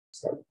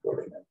start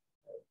recording.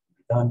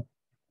 Done.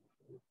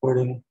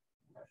 Recording.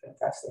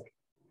 Fantastic.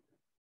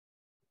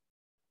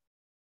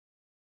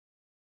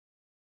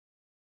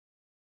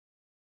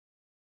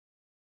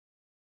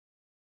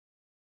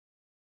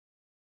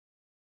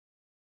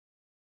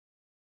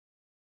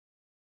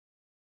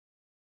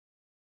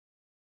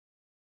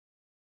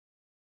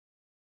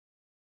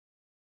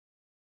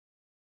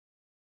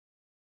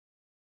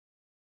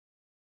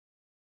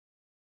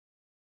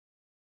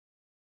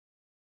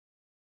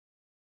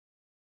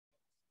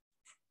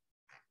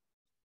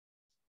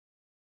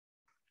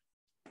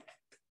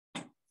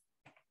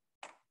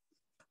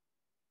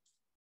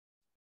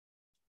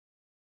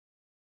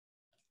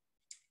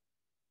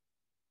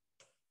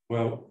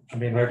 Well, I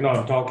mean, right now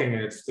I'm talking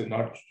and it's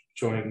not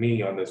showing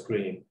me on the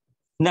screen.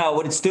 No,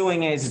 what it's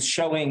doing is it's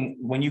showing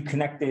when you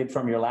connected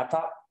from your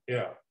laptop.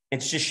 Yeah.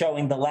 It's just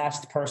showing the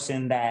last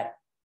person that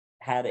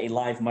had a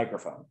live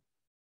microphone.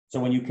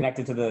 So when you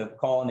connected to the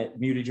call and it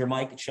muted your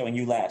mic, it's showing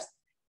you last.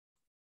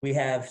 We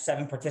have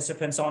 7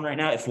 participants on right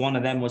now. If one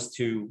of them was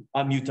to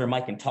unmute their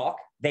mic and talk,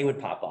 they would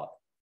pop up.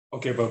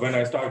 Okay, but when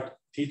I start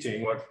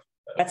teaching, what?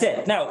 That's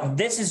it. No,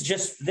 this is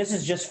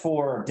just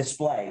for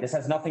display. This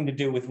has nothing to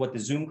do with what the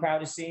Zoom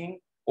crowd is seeing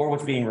or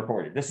what's being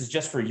recorded. This is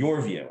just for your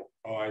view.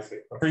 Oh, I see.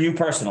 For you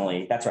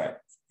personally, that's right.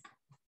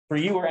 For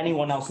you or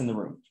anyone else in the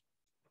room.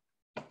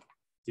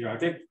 Yeah, I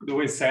think the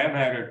way Sam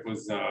had it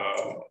was,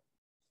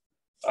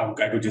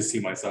 I could just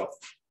see myself.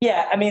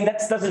 Yeah, I mean,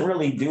 that doesn't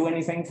really do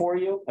anything for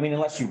you. I mean,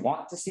 unless you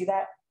want to see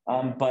that.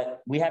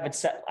 But we have it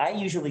set. I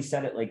usually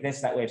set it like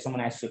this. That way, if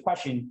someone asks you a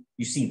question,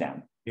 you see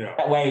them. Yeah.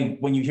 That way,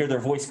 when you hear their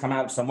voice come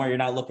out somewhere, you're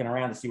not looking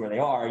around to see where they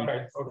are. All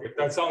right. Okay.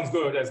 That sounds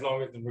good as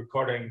long as the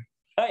recording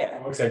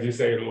works as you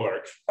say it'll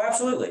work.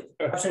 Absolutely.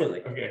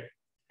 Absolutely. Okay.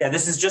 Yeah,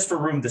 this is just for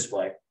room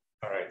display.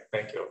 All right.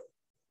 Thank you.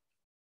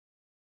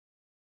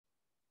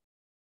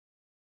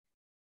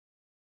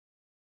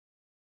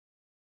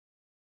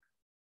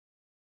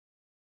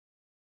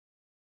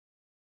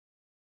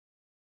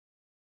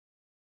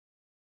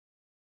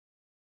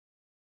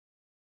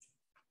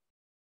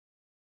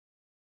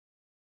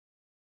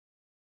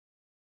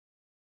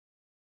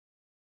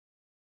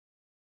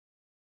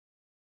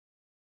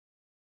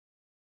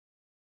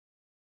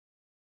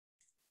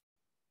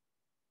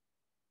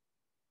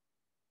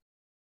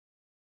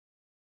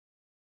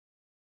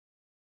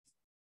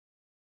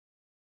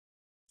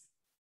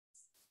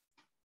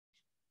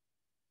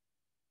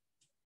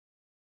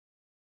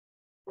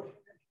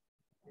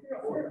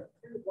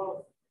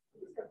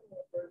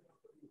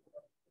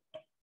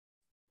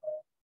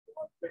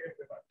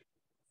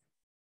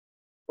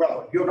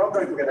 Well, you're not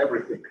going to get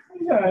everything.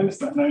 Yeah, I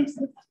understand.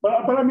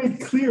 But I made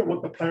clear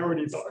what the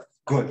priorities are.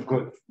 Good,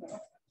 good.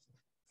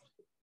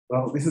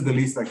 Well, this is the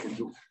least I can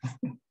do.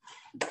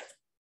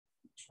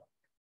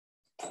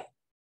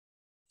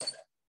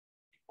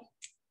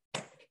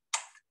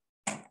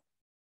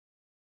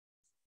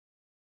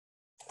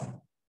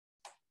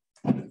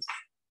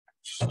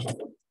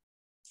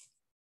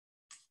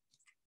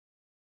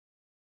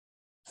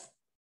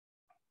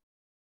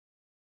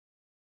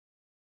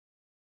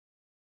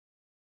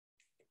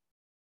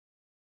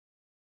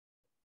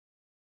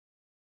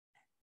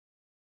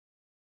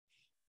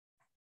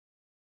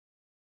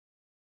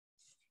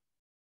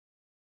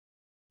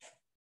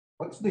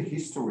 What's the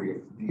history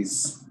of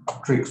these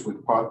tricks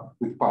with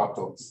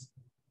particles?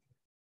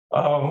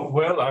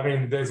 Well, I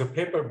mean, there's a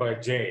paper by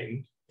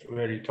Jane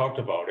where he talked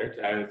about it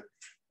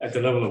at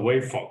the level of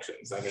wave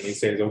functions. I mean, he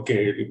says,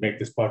 okay, you make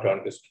this part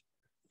on this,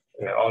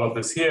 all of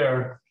this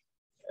here,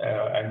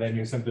 and then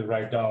you simply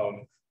write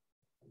down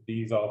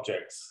these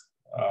objects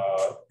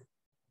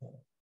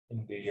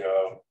in the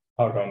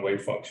part-on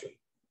wave function.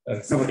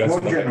 And so no, but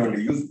more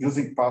generally,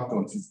 using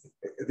partons,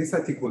 this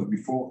I think was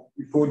before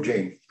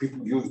Jane.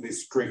 People use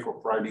this trick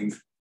of writing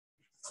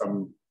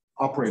some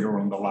operator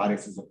on the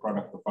lattice as a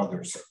product of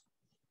others.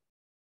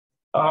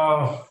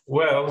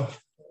 Well,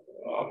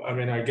 I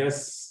mean, I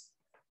guess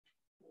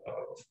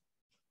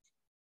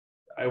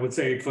I would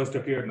say it first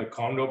appeared in the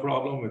Kondo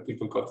problem, where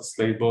people got the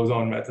slave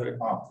boson method.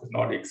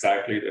 Not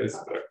exactly this,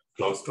 but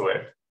close to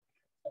it.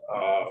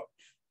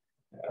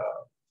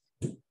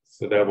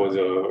 So that was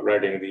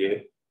writing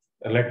the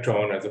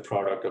electron as a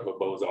product of a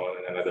boson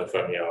and another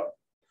fermion.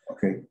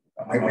 Okay,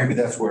 maybe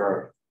that's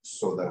where I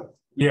saw that.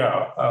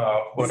 Yeah,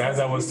 but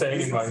as I was saying,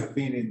 this must have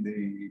been in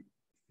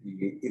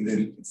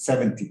the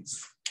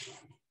 70s.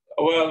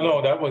 Well,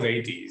 no, that was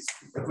 80s.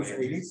 That was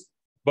 80s.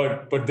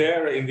 But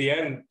there, in the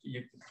end,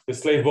 the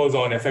slave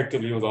boson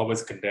effectively was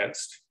always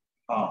condensed.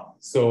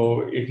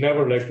 So it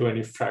never led to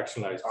any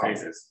fractionalized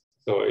phases.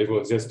 So it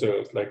was just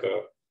like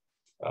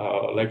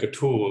a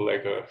tool,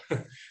 like a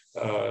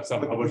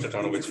some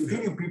which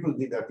people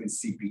did that in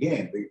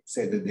CPN. They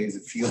said that there's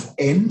a field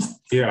N,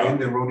 and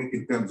they wrote it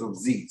in terms of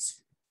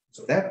Z's.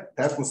 So that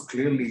was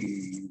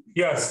clearly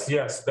yes,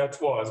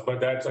 that was, but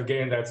that's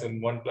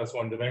in 1 +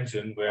 1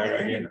 dimension where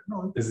again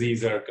the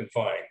Z's are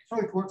confined. So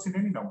it works in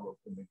any number of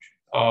dimensions.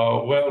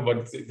 Well,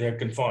 but they're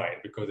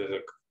confined because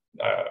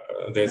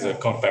there's a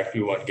compact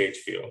U1 gauge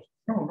field.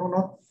 No,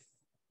 not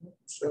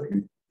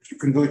certainly. you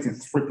can do it in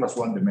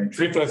 3+1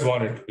 dimensions.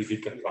 3+1 it will be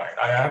deconfined.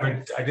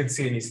 I didn't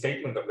see any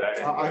statement of that.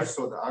 I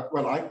saw that.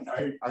 Well,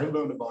 I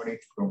learned about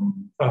it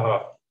from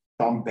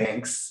Tom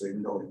Banks,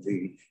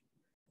 the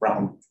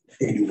around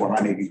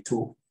 81,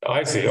 82.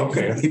 I see,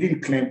 okay. He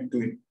didn't claim to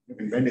have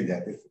invented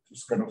that. It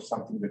was kind of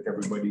something that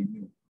everybody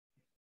knew.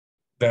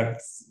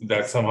 That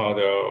somehow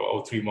the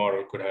O3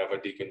 model could have a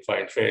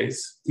deconfined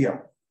phase. Yeah.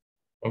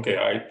 Okay,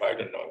 I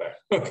didn't know that.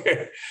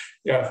 Okay,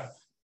 yeah.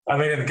 I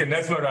mean, in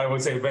Knesset, I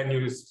would say when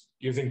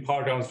using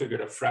partons to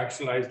get a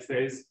fractionalized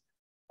phase,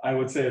 I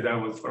would say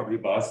that was probably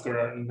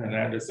Bhaskar and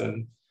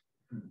Anderson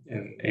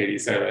in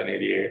 87,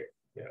 88.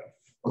 Yeah.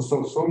 Oh,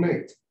 so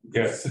late.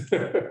 Yes.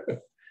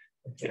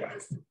 Yeah.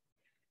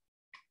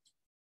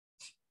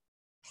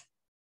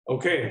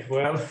 Okay,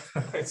 well,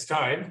 it's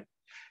time.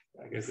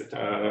 I guess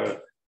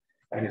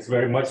and it's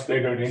very much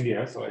later in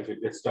India, so I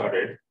should get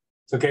started.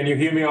 So can you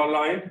hear me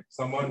online?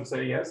 Someone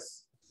say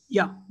yes?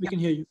 Yeah, we can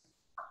hear you.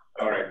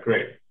 All right,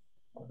 great.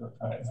 All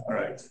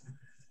right.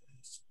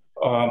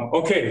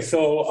 Okay,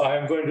 so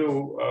I'm going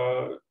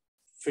to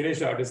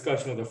finish our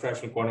discussion of the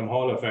fractional quantum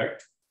Hall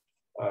effect.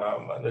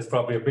 There's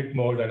probably a bit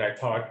more than I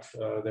thought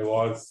there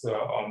was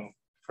on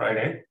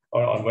Friday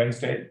or on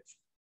Wednesday.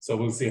 So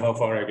we'll see how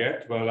far I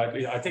get. Well,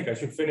 I think I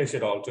should finish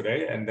it all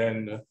today, and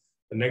then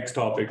the next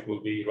topic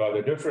will be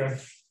rather different,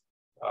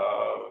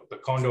 the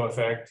Kondo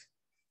effect,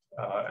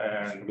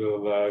 and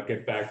we'll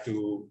get back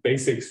to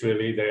basics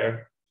really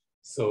there.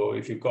 So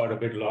if you got a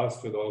bit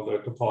lost with all the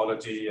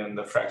topology and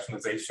the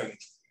fractionalization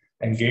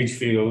and gauge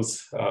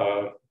fields,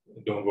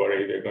 don't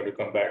worry, they're going to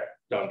come back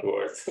down to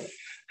earth.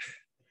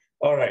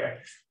 All right,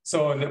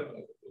 so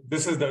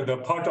this is the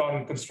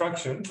parton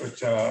construction,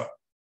 which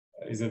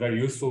is a very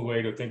useful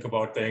way to think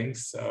about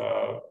things.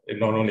 It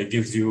not only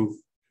gives you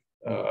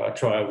a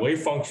trial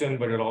wave function,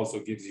 but it also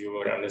gives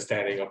you an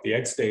understanding of the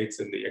X states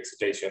and the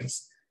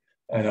excitations.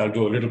 And I'll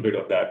do a little bit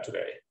of that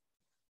today.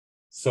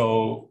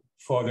 So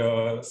for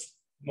the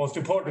most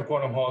important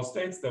quantum Hall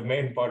states, the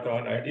main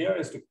parton idea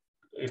is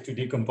to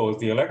decompose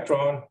the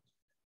electron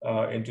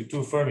into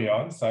two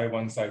fermions,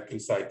 psi1, psi2,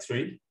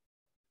 psi3.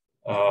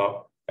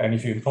 And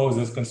if you impose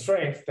this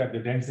constraint that the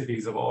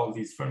densities of all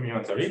these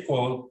fermions are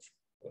equal,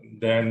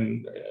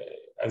 then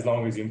as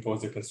long as you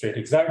impose the constraint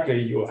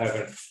exactly, you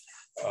haven't,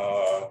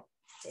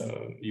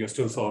 you're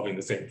still solving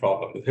the same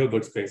problem. The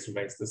Hilbert space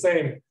remains the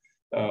same,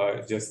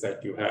 just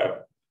that you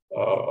have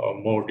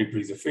more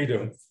degrees of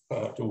freedom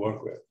to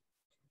work with.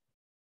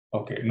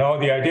 Okay, now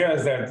the idea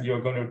is that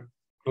you're going to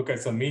look at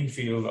some mean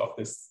field of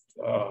this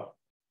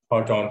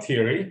parton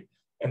theory,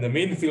 and the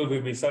mean field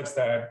will be such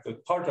that the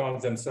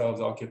partons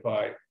themselves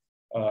occupy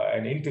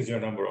an integer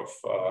number of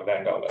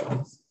lambda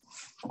levels.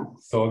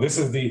 So this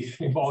is the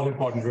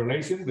all-important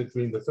relation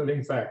between the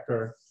filling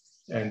factor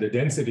and the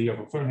density of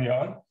a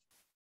fermion.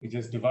 We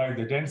just divide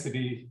the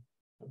density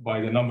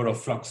by the number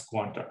of flux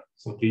quanta.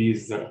 So P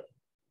is the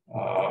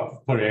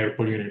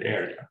per unit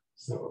area.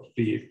 So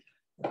P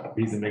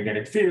is the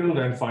magnetic field,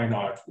 and phi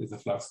naught is the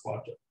flux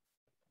quanta.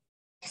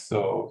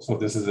 So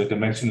this is a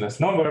dimensionless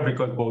number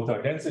because both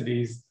are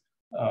densities,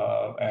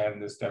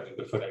 and this tells you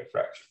the filling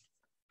fraction.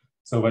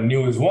 So when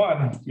nu is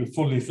 1, you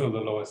fully fill the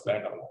lowest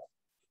lambda level.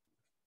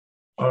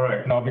 All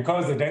right, now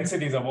because the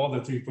densities of all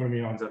the three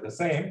fermions are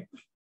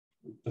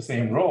the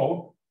same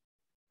rho,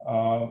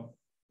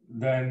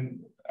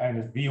 then, and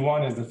if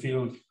V1 is the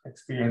field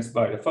experienced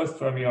by the first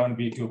fermion,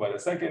 V2 by the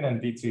second,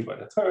 and V3 by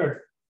the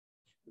third,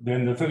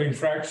 then the filling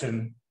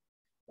fraction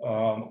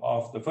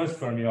of the first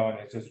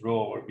fermion is just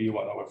rho over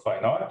V1 over phi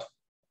naught.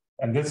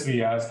 And this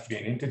we ask to be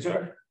an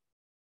integer.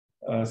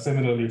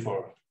 Similarly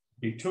for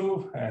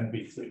V2 and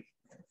V3.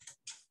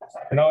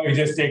 And now you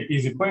just take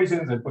these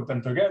equations and put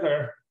them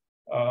together,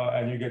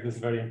 and you get this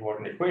very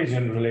important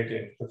equation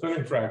relating the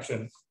filling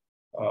fraction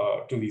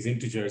to these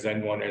integers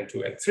n1, n2,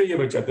 n3,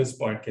 which at this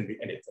point can be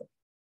anything.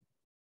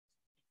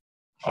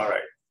 All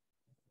right.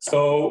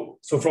 So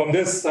from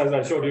this, as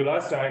I showed you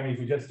last time, if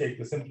you just take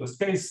the simplest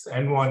case,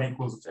 n1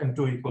 equals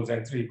n2 equals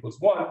n3 equals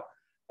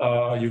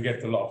 1, you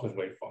get the Laughlin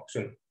wave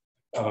function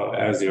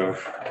as your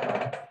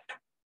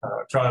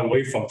trial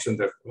wave function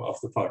of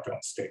the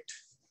parton state.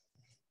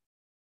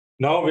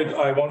 Now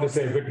I want to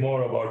say a bit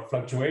more about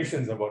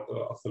fluctuations of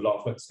the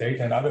Laughlin state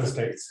and other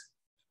states.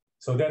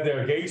 So then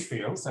there are gauge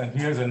fields, and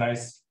here's a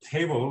nice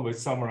table which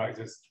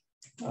summarizes,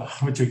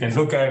 which you can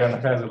look at, and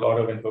it has a lot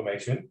of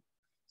information.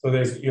 So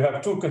you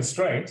have two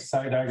constraints,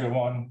 psi dagger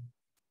 1,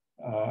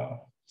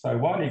 psi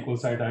 1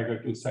 equals psi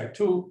dagger 2, psi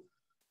 2.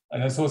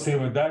 And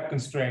associated with that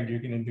constraint, you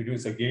can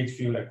introduce a gauge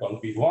field I call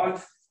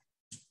V1.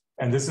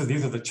 And these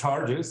are the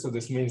charges. So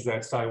this means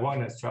that psi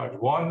 1 has charge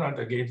 1 at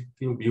the gauge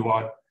field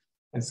V1,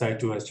 and psi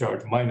 2 has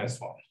charge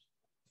 -1.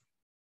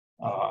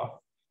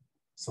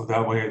 So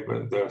that way,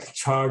 the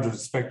charge with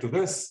respect to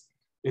this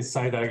is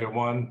psi dagger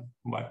 1,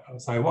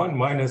 psi 1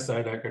 minus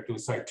psi dagger 2,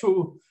 psi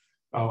 2,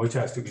 which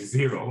has to be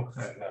 0.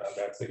 And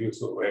that's a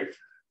useful way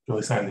to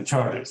assign the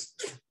charges.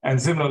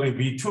 And similarly,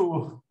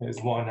 V2 is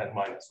 1 and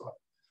 -1.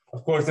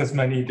 Of course, there's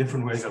many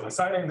different ways of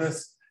assigning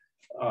this.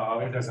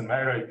 It doesn't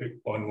matter, you pick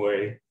one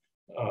way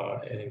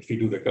And if you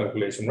do the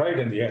calculation right,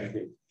 in the end,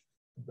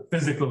 the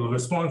physical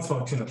response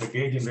function of the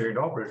gauge invariant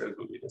operators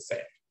will be the same.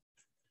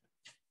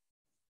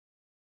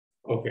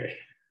 Okay.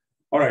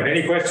 All right,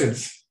 any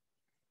questions?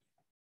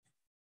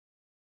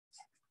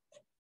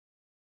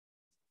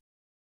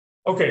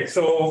 Okay,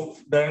 so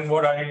then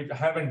what I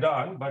haven't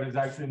done, but it's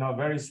actually now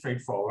very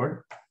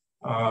straightforward,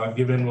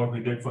 given what we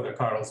did for the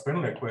Carl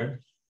spin liquid,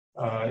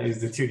 is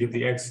the theory of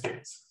the edge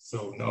states.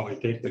 So now we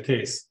take the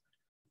case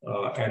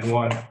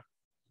N1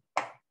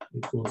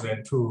 equals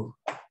N2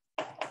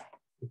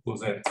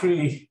 equals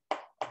N3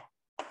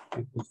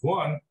 equals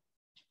 1,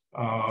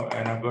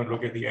 and I'm going to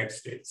look at the edge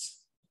states.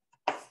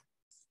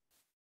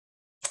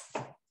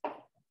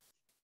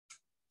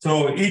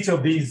 So each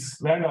of these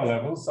Landau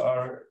levels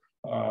are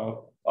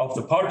of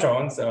the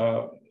partons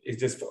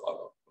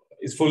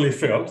is fully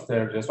filled.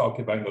 They're just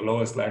occupying the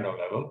lowest Landau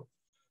level.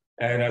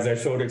 And as I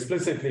showed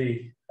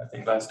explicitly, I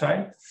think last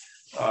time,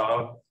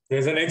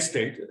 there's an edge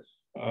state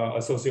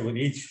associated with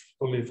each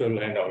fully filled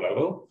Landau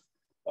level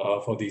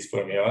for these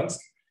fermions.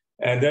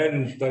 And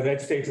then the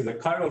edge state is a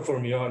chiral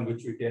fermion,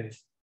 which we can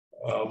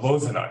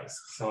bosonize.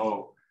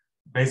 So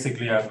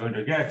basically, I'm going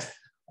to get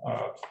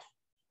a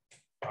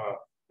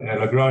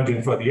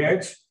Lagrangian for the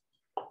edge.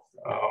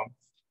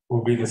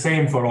 Will be the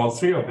same for all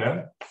three of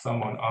them.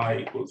 Sum on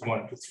I equals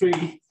 1 to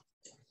 3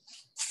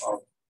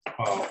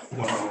 of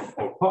 1 over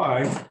 4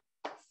 pi.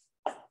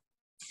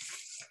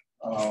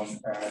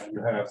 And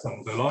you have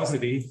some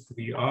velocity,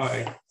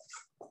 vi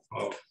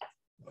of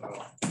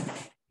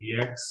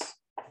dx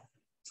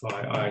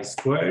phi I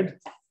squared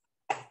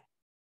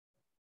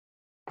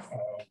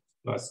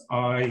plus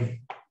I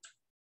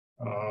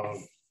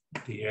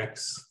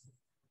dx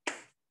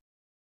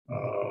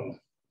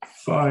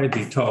phi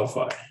d tau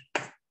phi.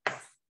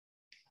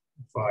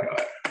 Phi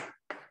I.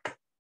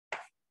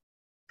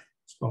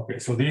 Okay,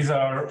 so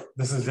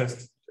this is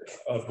just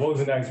a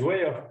bosonized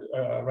way of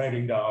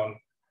writing down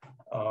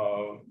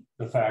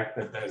the fact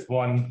that there's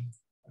one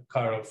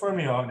chiral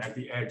fermion at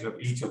the edge of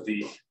each of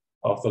the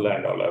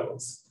Landau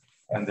levels.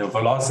 And the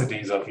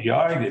velocities of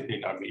EI, they may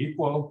not be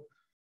equal.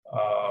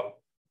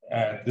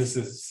 And this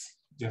is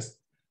just,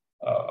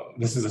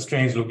 this is a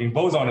strange looking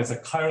boson. It's a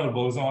chiral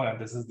boson, and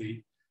this is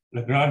the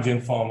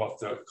Lagrangian form of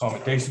the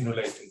commutation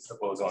relations the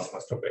bosons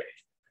must obey.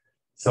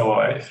 So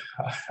I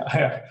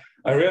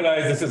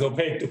realize this is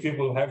opaque to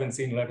people who haven't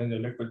seen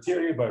Lagrangian liquid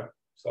theory, but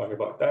sorry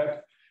about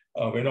that.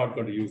 We're not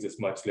going to use this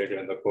much later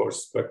in the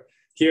course, but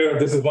here,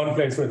 this is one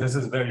place where this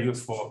is very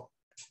useful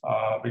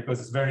because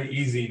it's very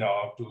easy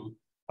now to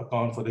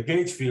account for the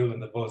gauge field in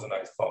the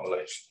bosonized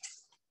formulation.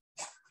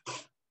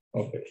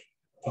 Okay,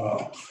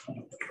 all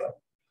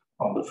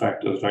the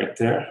factors right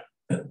there.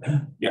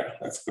 Yeah,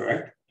 that's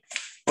correct.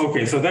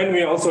 Okay, so then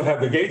we also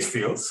have the gauge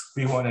fields,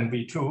 V1 and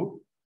V2,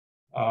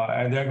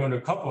 and they're going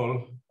to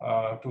couple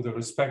to the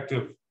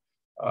respective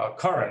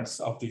currents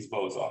of these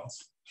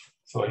bosons.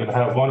 So you'll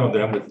have one of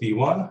them with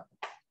V1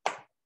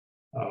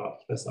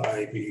 plus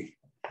I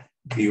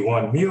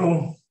V1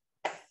 mu,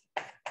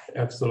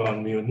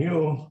 epsilon mu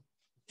nu,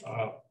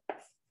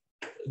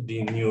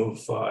 d mu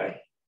phi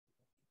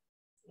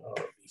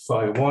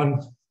phi 1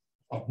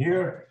 up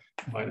here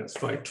minus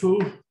phi 2,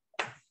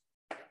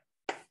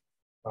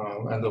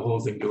 and the whole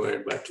thing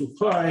divided by 2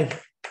 pi.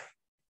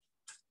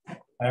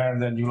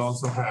 And then you'll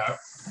also have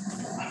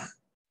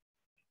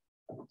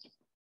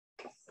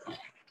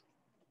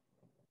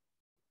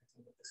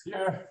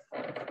here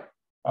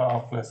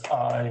plus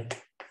I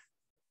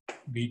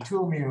V2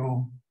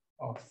 mu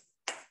of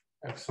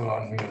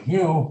epsilon mu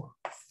nu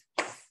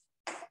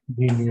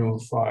d mu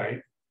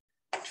phi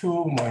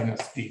 2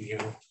 minus d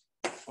mu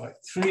phi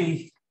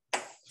 3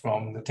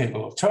 from the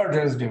table of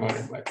charges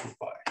divided by 2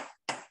 pi.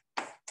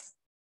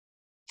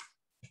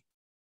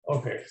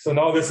 Okay, so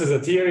now this is a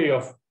theory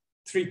of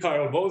 3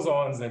 chiral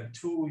bosons and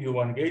 2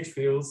 U1 gauge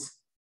fields.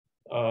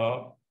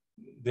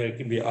 There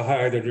can be a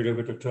higher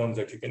derivative terms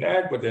that you can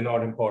add, but they're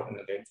not important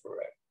in the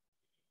infrared.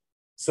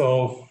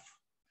 So,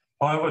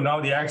 however, now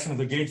the action of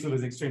the gauge field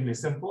is extremely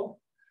simple.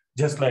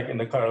 Just like in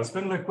the chiral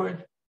spin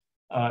liquid,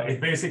 it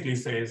basically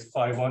says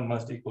phi 1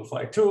 must equal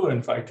phi 2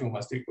 and phi 2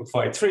 must equal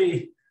phi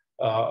 3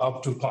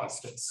 up to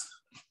constants.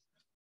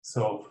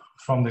 So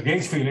from the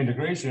gauge field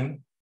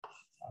integration,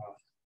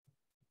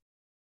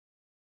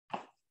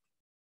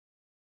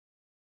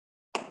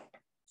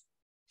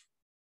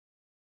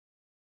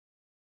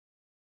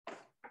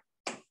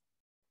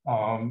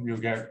 you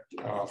get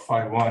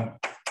phi 1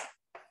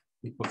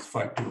 equals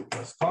phi 2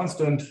 plus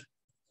constant,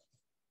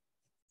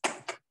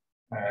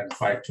 and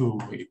phi 2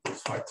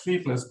 equals phi 3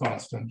 plus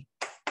constant.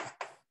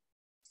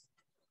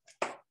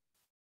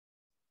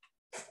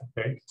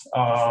 Okay,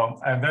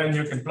 and then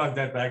you can plug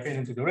that back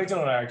into the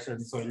original action,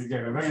 so you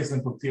get a very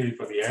simple theory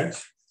for the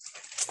edge.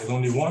 There's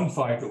only one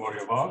phi to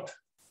worry about,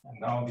 and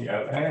now the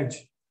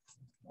edge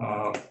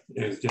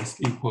is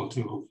just equal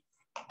to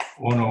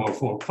 1 over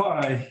 4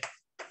 pi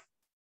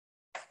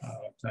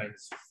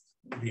times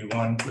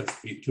V1 plus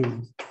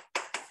V2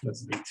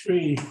 plus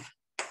V3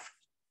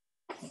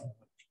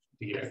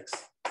 dx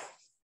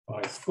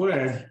phi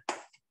squared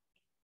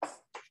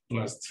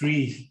plus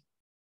 3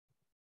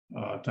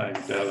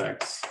 times del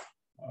x.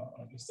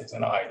 Just there's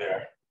an I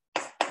there.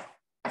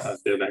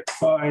 Del x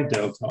phi,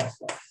 del tau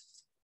phi.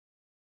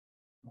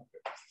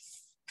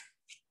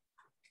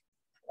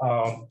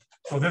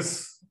 So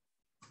this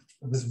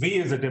v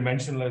is a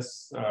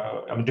dimensionless,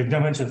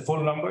 dimension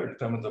full number. It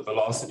determines the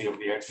velocity of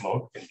the x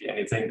mode. It can be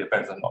anything,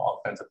 depends on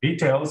all kinds of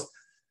details.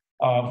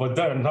 But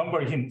the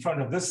number in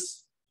front of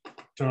this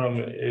term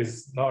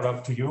is not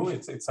up to you.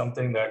 It's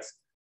something that's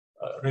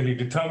really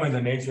determine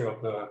the nature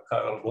of the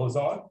chiral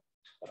boson.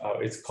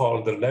 It's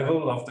called the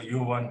level of the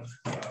U1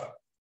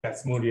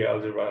 Kac-Moody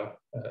algebra,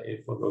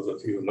 for those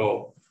of you who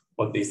know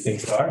what these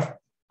things are.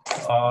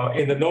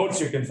 In the notes,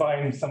 you can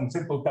find some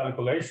simple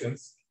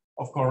calculations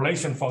of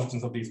correlation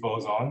functions of these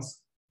bosons,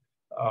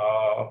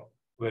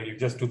 where you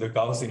just do the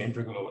Gaussian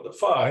integral over the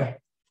phi.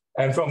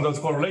 And from those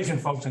correlation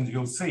functions,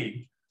 you'll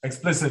see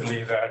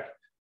explicitly that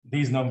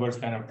these numbers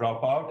kind of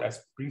drop out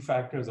as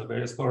prefactors of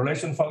various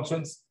correlation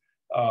functions.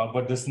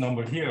 But this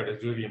number here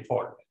is really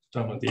important to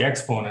determine the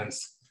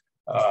exponents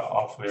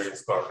of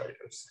various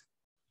correlators.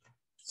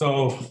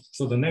 So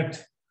the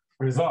net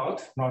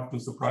result, not too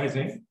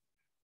surprising,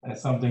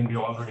 is something we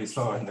already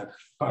saw in the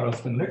chiral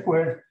spin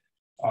liquid.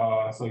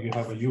 So you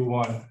have a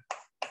U1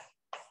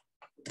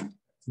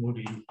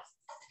 Moody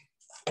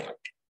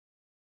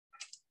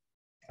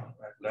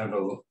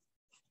level.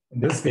 In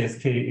this case,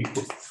 k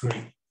equals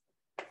 3.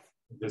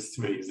 This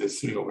 3 is this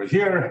 3 over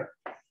here,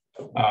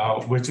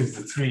 which is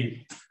the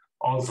 3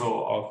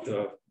 also of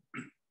the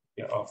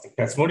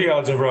Kac-Moody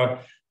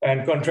algebra,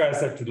 and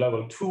contrast that to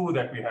level 2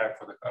 that we had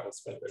for the chiral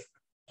spin liquid.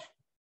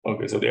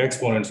 Okay, so the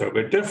exponents are a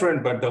bit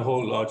different, but the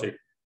whole logic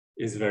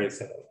is very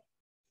similar.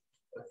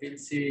 The field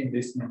C in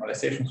these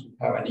normalizations would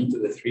have an e to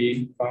the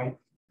 3 phi.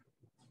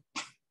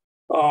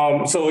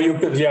 So you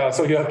could,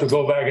 so you have to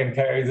go back and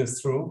carry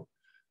this through.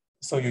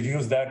 So you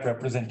use that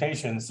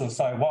representation. So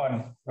psi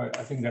 1, right?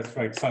 I think that's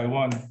right. Psi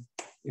 1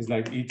 is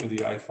like e to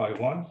the I phi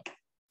 1.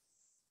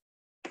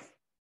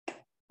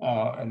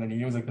 And then you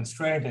use a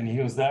constraint and you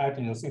use that,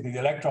 and you'll see the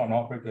electron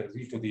operator is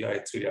e to the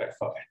I3 I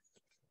phi.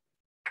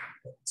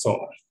 So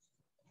on.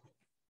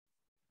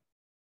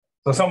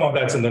 So some of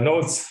that's in the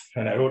notes,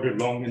 and I wrote it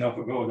long enough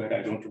ago that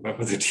I don't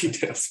remember the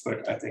details,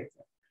 but I think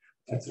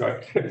that's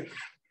right.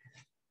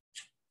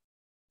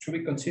 Should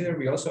we consider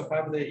we also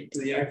have the e to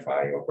the I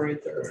phi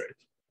operator?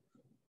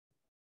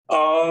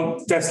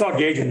 That's not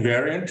gauge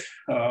invariant,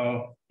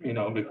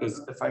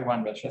 because the phi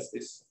 1, but just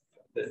this,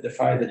 the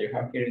phi that you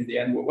have here in the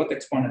end, what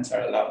exponents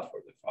are allowed for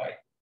the phi?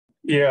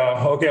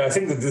 Yeah, okay, I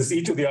think that this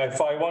e to the I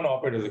phi 1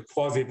 operator is a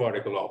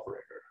quasi-particle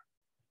operator.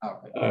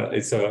 Okay.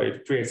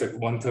 It creates a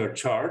 1/3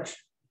 charge.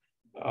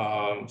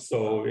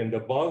 So in the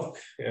bulk,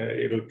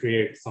 it'll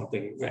create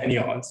something,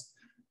 anyons,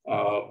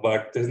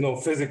 but there's no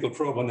physical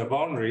probe on the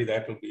boundary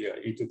that will be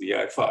e to the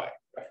I phi.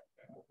 Right?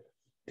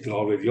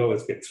 You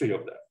always get 3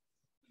 of them.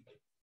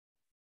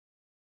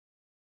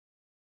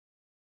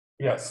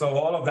 Yeah, so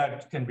all of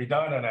that can be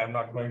done, and I'm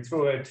not going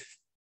through it,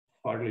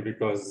 partly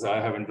because I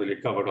haven't really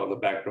covered all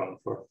the background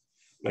for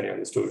many of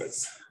the students.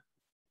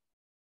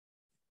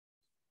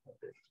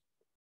 Okay.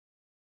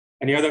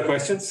 Any other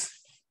questions?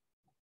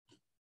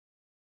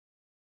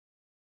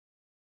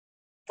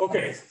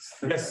 Okay,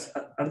 yes.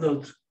 Are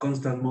those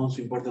constant modes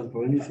important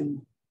for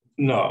anything?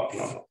 No.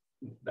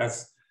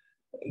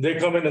 They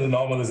come into the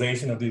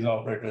normalization of these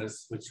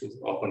operators, which is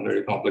often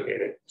very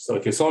complicated. So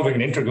if you're solving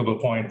an integrable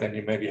point, then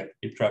you maybe have to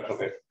keep track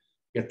of it,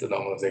 get the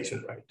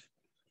normalization right.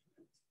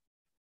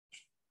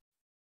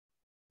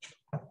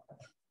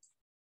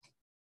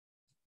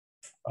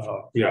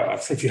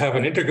 If you have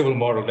an integrable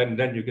model,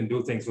 then you can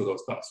do things with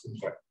those constants,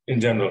 but in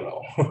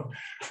general,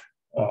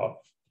 no.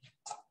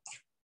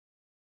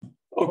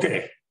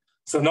 Okay,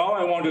 so now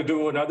I want to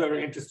do another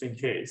interesting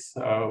case,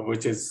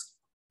 which is,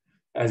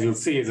 as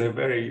you'll see, is a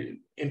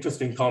very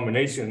interesting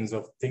combinations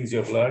of things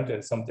you've learned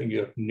and something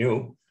you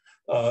knew.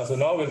 So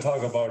now we'll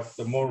talk about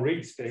the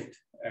Moore-Reid state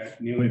at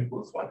nu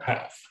equals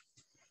 1/2.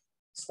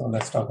 So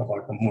let's talk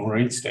about the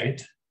Moore-Reid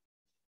state.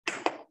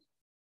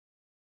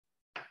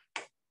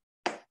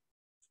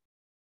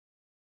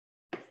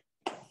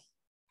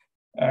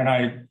 And I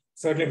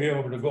certainly be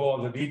able to go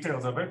all the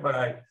details of it,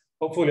 but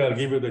hopefully I'll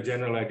give you the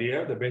general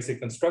idea, the basic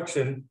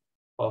construction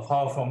of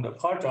how from the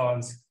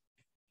partons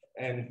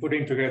and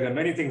putting together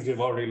many things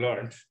we've already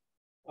learned,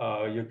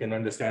 you can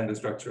understand the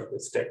structure of the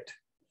state,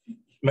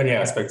 many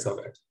aspects of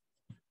it.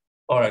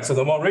 All right, so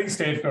the Moore-Reid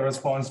state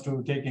corresponds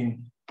to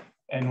taking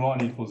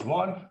n1 equals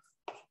 1,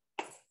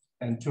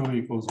 n2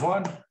 equals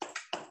 1,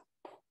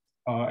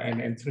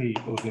 and n3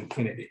 equals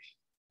infinity.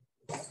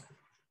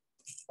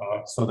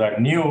 So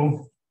that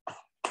nu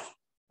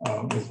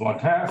is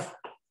 1/2.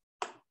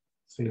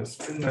 So your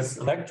spinless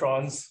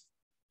electrons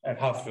at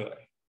half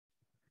filling.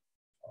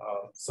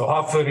 So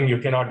half filling, you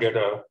cannot get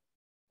a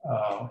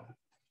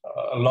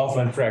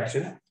Laughlin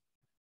fraction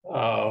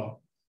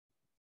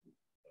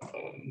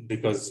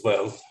because,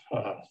 well,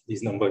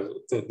 these numbers,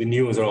 the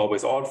nu's are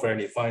always odd for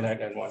any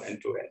finite n1,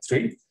 n2,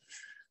 n3.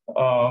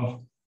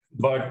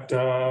 But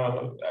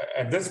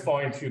at this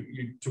point,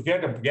 to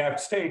get a gap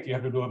state, you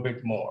have to do a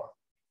bit more.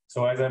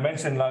 So as I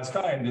mentioned last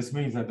time, this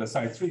means that the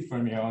Psi3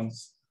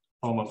 fermions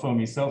form a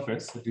Fermi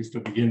surface, at least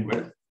to begin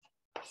with.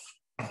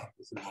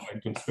 This is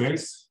momentum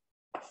space,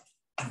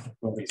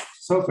 Fermi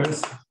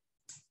surface.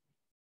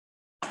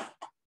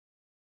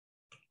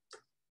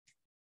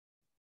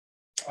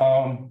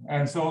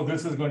 And so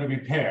this is going to be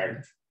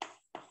paired,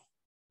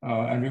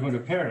 and we're going to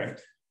pair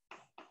it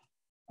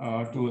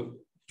to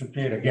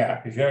create a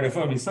gap. If you have a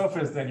Fermi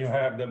surface, then you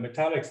have the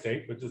metallic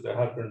state, which is the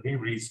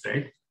Halpern-Henry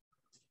state.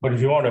 But if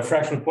you want a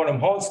fractional quantum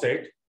Hall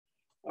state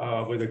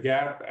with a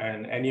gap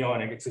and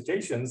anionic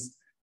excitations,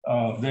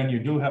 then you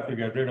do have to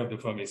get rid of the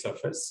Fermi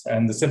surface.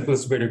 And the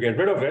simplest way to get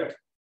rid of it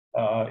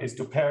is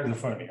to pair the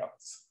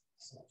fermions.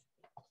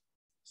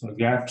 So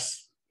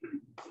gaps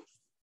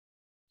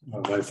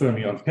by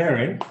fermion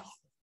pairing.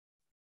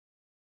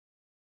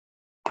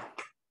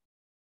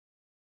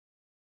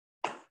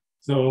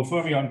 So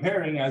fermion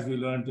pairing, as we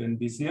learned in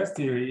BCS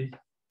theory,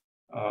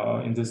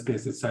 in this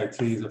case, the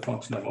Psi3 is a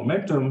function of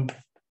momentum.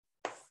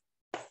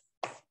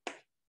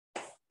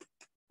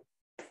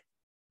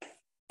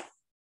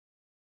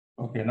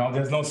 Okay, now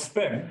there's no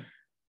spin.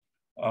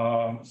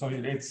 So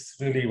it's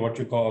really what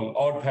you call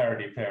odd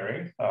parity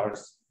pairing,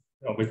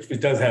 which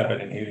does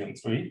happen in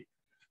helium-3.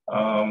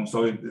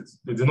 So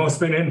there's no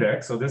spin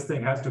index. So this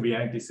thing has to be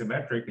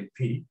anti-symmetric in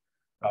P,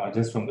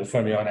 just from the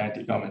fermion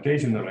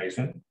anti-commutation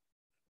relation.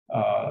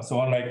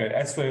 So unlike an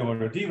S wave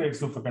or a D wave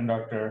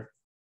superconductor,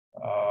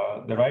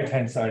 the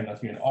right-hand side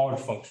must be an odd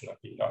function of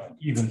P, not an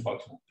even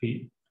function of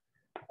P.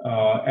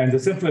 And the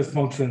simplest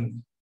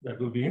function that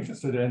we'll be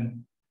interested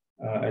in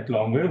at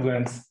long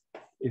wavelengths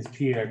is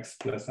Px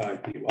plus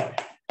IPy.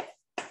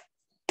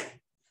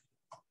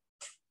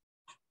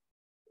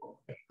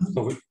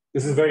 So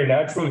this is very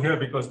natural here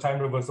because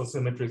time reversal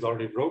symmetry is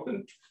already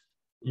broken.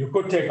 You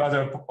could take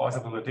other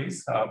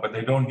possibilities, but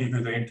they don't give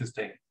you the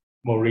interesting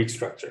Moreau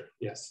structure.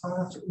 Yes.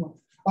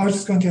 I was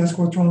just going to ask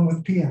what's wrong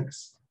with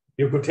PX.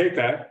 You could take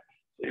that.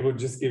 It would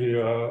just give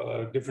you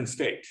a different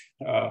state,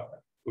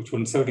 which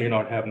would certainly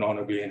not have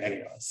non-abelian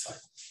anions.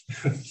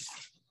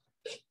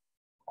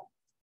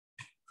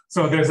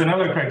 So there's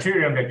another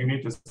criterion that you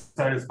need to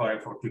satisfy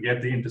to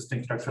get the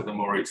interesting structure of the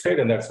Moreau state,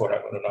 and that's what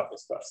I'm going to now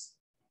discuss.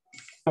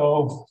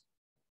 So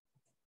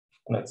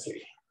let's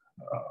see.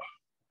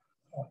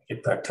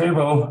 Get that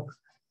table.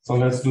 So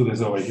let's do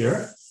this over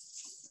here.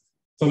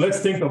 So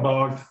let's think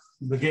about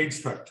the gauge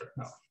structure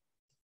now.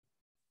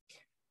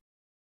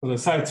 So the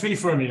Psi3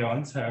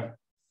 fermions have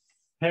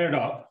paired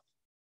up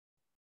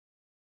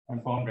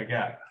and formed a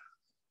gap.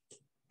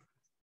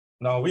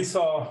 Now we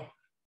saw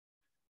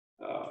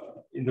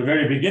in the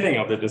very beginning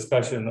of the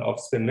discussion of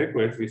spin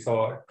liquids, we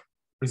saw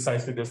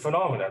precisely this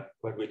phenomenon,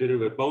 but we did it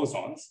with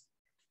bosons,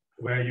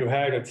 where you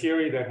had a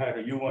theory that had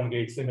a U1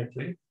 gauge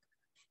symmetry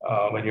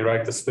when you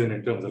write the spin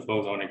in terms of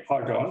bosonic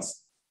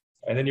partons,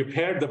 and then you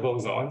paired the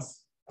bosons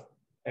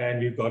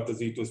and you got the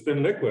Z2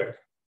 spin liquid.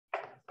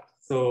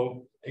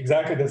 So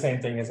exactly the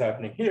same thing is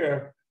happening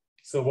here.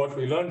 So what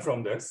we learned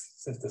from this,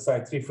 since the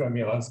Psi3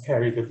 fermions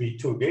carry the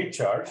B2 gauge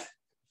charge,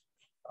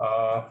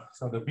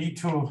 so the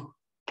B2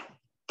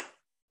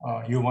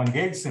 U1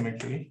 gauge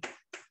symmetry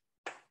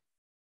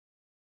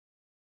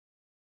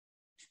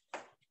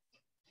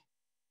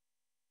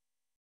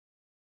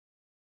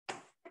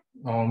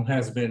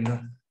has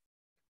been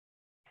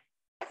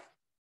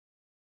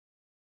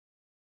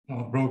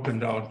broken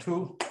down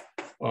to,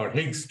 or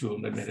Higgs to,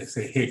 let me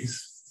say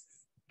Higgs.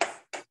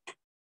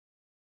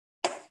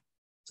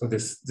 So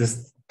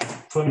this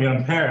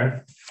fermion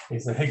pair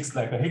is a Higgs,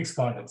 like a Higgs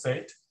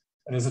condensate,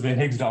 and this has been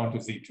Higgs down to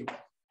Z2.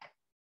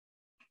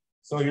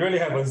 So you really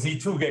have a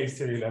Z2 gauge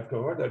theory left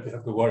over that we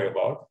have to worry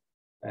about,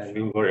 and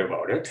we'll worry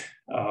about it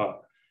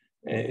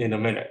in a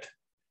minute.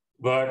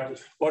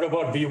 But what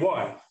about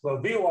V1? Well,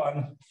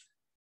 V1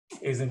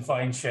 is in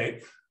fine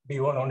shape.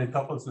 V1 only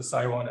couples with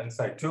Psi1 and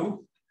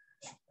Psi2,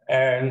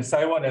 and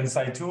Psi1 and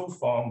Psi2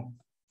 form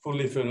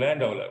fully filled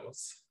Landau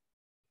levels.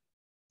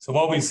 So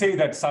what we see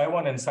that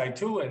Psi1 and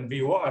Psi2 and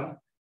V1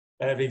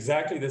 have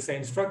exactly the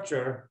same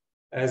structure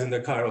as in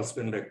the chiral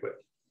spin liquid.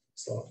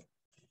 So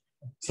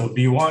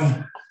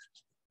V1,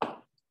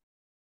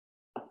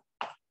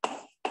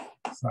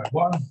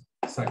 Psi1,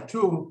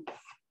 Psi2,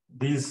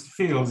 these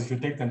fields, if you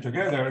take them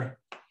together,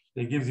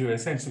 they gives you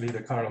essentially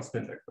the chiral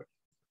spin liquid.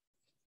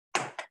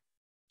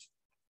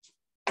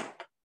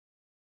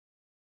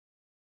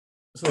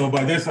 So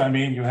by this, I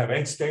mean you have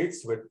edge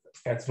states with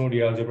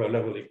Kac-Moody algebra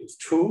level equals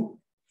 2.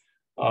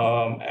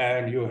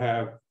 And you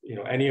have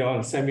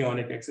anion,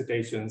 semionic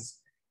excitations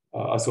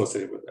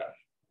associated with that.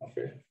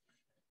 Okay.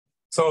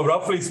 So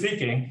roughly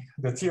speaking,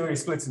 the theory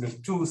splits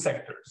into two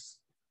sectors.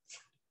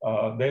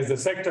 There's the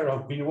sector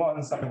of B1,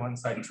 Psi1,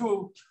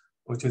 Psi2,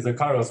 which is the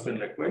chiral spin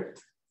liquid.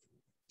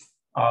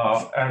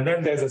 And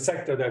then there's a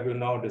sector that we'll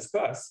now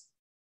discuss,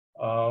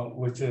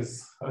 which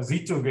is a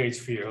Z2 gauge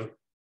field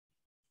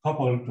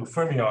coupled to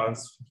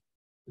fermions,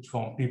 which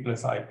form P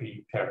plus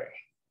IP pairing.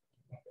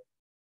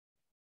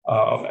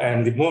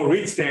 And the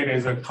Moreau state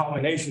is a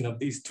combination of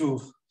these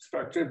two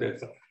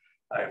structures.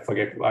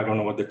 I don't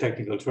know what the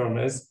technical term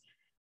is,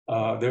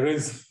 there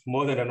is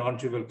more than a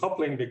non-trivial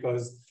coupling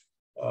because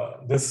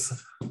this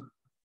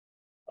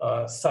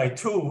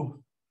psi2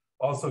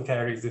 also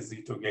carries this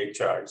Z2 gate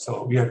charge.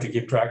 So we have to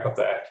keep track of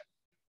that.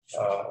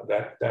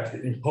 That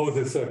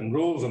imposes certain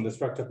rules on the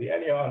structure of the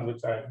anion,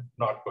 which I'm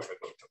not going to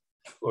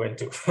go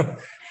into.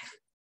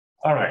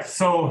 All right,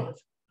 so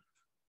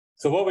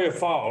what we have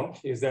found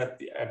is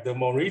that at the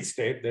Moreed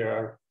state, there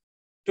are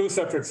two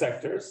separate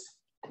sectors,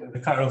 the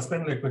chiral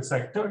spin liquid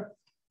sector,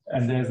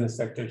 and there's a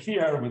sector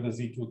here with a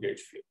Z2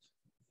 gauge field.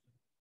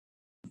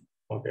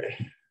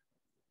 Okay.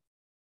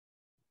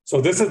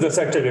 So this is the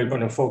sector we're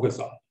going to focus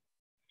on.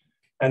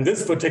 And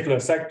this particular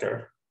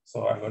sector,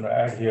 so I'm going to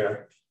add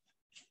here,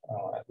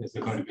 there's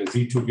going to be a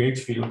Z2 gauge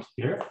field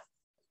here.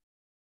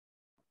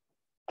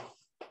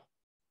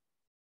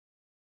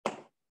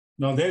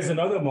 Now there's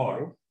another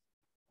model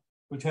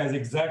which has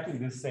exactly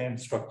the same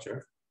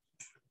structure.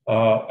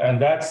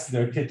 And that's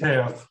the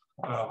Kitaev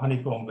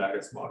honeycomb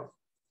lattice model.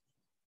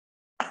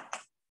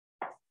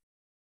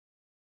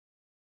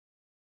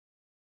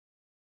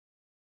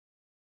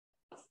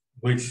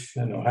 Which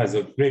has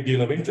a great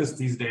deal of interest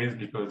these days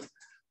because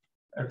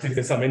I think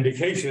there's some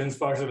indications,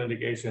 partial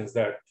indications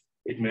that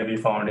it may be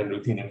found in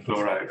ruthenium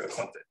chloride or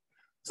something.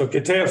 So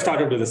Kitaev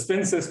started with a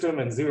spin system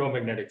and zero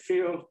magnetic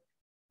field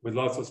with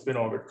lots of spin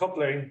orbit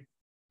coupling.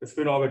 The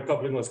spin orbit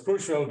coupling was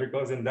crucial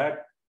because in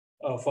that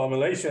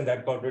formulation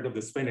that got rid of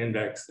the spin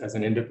index as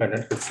an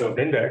independent conserved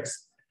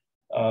index.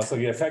 So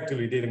you're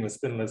effectively dealing with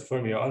spinless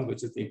fermions,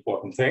 which is the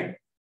important thing.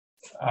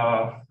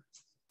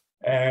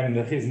 And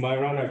his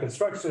Majorana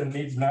construction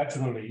needs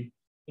naturally,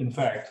 in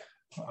fact,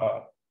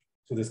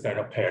 to this kind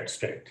of paired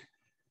state.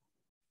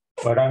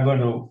 But I'm going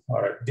to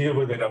deal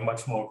with it at a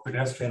much more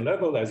pedestrian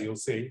level, as you'll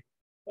see,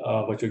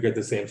 but you get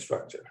the same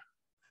structure.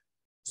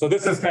 So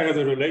this is kind of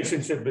the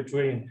relationship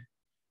between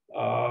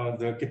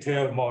the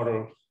Kitaev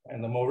model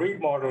and the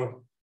Moreed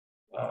model.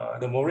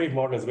 The Moreed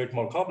model is a bit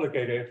more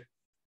complicated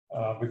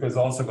because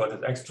also got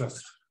an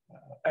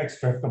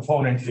extra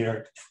component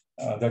here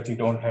that you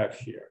don't have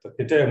here. The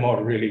Kitaev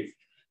model really,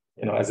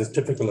 as is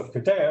typical of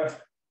Kitaev,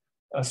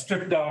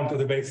 stripped down to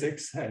the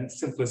basics and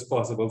simplest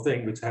possible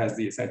thing, which has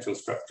the essential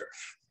structure.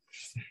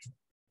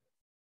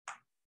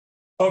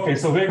 Okay,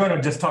 so we're going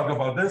to just talk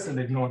about this and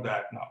ignore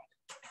that now.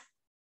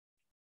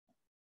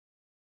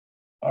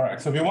 All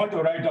right, so we want to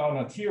write down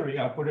a theory,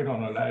 I'll put it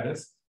on a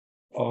lattice,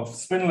 of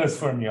spinless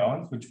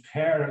fermions, which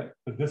pair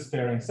with this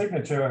pairing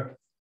signature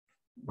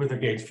with a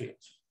gauge field.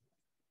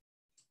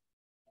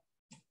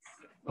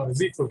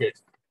 Z2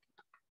 gauge.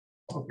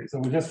 Okay, so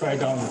we'll just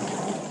write down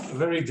a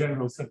very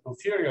general, simple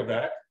theory of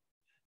that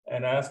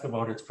and ask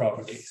about its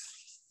properties.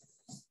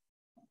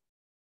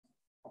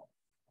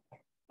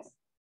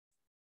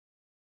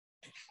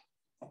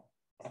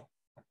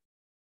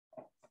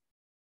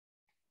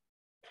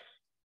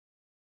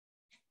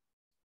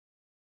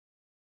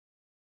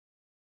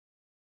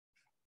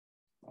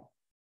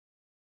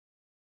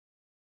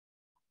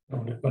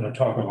 We're going to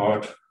talk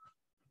about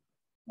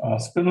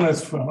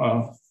spinless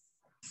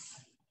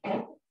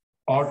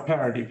odd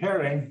parity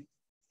pairing,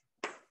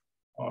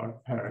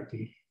 odd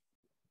parity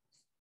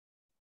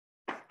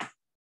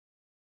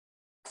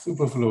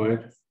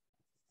superfluid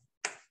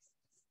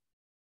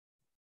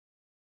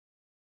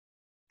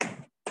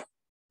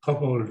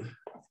coupled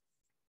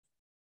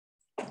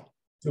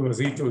to a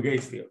Z2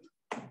 gauge field.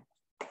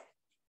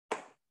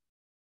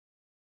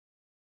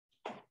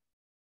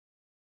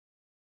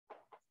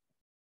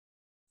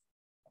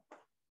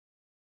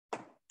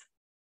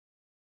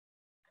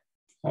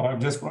 So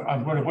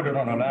I'm going to put it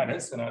on a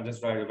lattice and I'll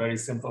just write a very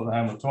simple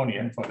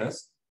Hamiltonian for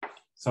this.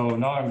 So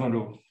now I'm going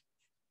to,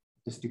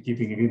 just to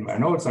keeping it in my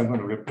notes, I'm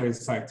going to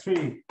replace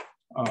psi3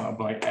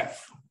 by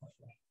F.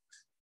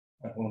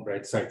 I won't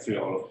write psi3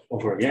 all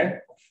over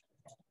again.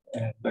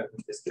 And let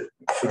me just get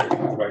sure I get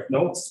the right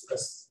notes.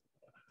 Yes.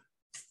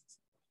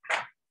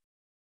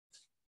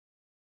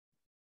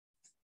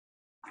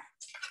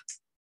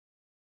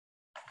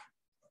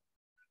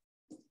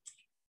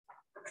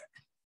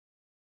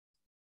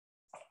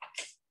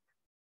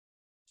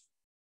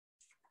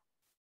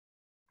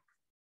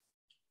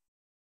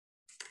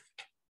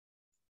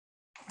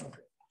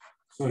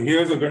 So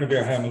here's going to be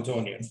a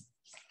Hamiltonian.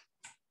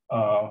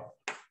 So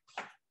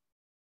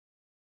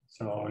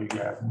you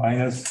get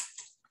minus,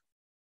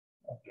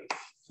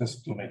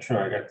 just to make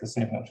sure I get the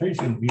same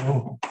notation,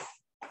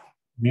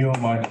 mu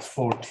minus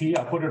 4t.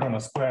 I'll put it on a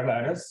square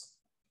lattice.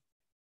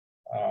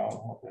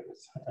 Okay,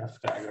 it's F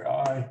dagger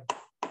I,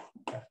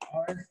 F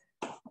I.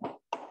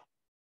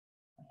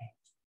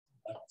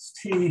 That's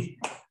t,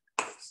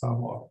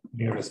 sum of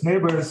nearest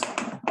neighbors.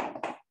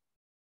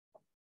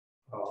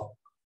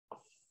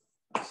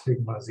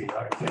 Sigma Zij,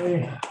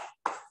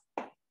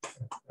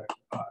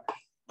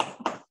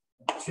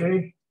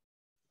 J.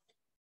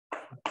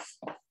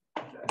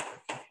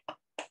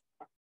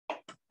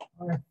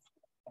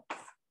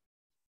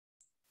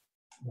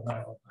 I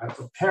have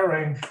a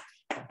pairing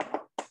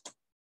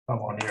from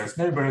our nearest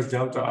neighbors,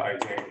 delta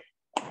Ij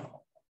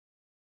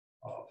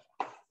of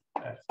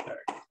F dagger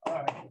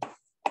I,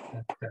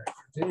 F dagger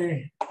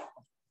J.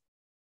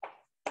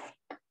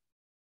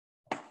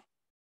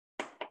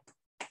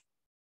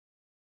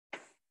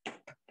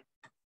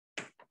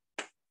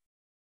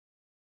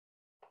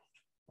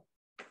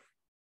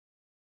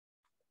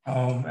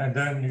 And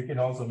then you can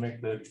also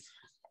make the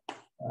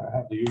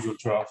have the usual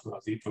term for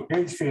Z2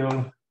 gauge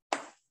field,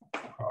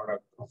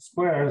 product of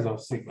squares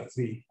of sigma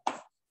Z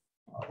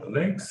on the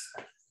links.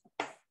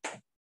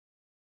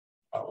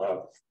 Oh,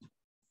 well,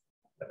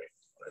 let me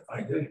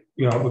find it.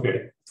 Yeah,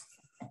 okay.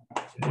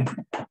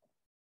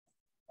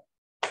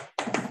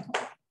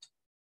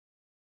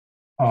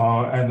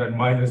 And then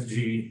minus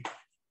G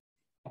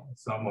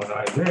sum on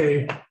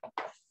Ij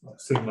of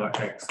sigma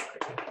X.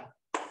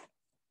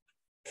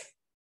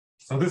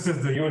 So this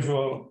is the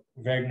usual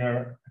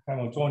Wagner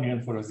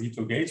Hamiltonian for a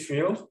Z2 gauge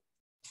field.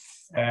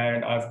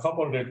 And I've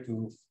coupled it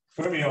to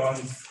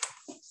fermions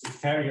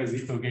carrying a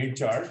Z2 gauge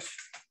charge,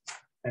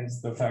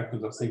 hence the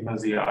factors of sigma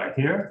Zi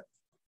here,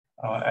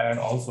 and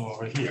also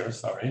over here,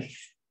 sorry.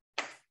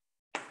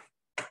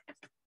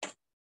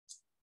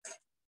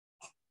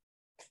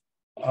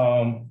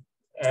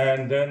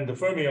 And then the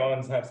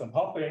fermions have some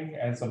hopping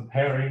and some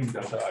pairing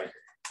delta I.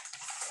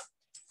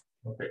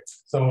 Okay,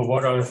 so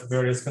what are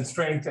various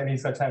constraints any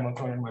such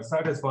Hamiltonian must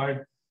satisfy?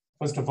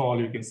 First of all,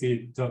 you can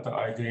see delta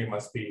Ij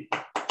must be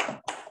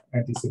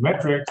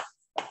antisymmetric.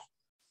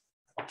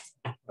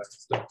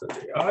 That's delta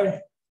Ji.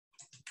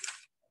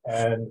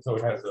 And so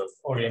it has an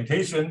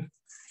orientation.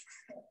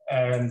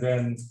 And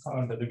then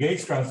under the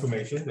gauge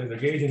transformation, there's a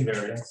gauge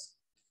invariance.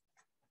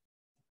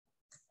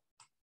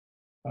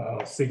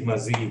 Sigma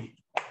Z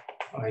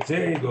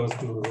Ij goes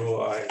to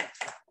rho I,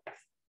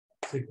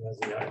 sigma Z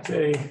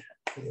Ij,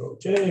 rho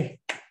J.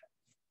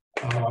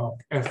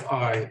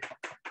 Fi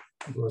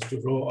goes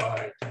to rho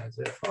I times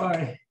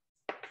Fi.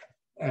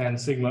 And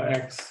sigma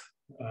X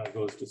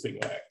goes to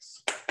sigma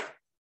X.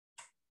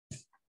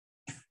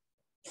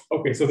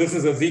 Okay, so this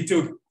is a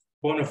Z2,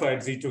 bona fide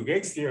Z2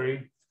 gauge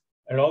theory.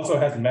 It also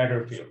has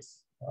matter fields.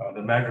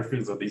 The matter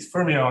fields of these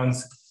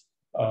fermions,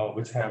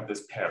 which have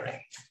this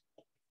pairing.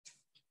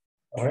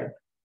 All right.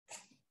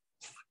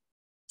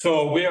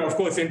 So we are, of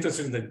course,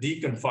 interested in the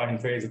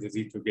deconfined phase of the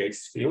Z2 gauge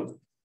field.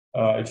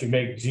 If you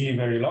make G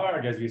very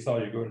large, as we saw,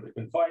 you go to the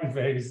confined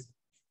phase,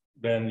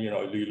 then you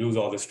lose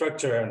all the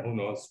structure, and who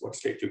knows what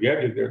state you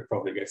get. You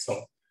probably get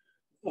some,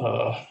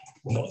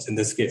 who knows, in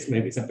this case,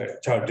 maybe some kind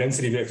of charge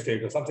density wave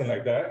state or something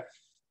like that.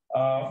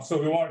 So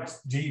we want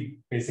G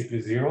basically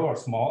 0 or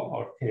small,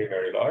 or K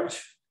very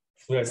large.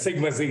 So that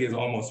sigma Z is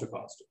almost a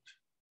constant.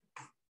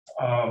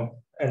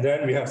 And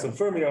then we have some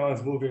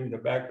fermions moving in the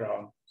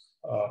background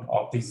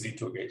of these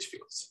Z2 gauge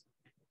fields.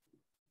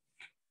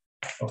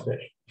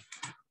 Okay.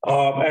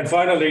 And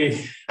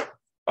finally,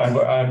 I'm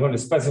going to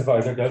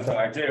specify the delta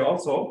Ij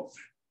also.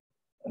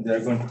 And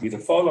they're going to be the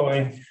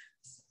following.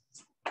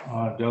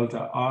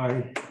 Delta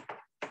I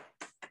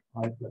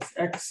plus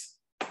X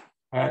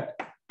hat.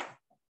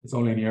 It's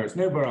only nearest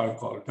neighbor, I'll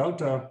call it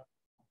delta.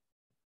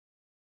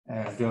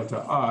 And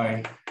delta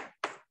I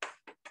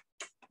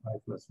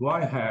plus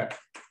Y hat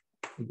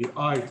would be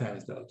I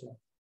times delta.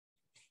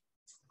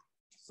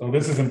 So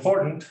this is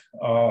important.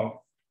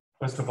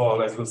 First of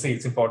all, as we'll see,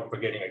 it's important for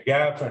getting a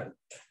gap and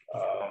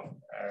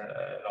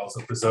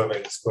also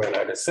preserving square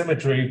lattice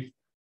symmetry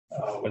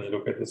when you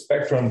look at the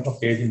spectrum of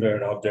gauge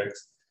invariant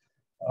objects.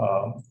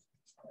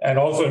 And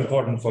also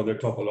important for the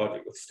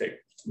topological state,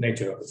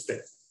 nature of the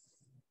state.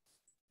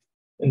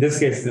 In this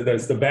case,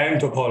 there's the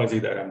band topology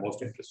that I'm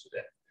most interested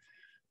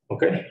in.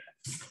 Okay.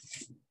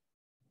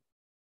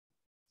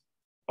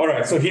 All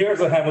right, so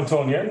here's a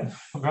Hamiltonian,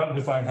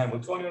 well-defined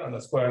Hamiltonian on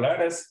a square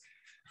lattice,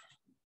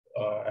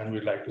 and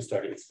we'd like to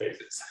study its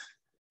phases.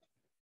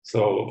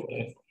 So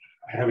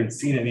I haven't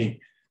seen any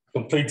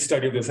complete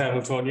study of this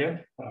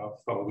Hamiltonian.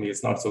 Probably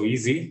it's not so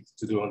easy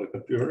to do on the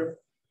computer.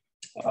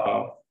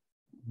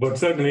 But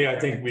certainly I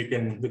think we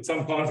can, with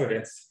some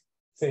confidence,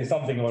 say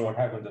something about what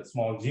happens at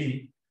small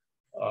g,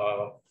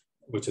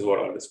 which is what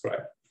I'll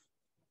describe.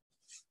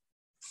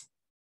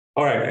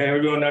 All right,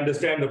 everyone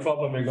understand the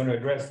problem we're going to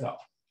address now.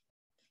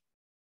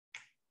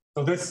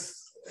 So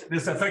this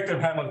effective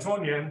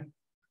Hamiltonian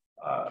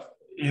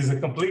is a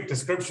complete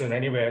description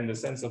anyway in the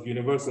sense of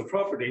universal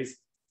properties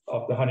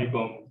of the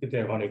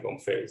honeycomb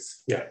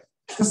phase. Yeah.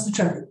 Just to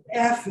check,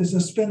 F is a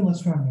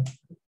spinless fermion.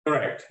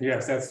 Correct.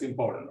 Yes, that's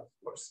important, of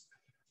course.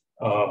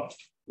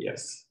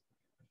 Yes.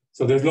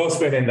 So there's no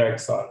spin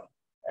index on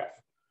F.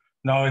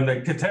 Now in the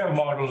Kitaev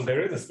model,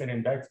 there is a spin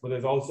index, but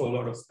there's also a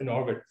lot of spin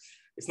orbit.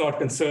 It's not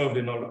conserved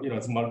in all,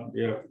 it's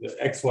the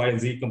X, Y, and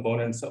Z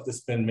components of the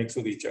spin mix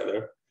with each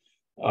other.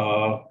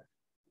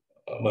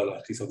 Well,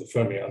 at least of the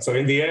fermion. So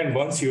in the end,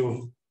 once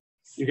you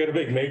get a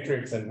big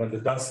matrix, and when the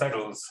dust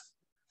settles,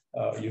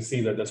 you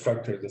see that the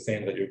structure is the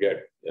same that you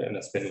get in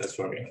a spinless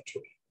fermion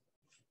too.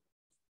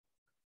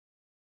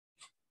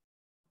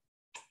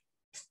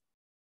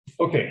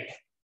 Okay.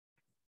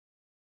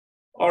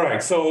 All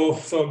right, so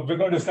we're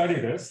going to study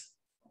this.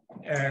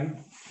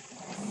 And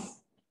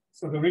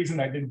so the reason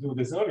I didn't do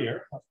this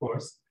earlier, of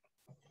course,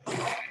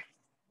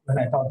 when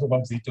I talked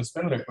about Z2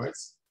 spin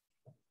liquids,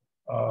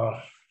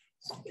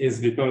 is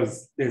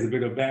because there's a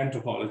bit of band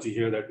topology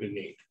here that we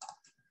need.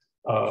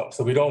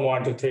 So we don't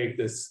want to take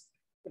this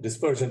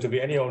dispersion to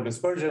be any old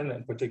dispersion.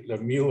 In particular,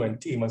 mu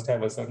and t must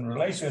have a certain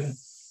relation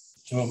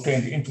to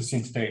obtain the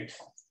interesting state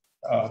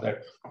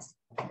that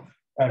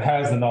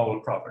has the novel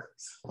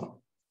properties.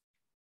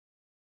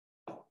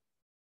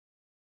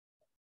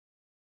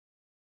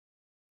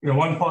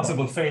 One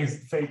possible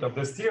fate of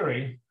this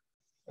theory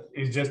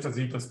is just a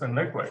Z2 spin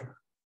liquid,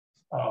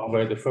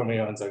 where the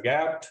fermions are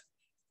gapped,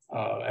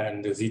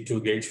 and the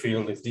Z2 gauge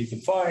field is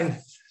deconfined,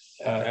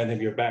 and then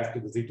you're back to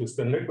the Z2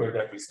 spin liquid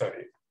that we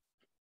studied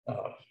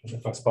in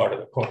the first part of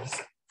the course.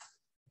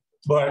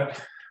 But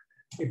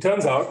it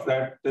turns out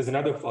that there's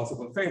another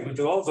possible fate, which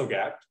is also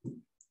gapped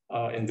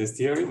in this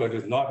theory, but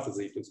is not the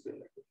Z2 spin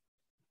liquid.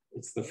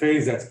 It's the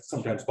phase that's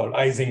sometimes called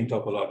Ising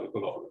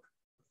topological order.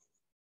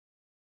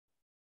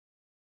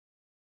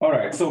 All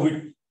right, so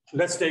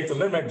let's take the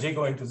limit G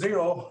going to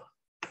 0,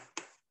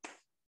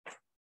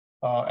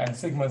 and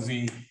sigma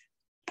Z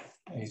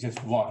is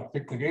just 1.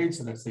 Pick the gauge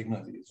so that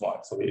sigma Z is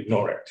 1, so we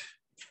ignore it.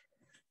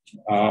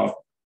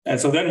 And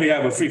so then we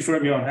have a free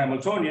fermion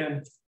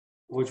Hamiltonian,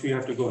 which we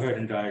have to go ahead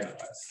and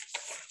diagonalize.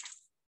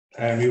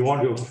 And we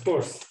want to, of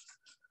course,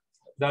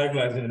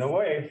 diagonalize it in a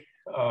way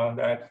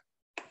that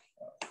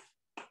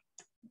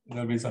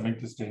there'll be some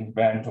interesting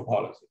band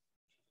topology.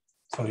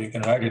 So you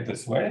can write it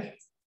this way.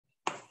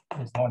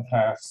 If one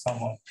has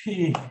sum of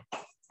P,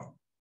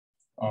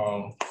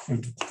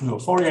 do a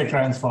Fourier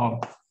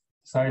transform,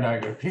 psi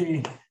dagger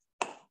P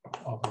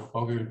of the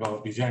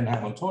Bigen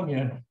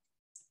Hamiltonian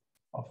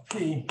of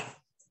P.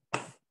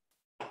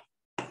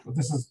 So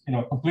this is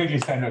completely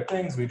standard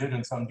things we did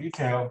in some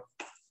detail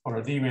for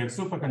a D-wave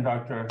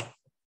superconductor.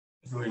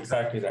 Do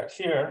exactly that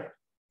here.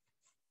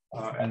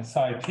 And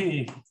psi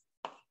P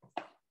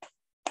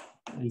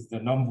is the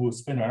Nambu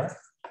spinner.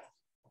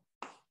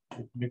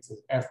 It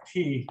mixes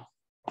FP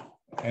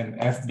and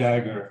F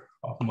dagger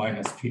of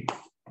minus P.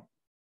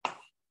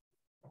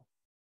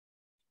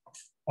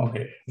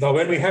 Okay, now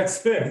when we had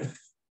spin,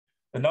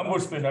 the number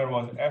spinner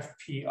was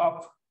FP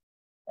up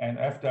and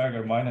F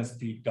dagger minus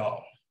P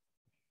down.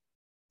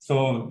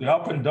 So the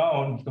up and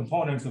down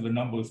components of the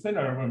number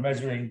spinner were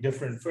measuring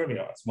different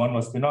fermions. One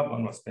was spin up,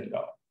 one was spin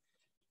down.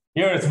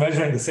 Here it's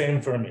measuring the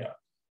same fermion.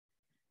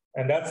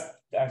 And that's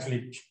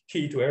actually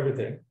key to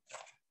everything.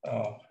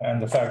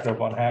 And the factor of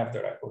 1/2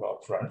 that I put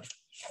out front.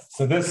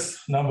 So this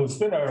number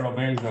spinner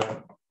obeys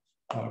a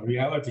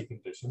reality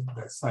condition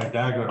that psi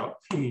dagger of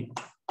P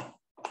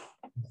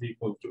is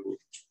equal to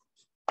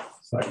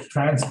psi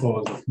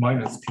transpose of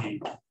minus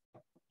P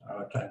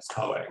times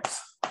tau x.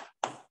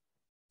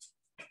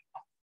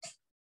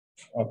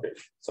 Okay,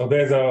 so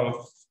there's a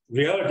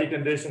reality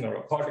condition or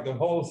a particle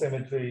hole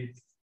symmetry.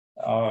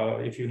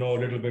 If you know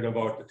a little bit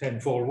about the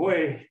tenfold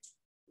way,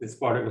 this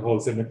particle hole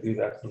symmetry is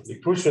absolutely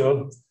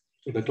crucial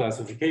to the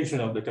classification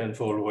of the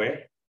tenfold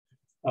way.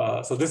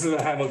 So this is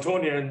a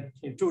Hamiltonian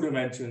in 2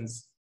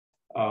 dimensions,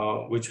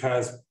 which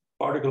has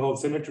particle hole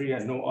symmetry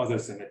and no other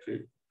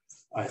symmetry.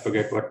 I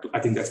forget what, I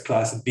think that's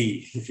class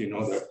B, if you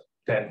know the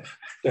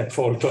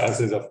tenfold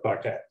classes of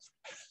Cartan.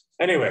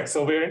 Anyway,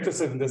 so we're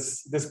interested in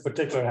this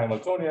particular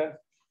Hamiltonian,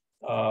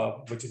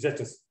 which is just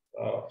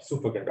a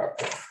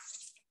superconductor.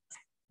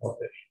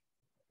 Okay.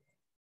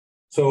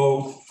 So,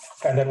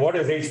 and then what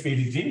is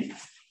HPDG?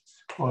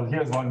 Well,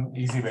 here's one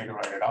easy way to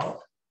write it out.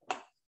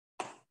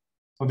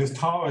 So this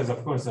tau is,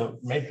 of course, a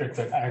matrix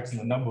that acts in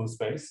the number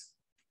space.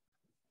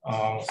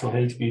 So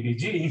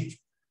HPDG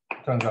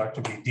turns out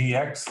to be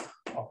dx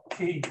of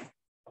P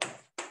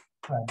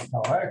times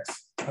tau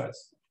x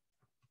plus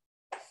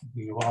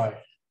dy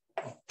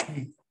of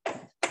P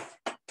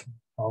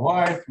tau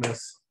y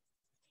plus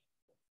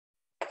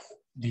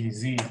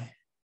dz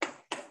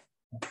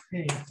of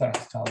P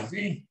times tau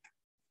z.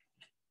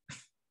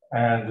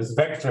 And this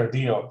vector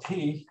d of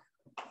P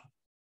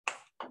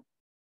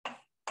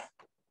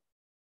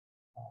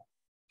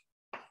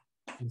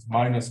is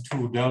minus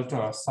 2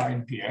 delta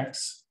sine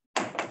px,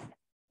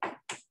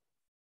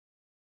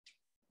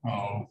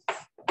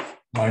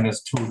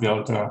 minus 2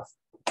 delta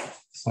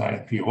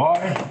sine py,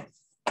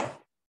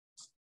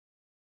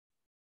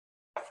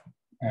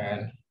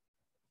 and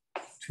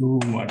 2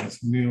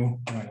 minus mu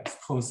minus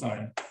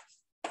cosine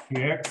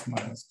px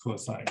minus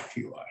cosine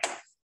py.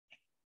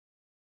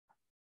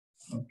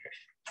 Okay.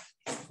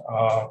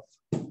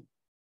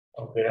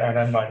 Okay, and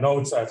then my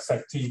notes I've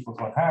set t equals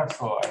 1/2,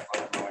 so I'm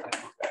going to go ahead and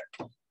do that.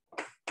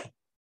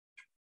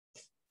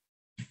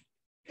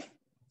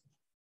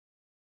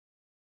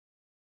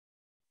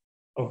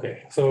 Okay,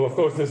 so of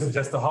course this is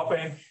just the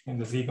hopping in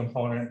the z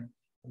component.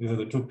 These are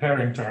the 2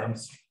 pairing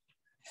terms,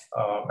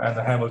 and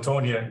the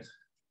Hamiltonian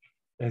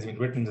has been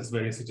written this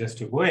very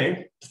suggestive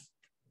way.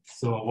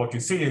 So what you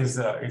see is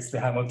it's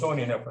the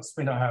Hamiltonian of a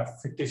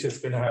fictitious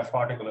spin-half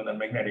particle in a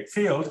magnetic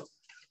field.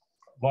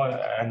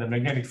 And the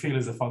magnetic field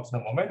is a function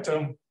of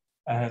momentum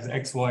and has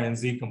x, y, and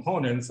z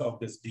components of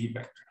this d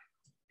vector.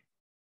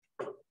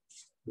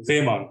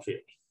 Zeeman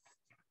field.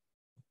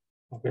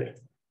 Okay.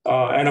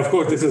 And of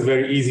course, this is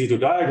very easy to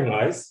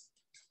diagonalize.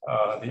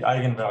 The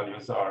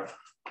eigenvalues are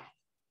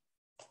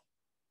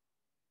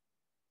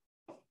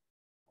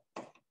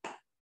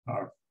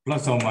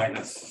plus or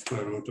minus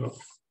square root of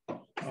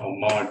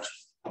mod,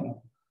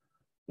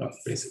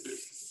 basically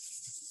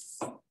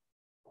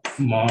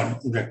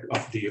mod vector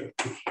of d of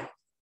t.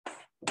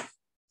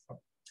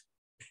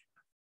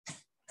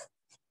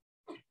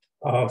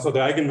 So the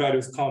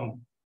eigenvalues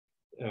come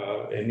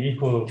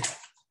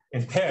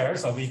in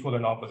pairs of equal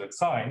and opposite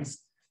signs.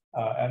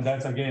 And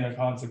that's again a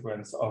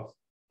consequence of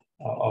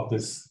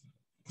this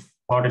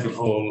particle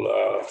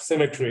hole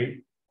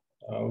symmetry,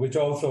 which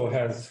also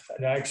has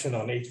an action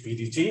on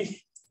HBDG.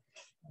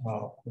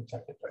 We'll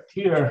check it right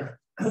here.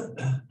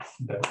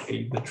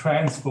 The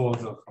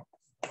transpose of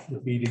the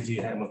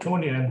BDG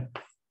Hamiltonian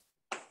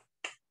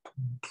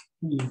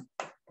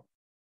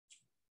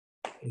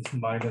is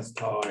minus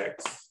tau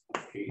x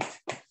 8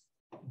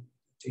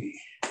 t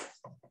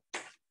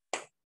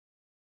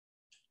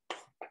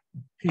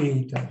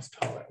p times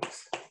tau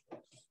x.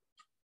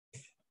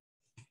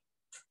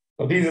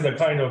 So these are the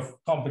kind of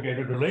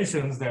complicated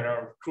relations that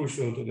are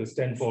crucial to this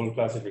tenfold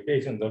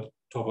classifications of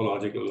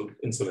topological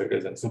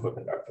insulators and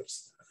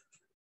superconductors.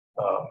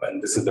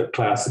 And this is the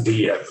class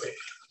D, I believe.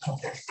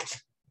 Okay.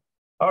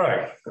 All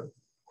right.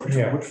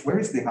 Yeah. Where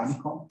is the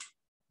honeycomb?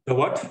 The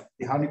what?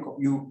 The honeycomb.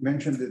 You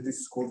mentioned that this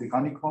is called the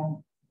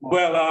honeycomb.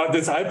 Well,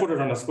 I put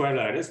it on a square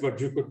lattice, but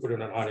you could put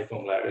it on a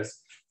honeycomb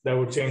lattice. That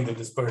would change the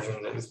dispersion.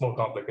 It's more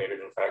complicated,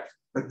 in fact.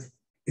 But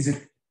is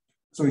it?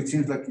 So it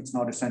seems like it's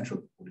not essential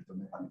to put it on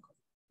the honeycomb.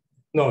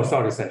 No, it's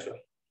not essential.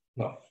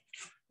 No.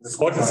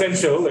 What's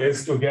essential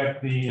is to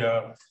get the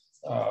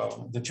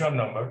Chern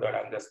number that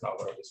I'm just now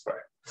going to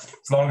describe.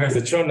 As long as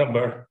the Chern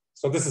number,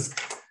 so this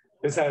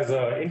has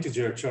an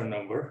integer Chern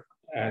number,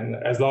 and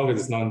as long as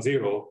it's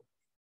non-zero,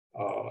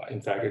 in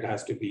fact, it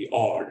has to be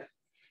odd.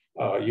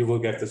 You will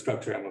get the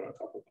structure I'm going to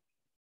talk about.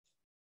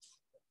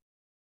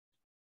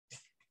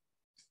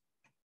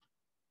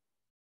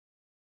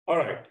 All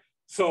right.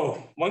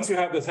 So once you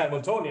have this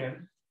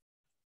Hamiltonian,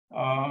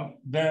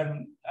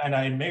 and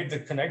I made the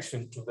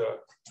connection to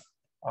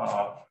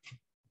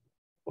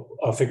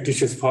a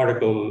fictitious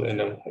particle in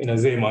a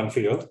Zeeman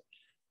field.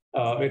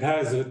 It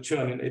has a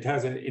Chern, it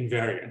has an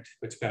invariant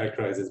which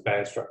characterizes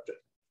band structure.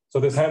 So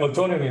this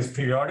Hamiltonian is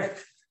periodic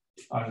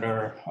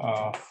under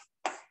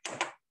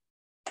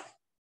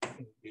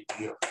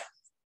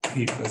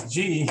P plus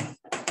G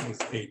is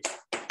H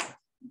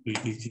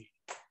BDG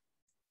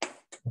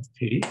of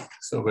P.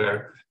 So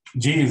where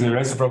G is a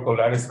reciprocal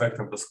lattice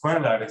vector of the square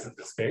lattice in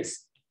this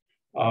case.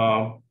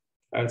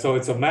 And so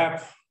it's a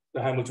map,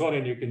 the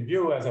Hamiltonian you can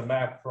view as a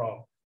map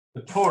from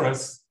the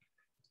torus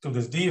to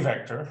this D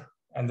vector.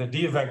 And the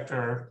D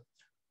vector,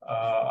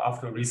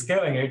 after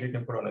rescaling it, you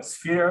can put on a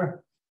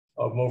sphere.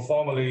 Or more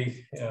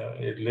formally,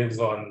 it lives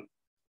on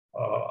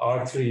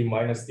R3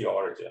 minus the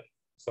origin.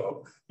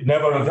 So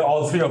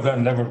all three of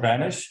them never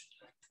vanish.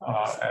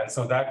 And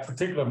so that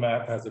particular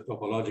map has a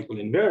topological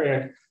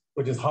invariant,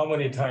 which is how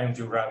many times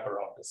you wrap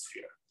around the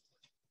sphere.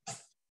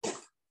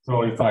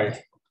 So if I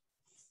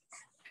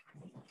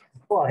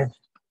apply.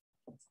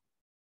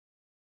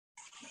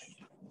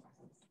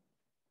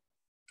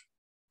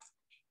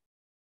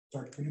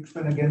 Sorry, can you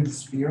explain again the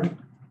sphere?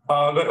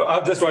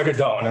 I'll just write it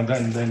down and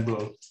then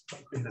we'll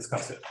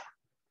discuss it.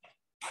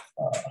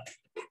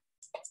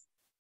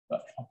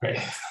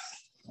 Okay.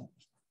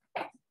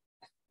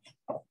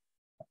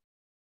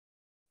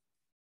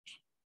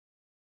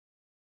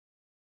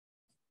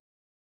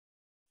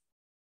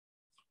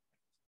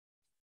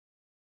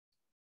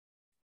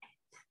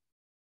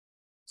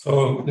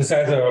 So this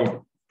has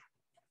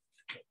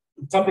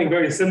something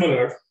very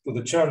similar to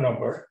the Chern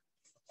number.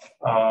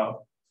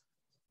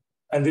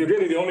 And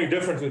really the only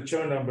difference with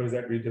Chern numbers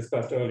that we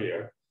discussed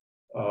earlier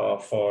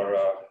for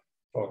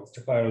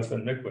Stachyros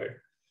and Midway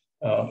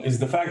is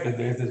the fact that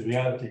there's this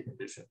reality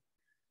condition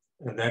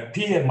that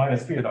P and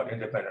minus P are not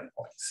independent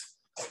points.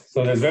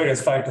 So there's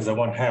various factors that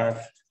one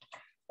have.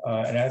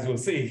 And as we'll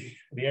see,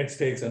 the edge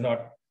states are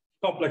not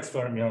complex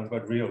fermions,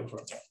 but real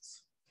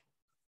fermions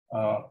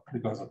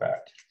because of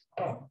that.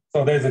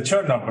 So there's a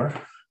Chern number.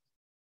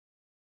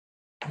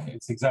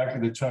 It's exactly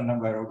the Chern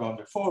number I wrote down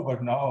before,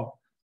 but now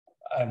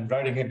I'm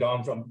writing it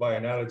down by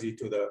analogy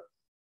to the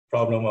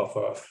problem of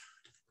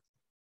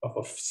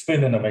a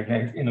spin in a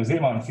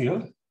Zeeman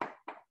field.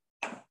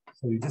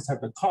 So you just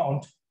have to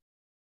count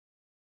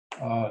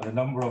the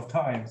number of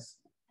times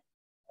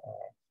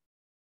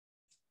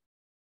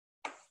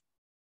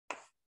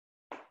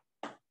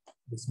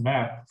this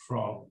map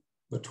from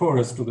the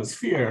torus to the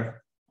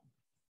sphere,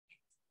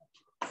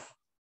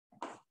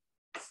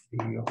 d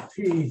of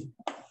t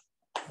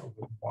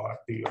over mod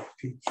d of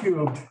t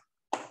cubed.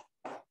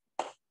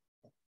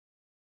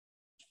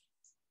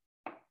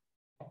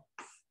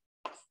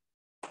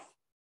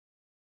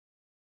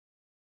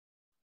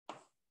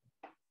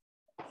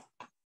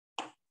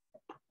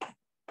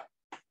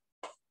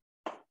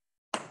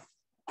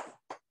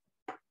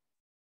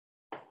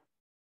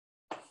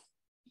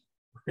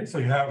 Okay, so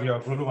you have your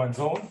Brillouin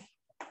zone.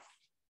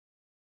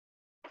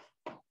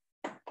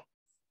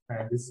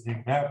 And this is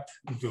being mapped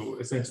into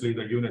essentially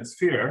the unit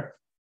sphere.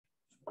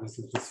 This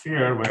is the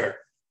sphere where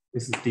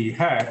this is d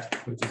hat,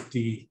 which is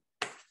d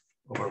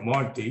over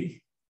mod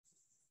d.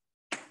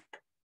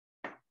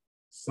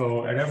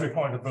 So at every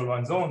point of the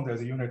Brillouin zone,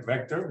 there's a unit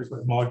vector because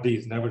mod d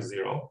is never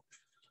zero.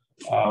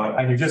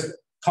 And you're just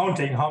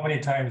counting how many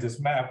times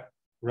this map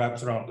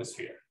wraps around the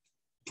sphere.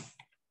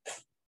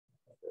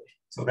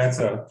 So that's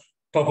a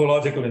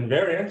topological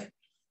invariant.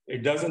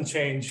 It doesn't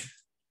change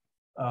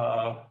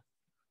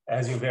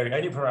as you vary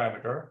any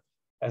parameter,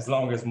 as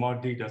long as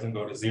mod D doesn't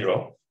go to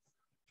 0.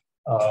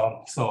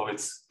 So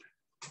it's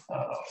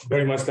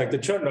very much like the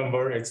Chern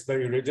number. It's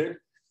very rigid,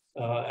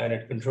 and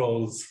it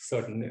controls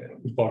certain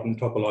important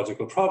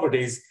topological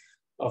properties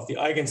of the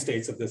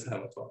eigenstates of this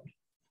Hamiltonian.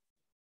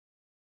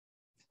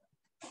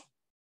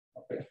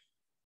 Okay.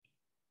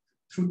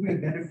 Should we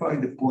identify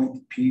the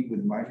point P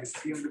with minus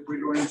P on the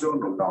pre-Lorentz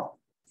zone or not?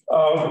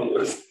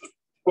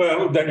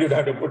 Well, then you'd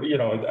have to put,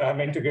 I'm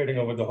integrating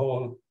over the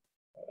whole.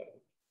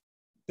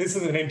 This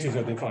is an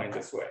integer defined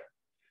this way.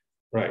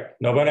 Right.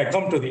 Now, when I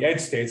come to the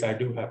edge states, I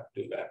do have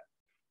to do that.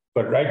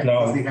 But right now.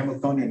 Because the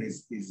Hamiltonian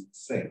is the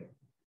same.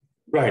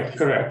 Right,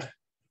 correct.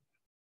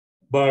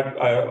 But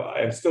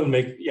I still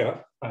make,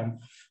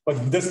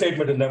 but this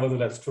statement is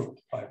nevertheless true.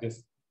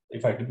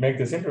 If I make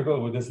this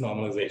integral with this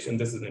normalization,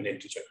 this is an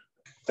integer.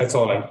 That's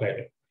all I'm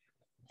claiming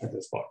at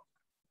this point.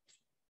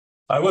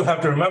 I will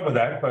have to remember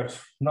that, but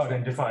not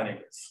in defining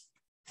this.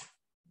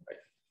 Right.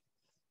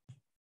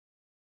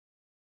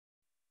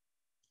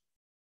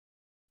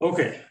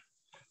 Okay,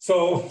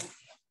 so,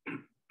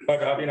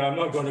 but I'm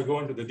not going to go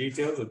into the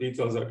details. The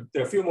details are,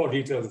 there are a few more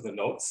details in the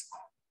notes.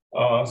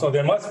 So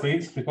there must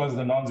be, because of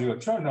the non-zero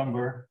Chern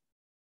number,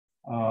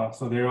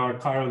 so there are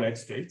chiral edge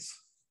states.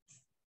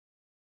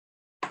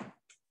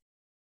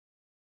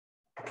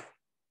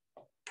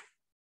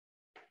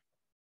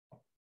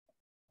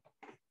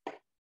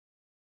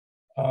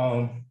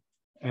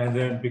 And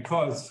then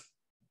because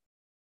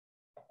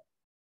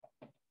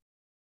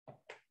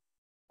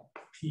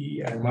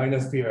P and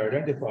minus P are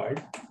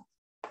identified,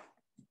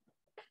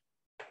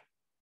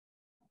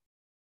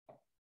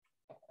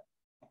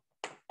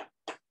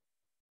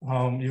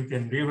 you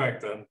can rewrite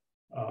them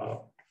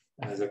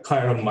as a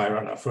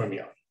chiral-Majorana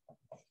fermion.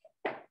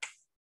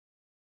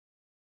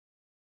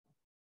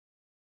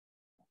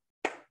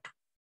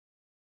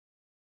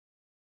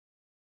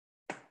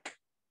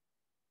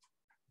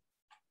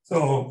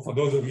 So for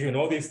those of you who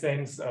know these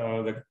things,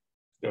 the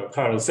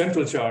chiral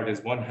central charge is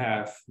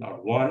 1/2,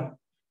 not 1,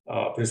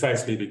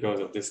 precisely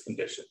because of this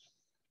condition.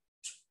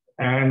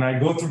 And I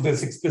go through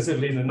this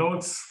explicitly in the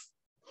notes,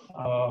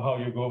 how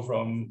you go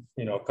from,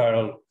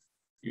 chiral.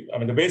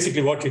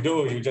 Basically what you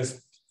do, you just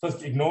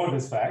first ignore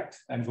this fact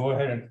and go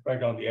ahead and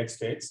write down the edge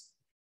states.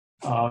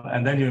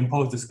 And then you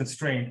impose this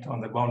constraint on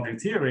the boundary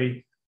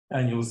theory,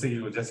 and you'll see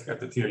you'll just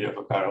get the theory of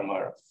a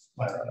chiral-Majorana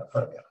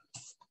fermion.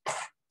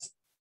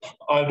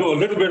 I'll do a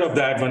little bit of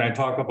that when I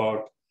talk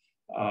about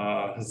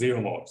zero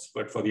modes,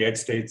 but for the edge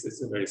states, it's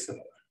very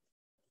similar.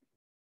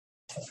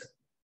 Okay.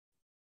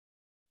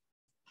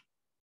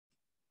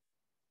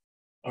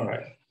 All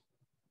right.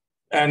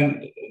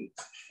 And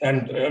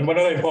one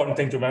other important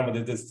thing to remember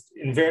that this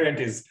invariant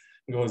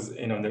goes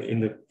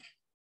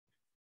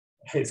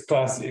it's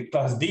class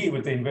D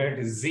with the invariant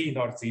is Z,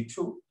 not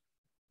Z2.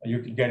 You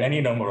can get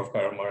any number of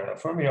chiral-Majorana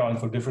fermions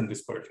for different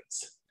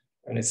dispersions,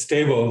 and it's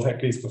stable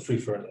at least for free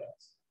fermions.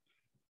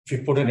 If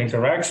you put in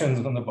interactions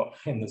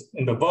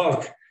in the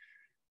bulk,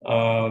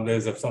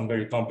 there's some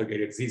very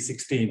complicated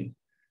Z16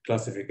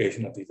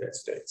 classification of these edge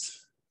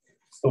states.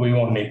 So we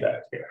won't need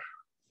that here.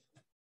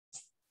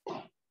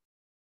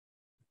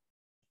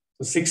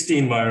 So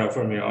 16 Majorana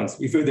fermions,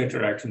 we feel the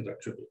interactions are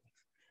trivial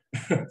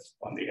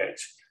on the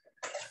edge.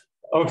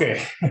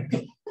 Okay.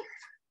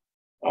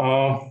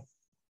 All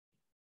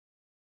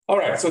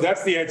right, so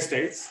that's the edge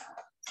states.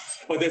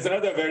 But there's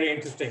another very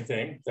interesting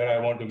thing that I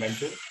want to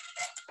mention,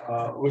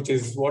 which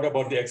is what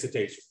about the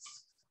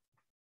excitations?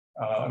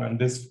 And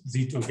this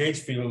Z2 gauge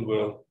field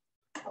will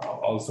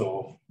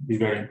also be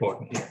very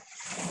important here.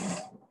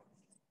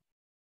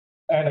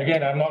 And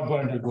again, I'm not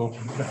going to go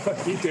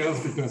into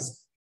details because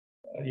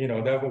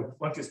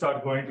once you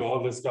start going to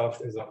all this stuff,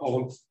 there's a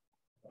whole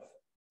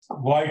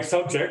wide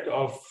subject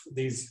of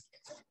these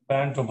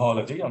band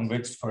topology on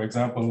which, for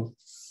example,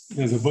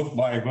 there's a book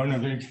by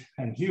Bernavig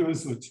and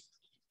Hughes, which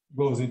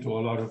goes into a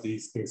lot of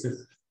these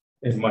cases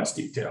in much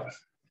detail.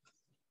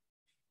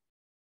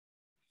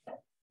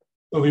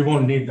 So we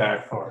won't need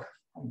that for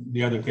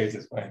the other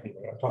cases, but I think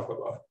we're going to talk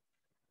about.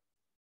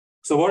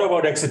 So what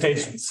about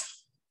excitations?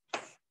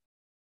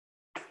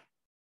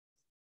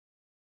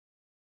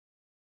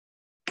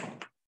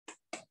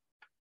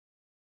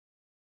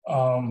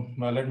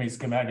 Well, let me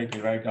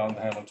schematically write down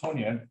the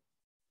Hamiltonian.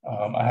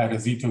 I had a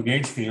Z2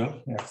 gauge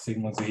field,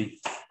 sigma Z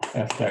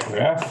F dagger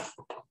F,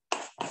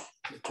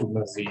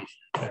 sigma Z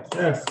F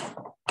F,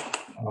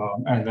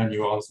 and then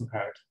you also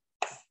had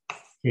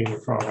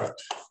the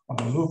product on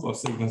the loop of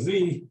sigma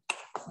Z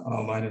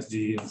minus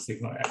G and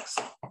sigma X.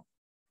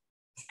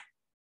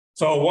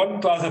 So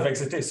one class of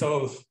excitation.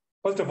 So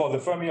first of all, the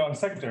fermion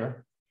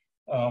sector,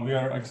 we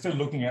are still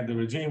looking at the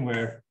regime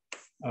where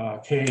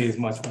K is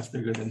much, much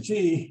bigger than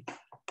G.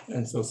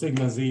 And so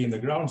sigma Z in the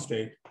ground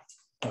state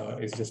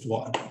is just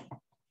 1.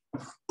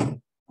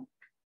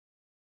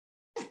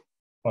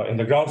 In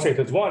the ground state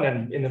it's 1,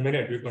 and in a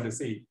minute we're going to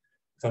see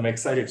some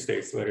excited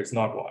states where it's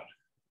not 1.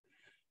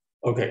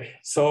 Okay,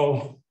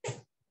 so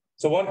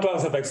one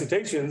class of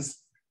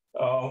excitations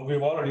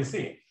we've already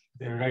seen.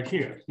 They're right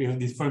here. We have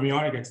these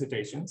fermionic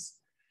excitations,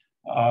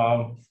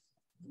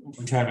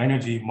 which have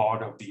energy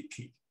mod of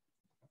dp.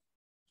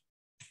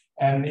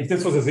 And if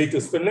this was a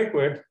Z2 spin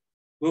liquid,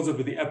 those would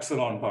be the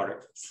epsilon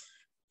particles.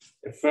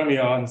 They're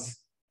fermions,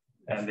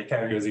 and they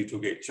carry a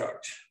Z2 gate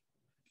charge.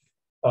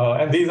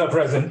 And these are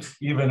present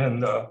even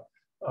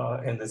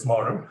in this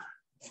model.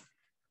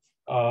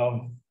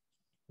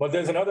 But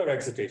there's another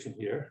excitation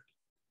here,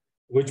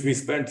 which we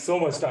spent so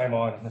much time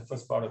on in the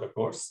first part of the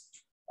course,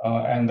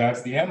 and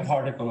that's the M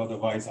particle of the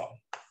Vizon.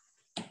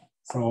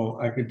 So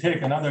I could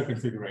take another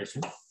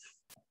configuration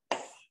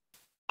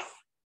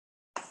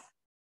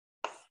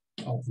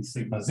of the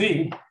sigma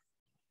Z,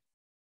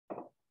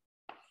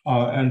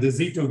 and the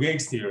Z2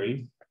 gates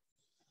theory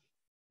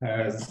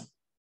has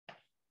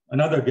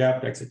another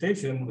gapped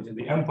excitation, which is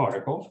the M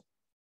particle,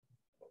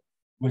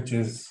 which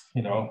is,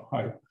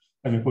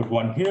 let me put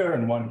one here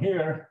and one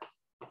here.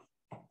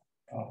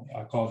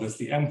 I call this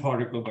the M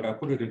particle, but I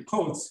put it in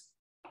quotes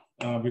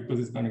because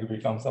it's going to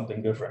become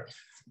something different.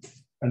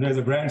 And there's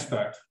a branch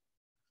path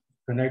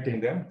connecting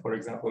them, for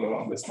example,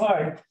 along this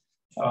line.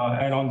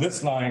 And on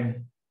this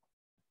line,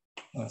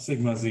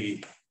 sigma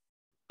Z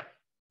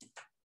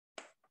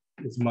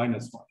is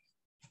 -1.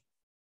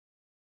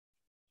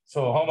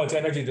 So how much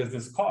energy does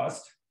this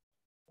cost?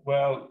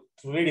 Well,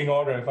 to leading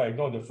order, if I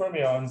ignore the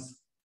fermions,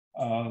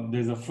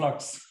 there's a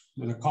flux,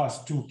 there's a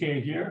cost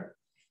 2K here,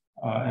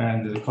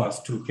 and there's a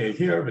cost 2K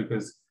here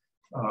because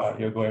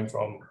you're going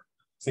from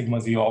sigma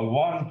Z all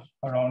 1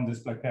 around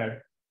this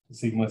plaquette to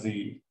sigma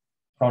Z,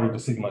 product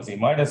of sigma Z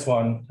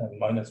 -1 and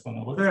 -1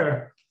 over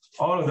there.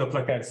 All of the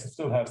plaquettes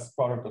still have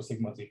product of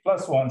sigma Z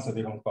 +1, so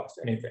they don't cost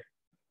anything.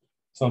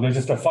 So there's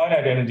just a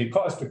finite energy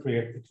cost to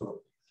create the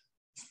two.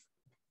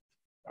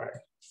 All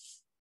right.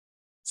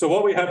 So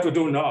what we have to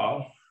do now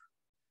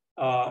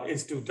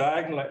is to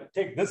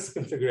take this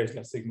configuration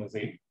of sigma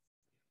Z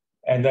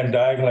and then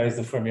diagonalize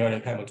the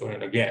fermionic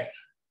Hamiltonian again.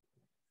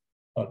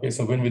 Okay,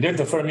 so when we did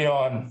the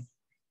fermion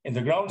in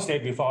the ground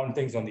state, we found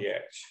things on the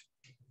edge.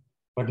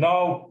 But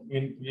now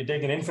you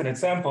take an infinite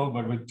sample,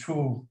 but with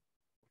two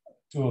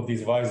of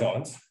these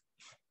Vizons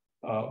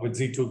with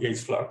Z2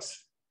 gauge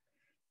flux.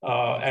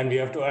 And we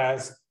have to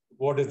ask,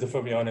 what does the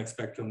fermionic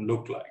spectrum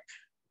look like?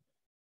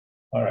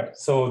 All right,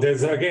 so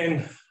there's again,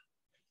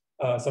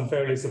 some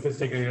fairly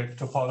sophisticated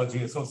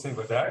topology associated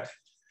with that.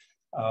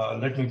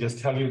 Let me just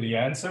tell you the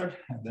answer,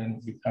 and then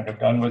we're kind of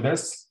done with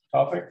this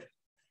topic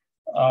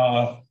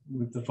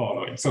with the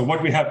following. So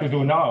what we have to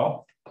do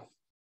now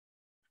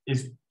is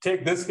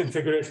take this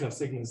configuration of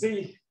sigma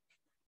Z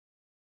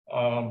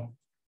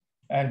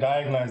and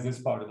diagonalize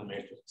this part of the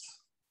matrix.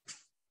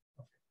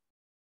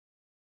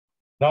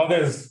 Now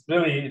there's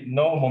really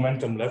no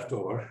momentum left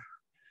over.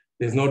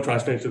 There's no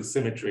translational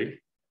symmetry.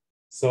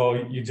 So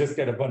you just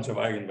get a bunch of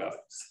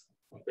eigenvalues.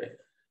 Okay,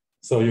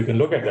 so you can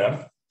look at them.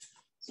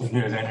 So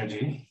here's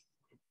energy.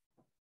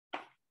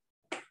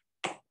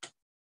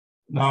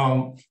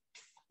 Now,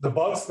 the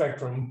bulk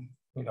spectrum,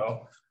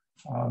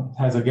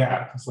 has a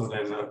gap. So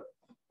there's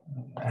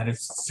and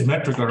it's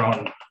symmetric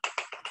around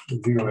the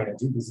 0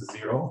 energy. This is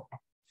 0.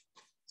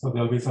 So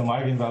there'll be some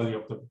eigenvalue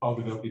of the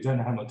probability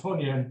general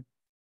Hamiltonian,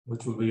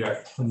 which will be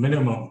at the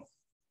minimum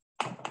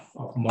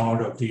of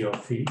mod of D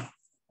of P.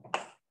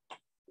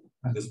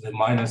 And this will be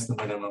minus the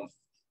minimum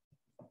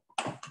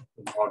of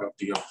the mod of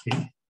D of P.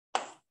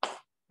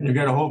 And you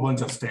get a whole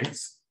bunch of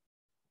states.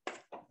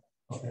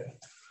 Okay.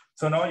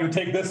 So now you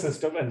take this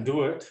system and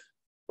do it,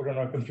 put it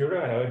on a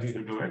computer. I urge you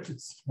to do it.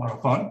 It's more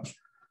fun.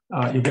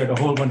 You get a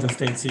whole bunch of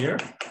states here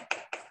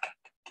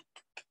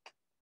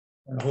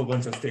and a whole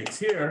bunch of states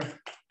here.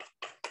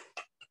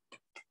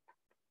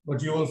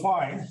 But you will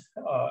find,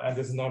 and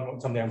this is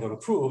not something I'm going to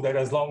prove, that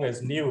as long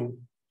as nu,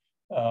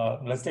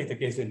 let's take the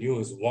case that nu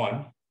is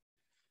 1,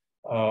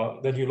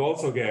 then you'll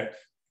also get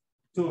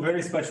two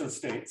very special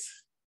states,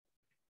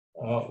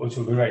 which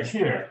will be right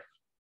here.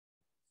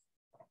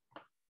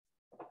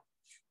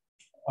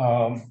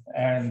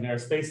 And they're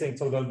spacing,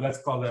 so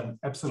let's call them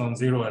epsilon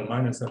 0 and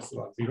minus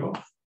epsilon 0.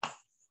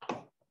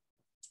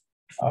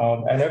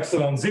 And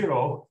epsilon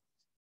 0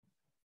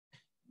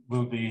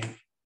 will be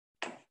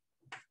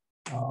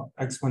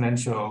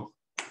exponential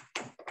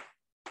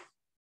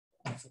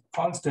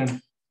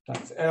constant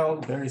times L,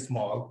 very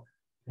small,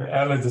 where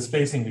L is the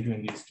spacing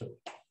between these two.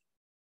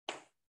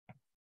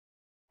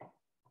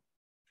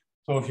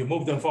 So if you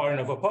move them far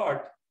enough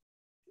apart,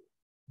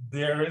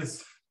 there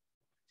is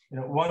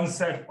one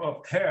set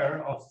of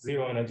pair of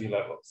 0 energy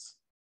levels.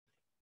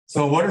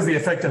 So what is the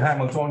effective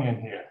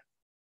Hamiltonian here?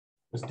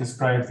 Which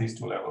describes these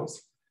two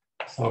levels.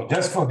 So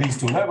just for these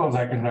two levels,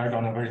 I can write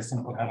on a very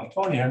simple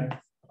Hamiltonian,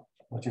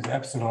 which is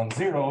epsilon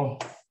 0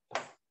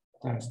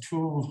 times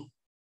 2,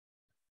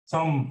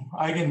 some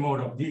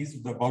eigenmode of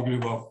these, the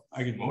Bogoliubov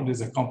eigenmode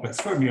is a complex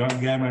fermion,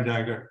 gamma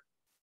dagger.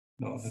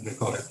 No, let me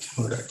call it,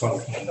 what did I call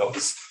it in my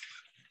notes?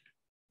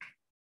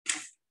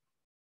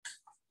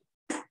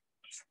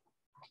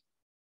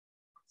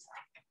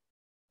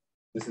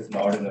 This is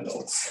not in the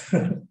notes.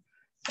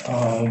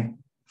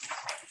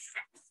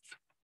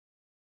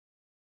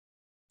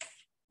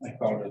 I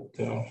called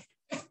it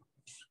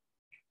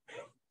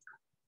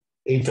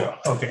eta.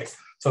 Okay,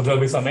 so there'll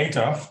be some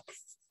eta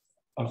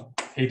of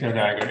eta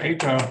dagger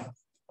eta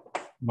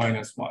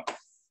minus 1,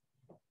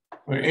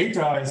 where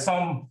eta is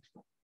some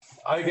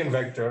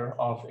eigenvector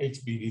of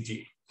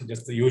HBDG.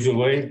 Just the usual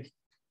way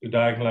to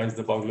diagonalize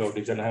the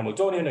Bogoliubov-Degener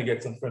Hamiltonian and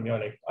get some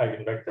fermionic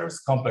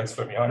eigenvectors, complex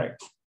fermionic.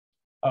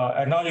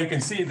 And now you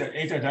can see that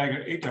eta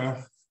dagger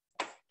eta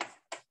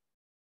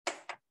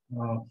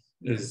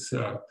is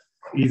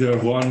either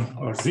 1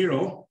 or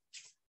 0.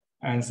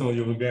 And so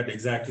you will get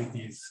exactly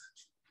these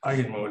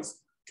eigenmodes,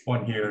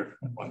 one here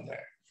and one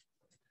there.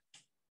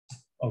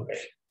 Okay.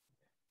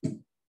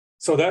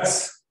 So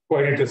that's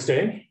quite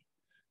interesting.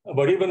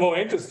 But even more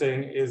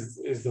interesting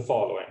is the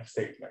following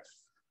statement.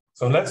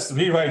 So let's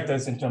rewrite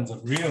this in terms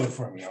of real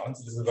fermions.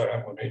 This is where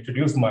I'm going to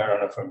introduce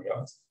Majorana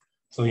fermions.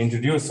 So we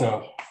introduce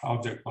an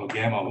object called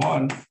gamma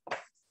 1,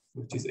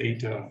 which is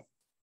eta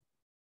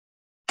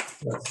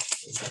plus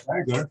eta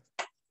dagger,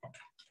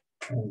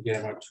 and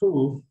gamma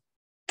 2,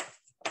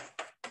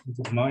 which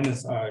is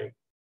minus I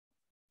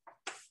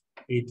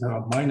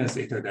eta minus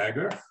eta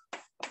dagger.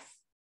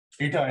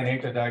 Eta and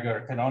eta dagger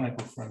are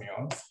canonical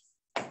fermions.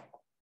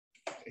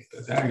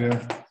 Eta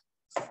dagger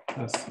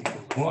plus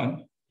equals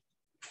 1.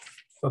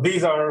 So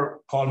these are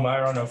called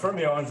Majorana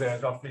fermions. They are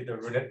roughly the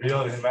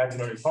real and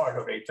imaginary part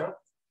of eta.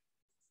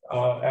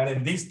 And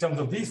in these terms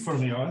of these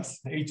fermions,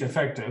 H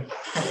effective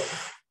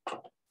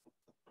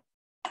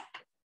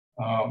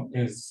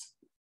is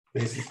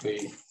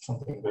basically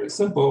something very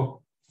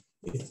simple.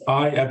 It's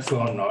I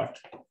epsilon naught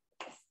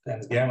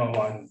times gamma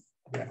 1,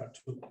 gamma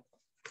 2.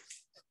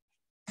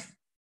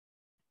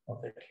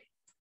 Okay.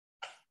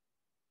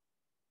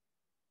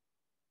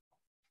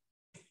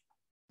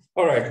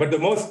 All right, but the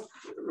most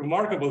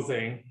remarkable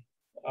thing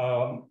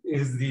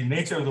is the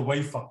nature of the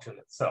wave function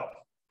itself.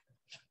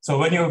 So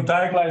when you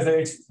diagonalize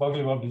the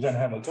Bogoliubov-Degener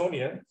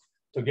Hamiltonian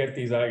to get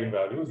these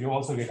eigenvalues, you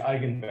also get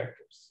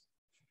eigenvectors.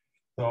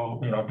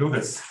 So, do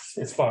this,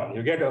 it's fun.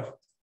 You get a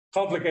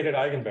complicated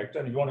eigenvector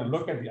and you want to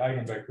look at the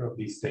eigenvector of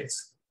these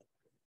states.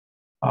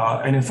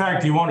 And in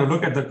fact, you want to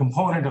look at the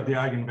component of the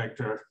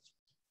eigenvector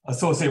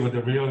associated with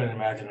the real and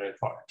imaginary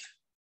part.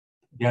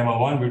 Gamma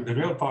 1 with the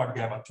real part,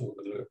 gamma 2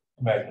 with the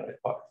imaginary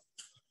part.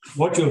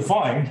 What you'll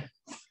find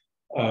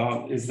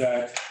is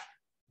that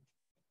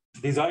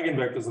these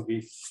eigenvectors will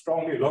be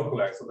strongly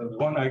localized. So there's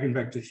one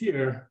eigenvector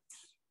here,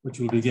 which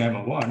will be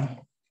gamma 1.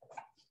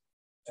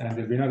 And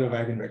there'll be another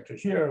eigenvector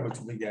here, which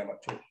will be gamma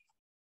 2.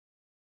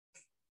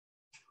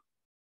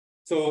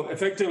 So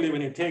effectively,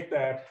 when you take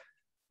that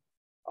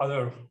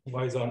other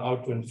Poisson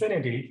out to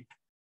infinity,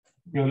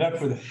 you're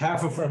left with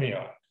half a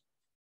fermion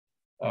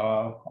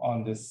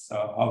on this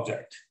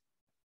object.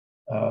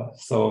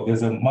 So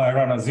there's a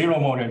Majorana zero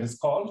mode, it is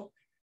called,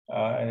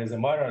 and there's a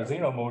Majorana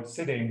zero mode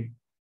sitting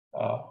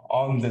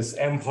on this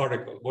M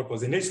particle. What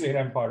was initially an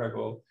M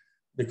particle,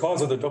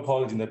 because of the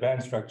topology in the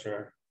band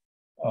structure,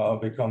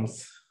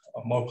 becomes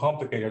a more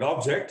complicated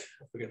object.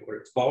 I forget what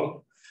it's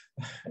called.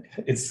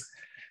 I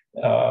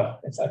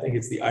think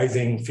it's the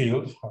Ising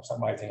field or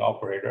some Ising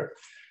operator.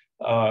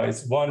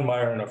 It's one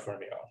Majorana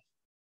fermion.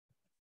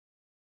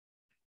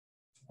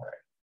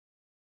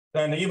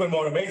 Then even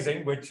more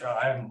amazing, which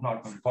I am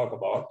not going to talk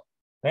about,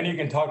 then you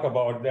can talk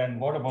about then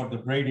what about the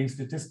braiding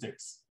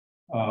statistics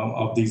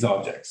of these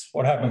objects?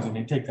 What happens when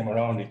you take them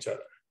around each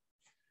other?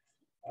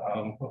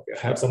 Okay, I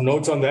have some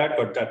notes on that,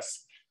 but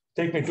that's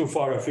take me too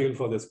far afield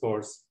for this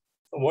course.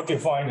 What you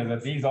find is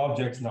that these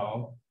objects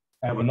now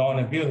have a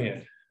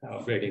non-abelian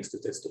braiding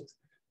statistics.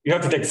 You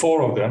have to take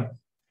 4 of them.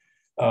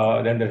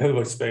 Then the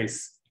Hilbert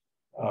space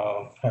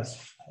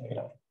has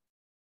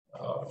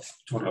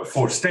total of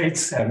 4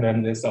 states, and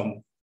then there's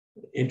some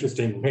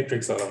interesting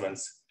matrix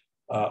elements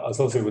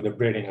associated with the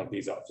braiding of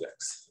these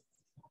objects.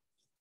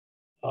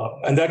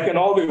 And that can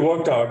all be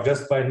worked out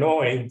just by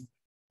knowing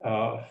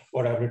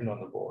what I've written on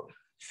the board.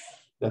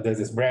 That there's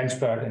this branch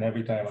cut, and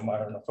every time a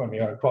Majorana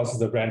fermion crosses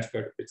the branch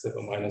cut, it picks up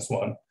a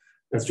 -1.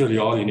 That's really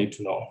all you need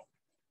to know.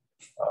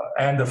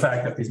 And the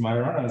fact that these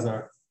Majoranas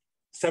are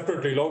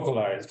separately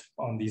localized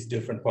on these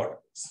different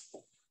particles.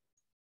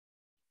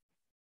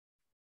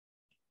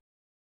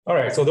 All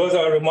right, so those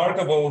are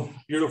remarkable,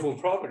 beautiful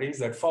properties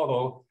that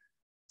follow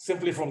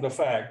simply from the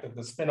fact that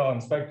the spin-on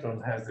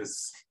spectrum has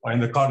this, or in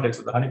the context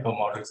of the honeycomb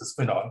model, it's a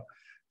spin-on,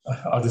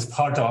 or this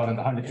parton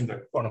in the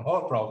quantum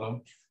Hall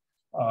problem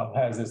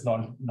has this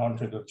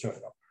non-trivial Chern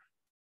number.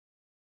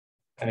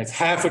 And it's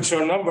half a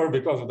Chern number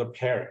because of the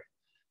pairing.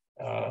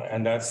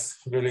 And that's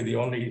really the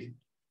only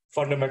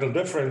fundamental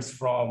difference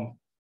from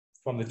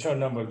the Chern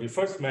number we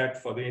first met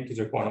for the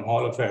integer quantum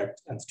Hall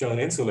effect and Chern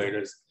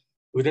insulators.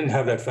 We didn't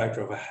have that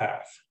factor of a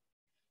half.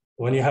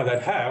 When you have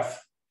that half,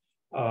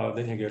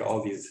 then you get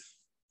all these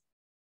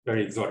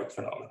very exotic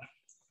phenomena.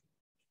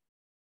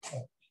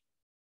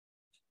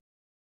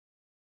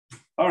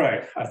 All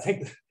right, I think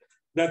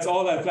that's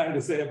all I plan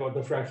to say about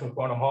the fractional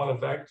quantum Hall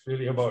effect,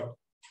 really about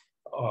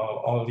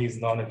all these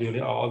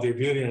non-abelian, all the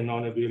abelian and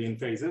non-abelian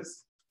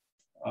phases.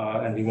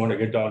 And we want to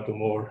get down to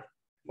more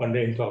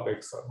mundane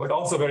topics, but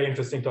also very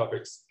interesting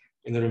topics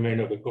in the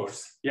remainder of the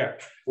course. Yeah.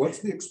 What's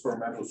the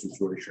experimental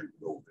situation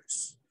with all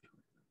this?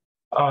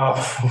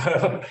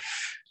 Well,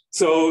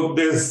 so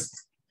there's,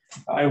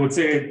 I would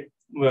say,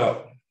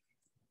 well,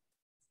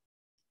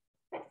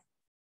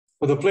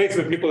 for the place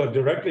where people have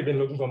directly been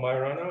looking for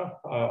Majorana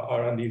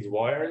are on these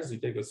wires. You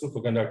take a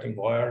superconducting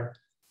wire,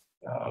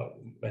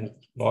 and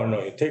or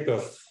no, you take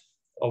a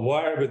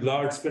wire with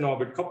large spin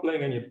orbit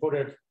coupling and you put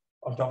it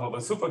on top of a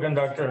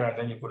superconductor, and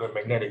then you put a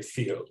magnetic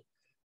field.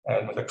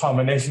 And the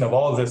combination of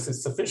all this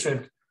is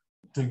sufficient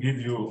to give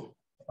you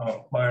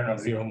Majorana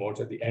zero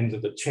modes at the ends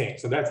of the chain.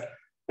 So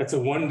that's a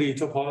 1D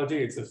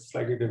topology. It's a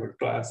slightly different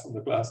class from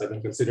the class I've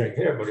been considering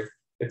here, but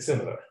it's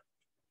similar.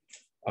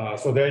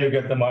 So there you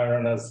get the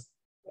Majoranas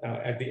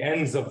at the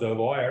ends of the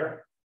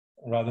wire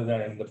rather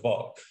than in the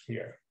bulk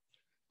here.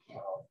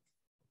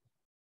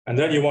 And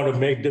then you want to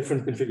make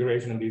different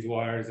configuration of these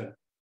wires and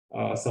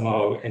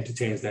somehow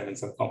interchange them in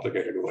some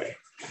complicated way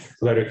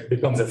so that it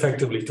becomes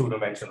effectively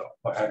two-dimensional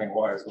by having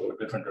wires go in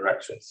different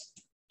directions.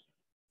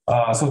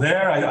 So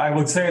there, I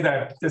would say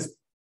that there's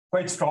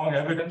quite strong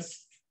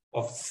evidence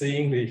of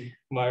seeing the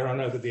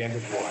Majoranas at the end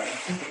of the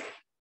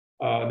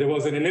wire. There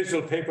was an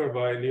initial paper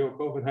by Leo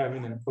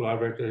Copenhagen and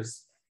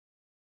collaborators,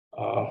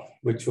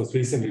 which was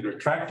recently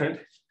retracted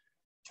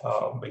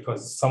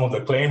because some of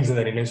the claims in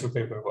that initial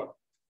paper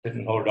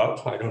didn't hold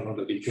up. I don't know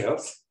the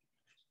details.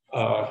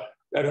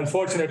 That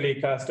unfortunately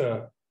cast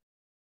a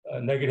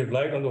negative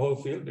light on the whole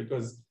field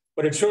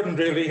but it shouldn't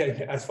really,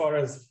 as far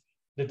as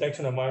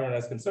detection of Majorana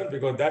is concerned,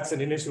 because that's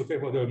an initial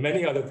paper. There were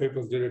many other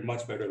papers that did it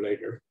much better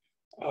later,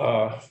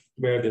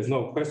 where there's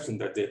no question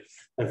that they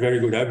have very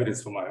good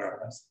evidence for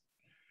Majoranas.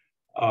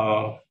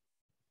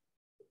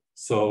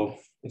 So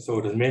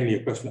it is mainly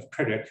a question of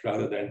credit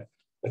rather than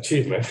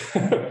achievement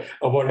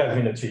of what has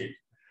been achieved.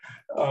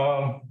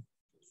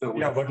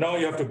 Yeah, but now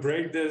you have to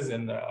break this,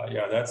 and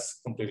yeah,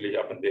 that's completely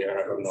up in the air.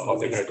 I don't know how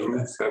they're going to do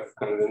that. Have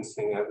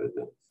convincing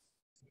evidence.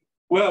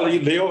 Well,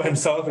 Leo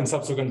himself in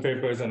subsequent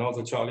papers, and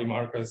also Charlie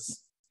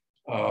Marcus.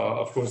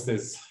 Of course,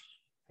 there's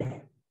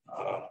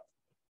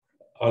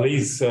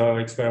Ali's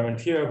experiment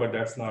here, but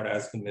that's not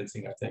as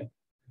convincing, I think.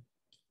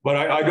 But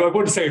I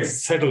wouldn't say it's a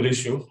settled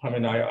issue. I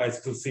mean, I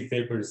still see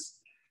papers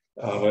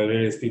by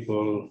various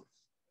people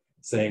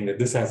saying that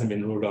this hasn't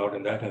been ruled out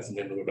and that hasn't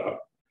been ruled out.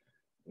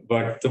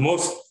 But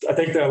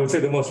I would say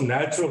the most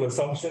natural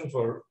assumption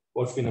for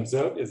what's been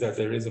observed is that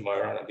there is a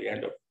Majorana at the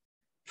end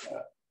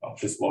of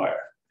this wire.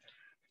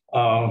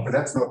 But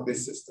that's not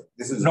this system.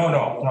 This is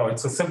no,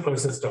 it's a simpler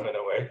system in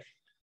a way.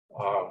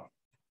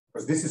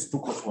 Because this is 2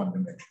 + 1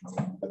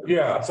 dimensional.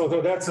 Yeah, so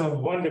that's a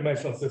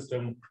one-dimensional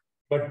system.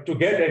 But to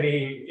get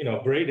any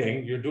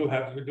braiding, you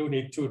do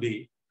need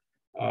 2D.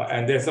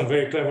 And there's some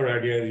very clever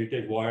ideas. You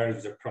take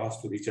wires that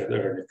cross with each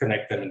other and you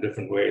connect them in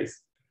different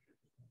ways.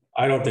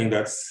 I don't think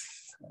that's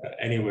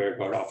anywhere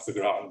got off the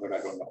ground, but I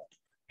don't know.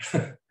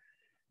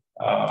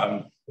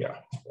 Yeah.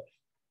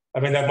 I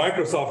mean, that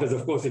Microsoft has,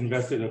 of course,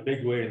 invested a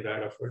big way in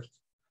that effort.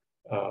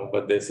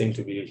 But they seem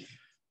to be,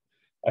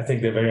 I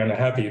think they're very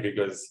unhappy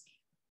because,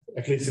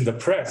 at least in the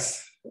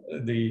press,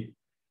 the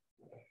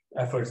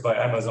efforts by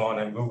Amazon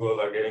and Google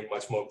are getting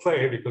much more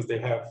play because they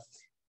have,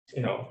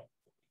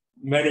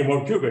 many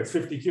more qubits,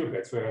 50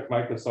 qubits, whereas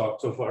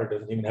Microsoft so far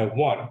doesn't even have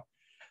one.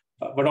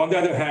 But on the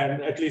other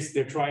hand, at least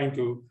they're trying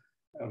to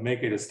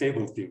make it a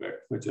stable qubit,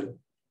 which will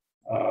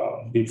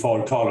be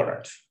fault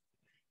tolerant.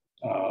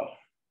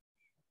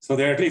 So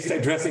they're at least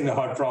addressing the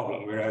hard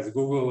problem, whereas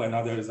Google and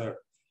others are,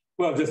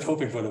 well, just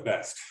hoping for the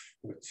best,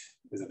 which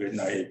is a bit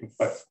naive,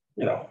 but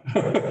yeah.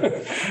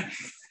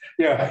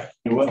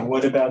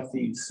 What about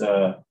these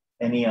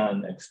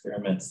Enion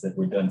experiments that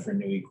were done for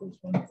nu equals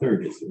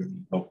 1/3? Is there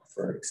any hope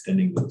for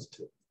extending those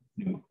to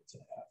nu equals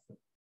 1/2?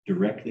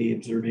 Directly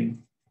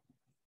observing?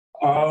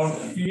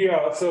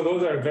 Yeah, so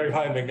those are very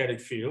high magnetic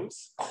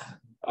fields.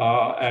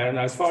 And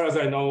as far as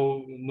I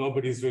know,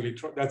 nobody's really,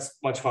 that's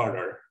much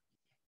harder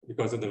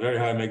because of the very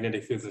high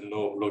magnetic fields and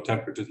low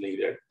temperatures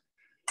needed.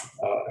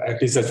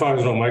 At least as far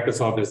as I know,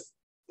 Microsoft has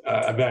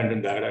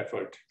abandoned that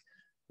effort,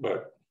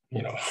 but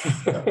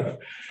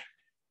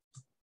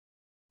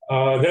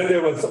then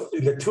there was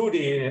in the 2D,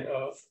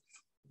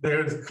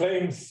 there's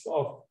claims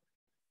of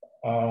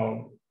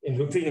in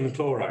ruthenium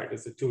chloride,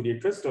 it's a 2D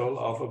crystal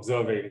of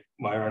observing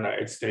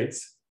Majorana edge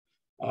states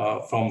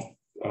from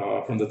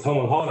the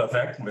thermal Hall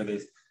effect, where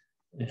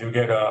you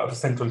get a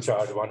central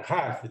charge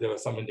 1/2. There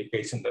was some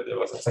indication that there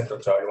was a central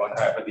charge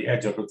 1/2 at the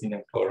edge of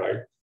ruthenium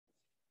chloride.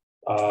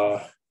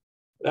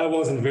 That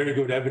wasn't very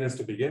good evidence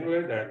to begin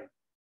with, and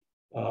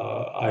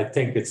I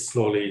think it's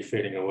slowly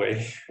fading away.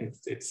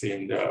 It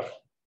seemed,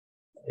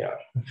 yeah,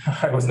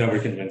 I was never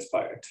convinced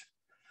by it.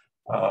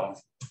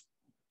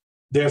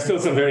 There are still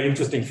some very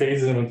interesting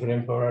phases in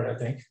ruthenium chloride, I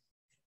think.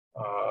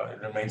 It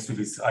remains to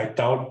be, I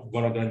doubt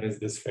one of them is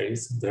this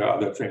phase. There are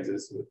other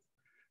phases with,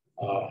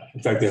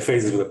 in fact, there are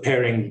phases where the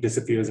pairing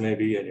disappears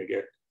maybe, and you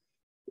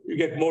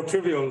get more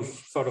trivial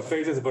sort of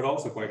phases, but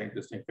also quite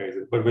interesting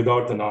phases, but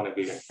without the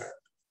non-abelian pair.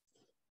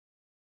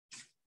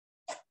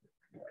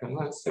 Can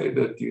I say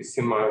that you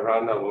see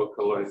Majorana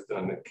localized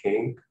on a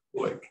king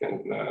Like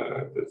in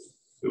the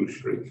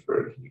sushi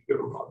refer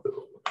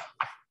model.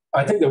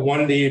 I think the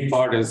 1D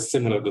part is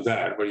similar to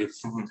that, where you're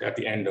at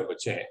the end of a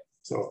chain.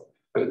 So,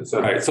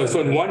 right.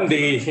 So in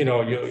 1D,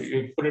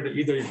 you put it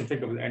either you can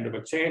think of the end of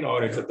a chain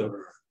or it's at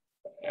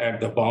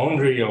the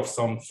boundary of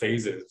some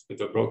phases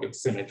with a broken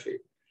symmetry.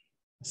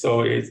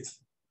 So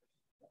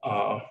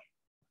so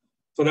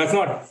that's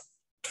not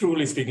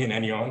truly speaking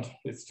anyon.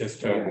 It's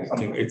just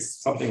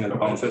it's something that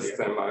bounds just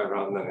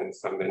semi-around in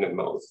some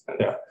minimals.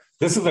 Yeah,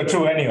 this is a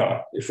true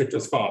anyon if it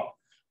was found.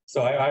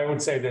 So I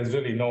would say there's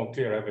really no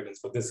clear evidence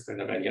for this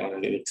kind of anyon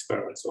in the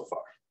experiment so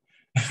far.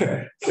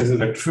 This is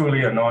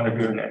truly a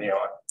non-abelian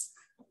anyon,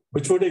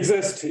 which would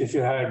exist if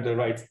you had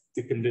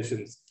the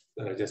conditions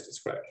that I just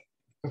described.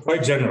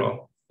 Quite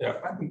general. Yeah.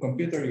 In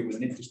computer, you will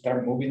need to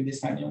start moving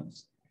these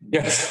anyons.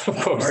 Yes, of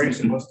course. Where are you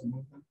supposed to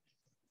move them?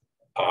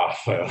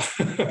 Well,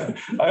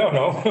 I don't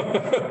know.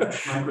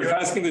 You're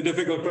asking the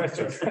difficult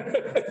question.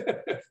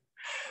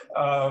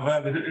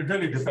 Well, it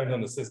really depends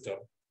on the system.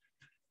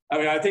 I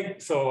mean, I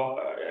think so.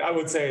 I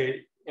would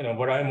say,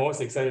 what I'm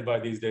most excited by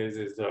these days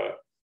is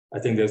I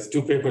think there's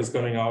 2 papers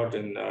coming out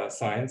in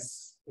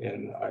Science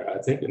I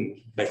think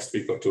in next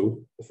week or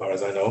 2, as far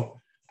as I know.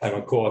 I'm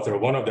a co-author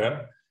of one of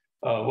them.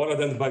 One of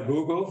them is by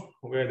Google,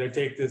 where they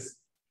take this,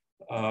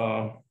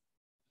 the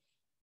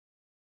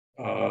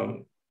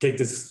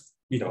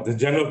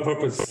general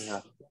purpose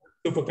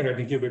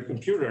superconducting qubit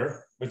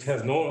computer, which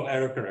has no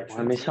error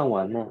correction.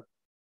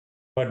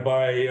 But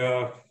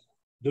by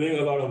doing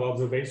a lot of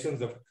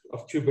observations of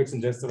qubits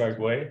in just the right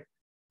way,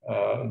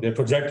 they're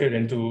projected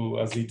into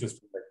a Z2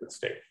 liquid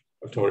state,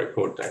 a toric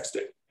code type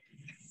state.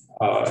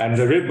 And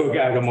the Rydberg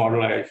atom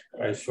model I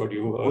showed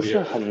you earlier. 不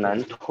是很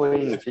难推，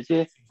你直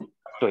接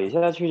怼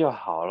下去就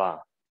好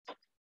了。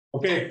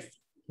 Okay,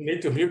 you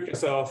need to mute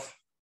yourself,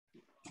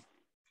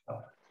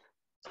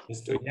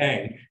 Mr.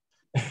 Yang.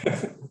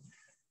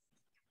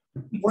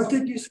 What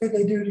did you say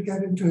they do to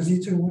get into a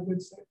Z2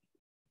 liquid state?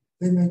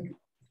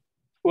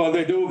 Well,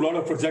 they do a lot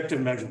of projective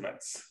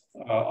measurements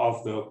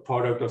of the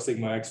product of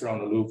sigma x around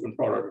the loop and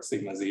product of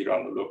sigma z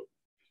around the loop.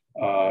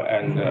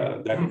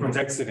 That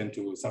projects it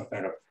into some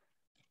kind of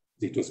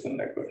Z2 spin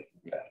liquid.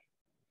 Yeah.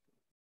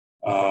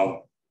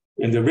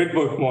 In the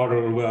Rydberg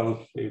model,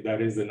 well,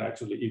 that isn't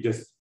actually, you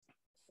just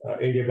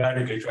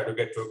adiabatically try to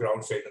get to a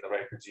ground state in the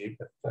right regime.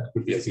 That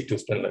could be a Z2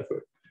 spin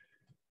liquid.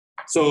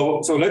 So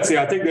let's see,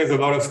 I think there's a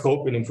lot of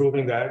scope in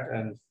improving that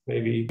and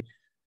maybe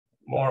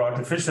more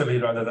artificially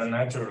rather than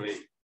naturally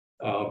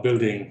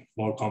building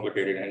more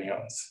complicated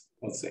anyons.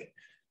 We'll see.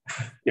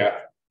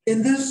 Yeah.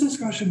 In this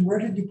discussion, where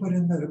did you put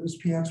in that it was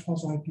PX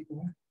plus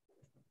IPY?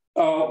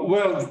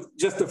 Well,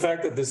 just the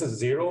fact that this is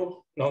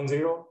zero,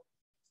 non-zero.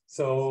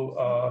 So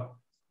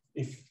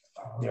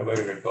where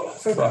did it go?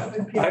 So I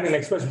had an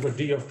expression for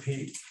D of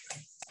P.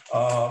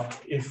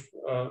 If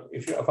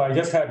I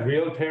just had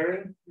real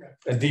pairing,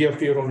 then D of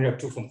P would only have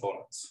 2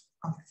 components.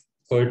 Okay.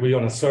 So it'd be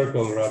on a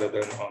circle rather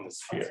than on the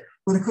sphere.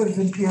 But it could have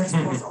been PX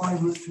plus I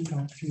root 2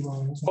 times PY.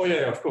 Oh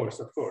yeah, of course.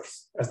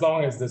 As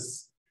long as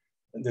there's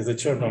a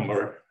Chern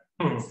number.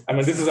 I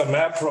mean, this is a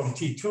map from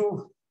T2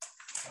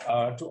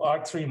 to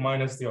R3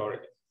 minus the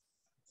origin.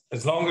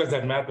 As long as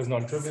that map is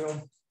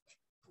non-trivial,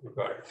 you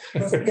got it.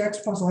 Does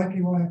PX plus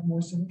IPY have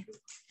more symmetry?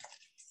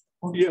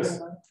 Yes.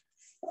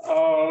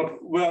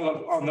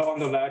 Well, on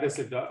the lattice,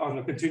 on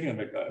the continuum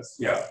it does.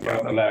 Yeah,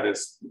 on the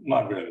lattice,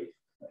 not really.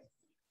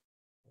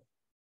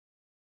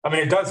 I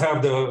mean, it does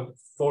have the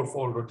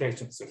 4-fold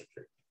rotation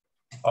symmetry.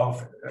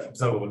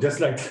 So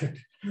just like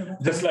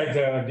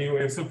the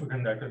D-wave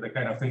superconductor, the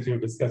kind of things you were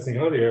discussing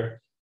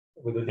earlier,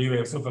 with the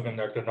D-wave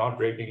superconductor not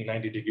breaking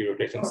 90-degree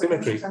rotation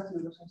symmetry.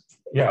 Exactly.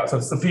 Yeah, so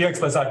the PX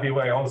plus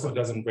IPY also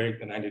doesn't break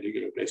the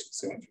 90-degree rotation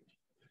symmetry.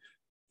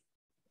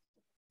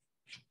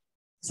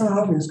 It's not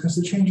obvious because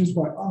it changes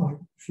by I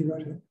if you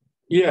write it.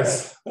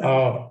 Yes. We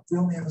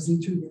only have a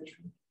Z2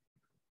 version.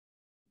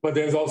 But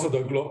there's also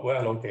the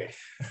well, okay.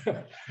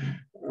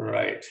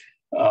 Right.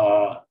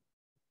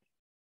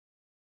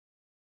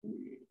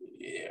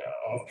 Yeah,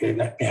 okay,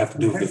 that may have to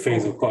do with the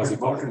phase of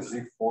quasi-quantum.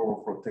 Z4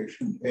 of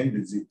rotation and the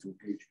Z2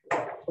 gauge.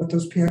 But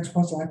does PX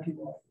plus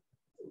IPY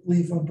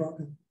leave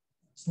unbroken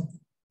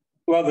something?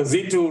 Well, the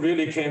Z2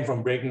 really came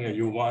from breaking a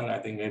U1. I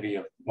think maybe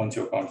once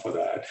you account for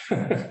that.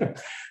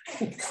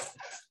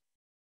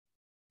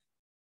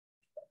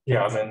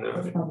 Yeah, I mean,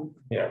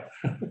 yeah.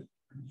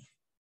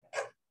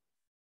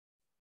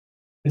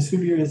 Mr.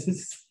 Beer, is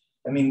this,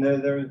 I mean,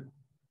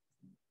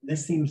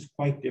 this seems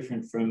quite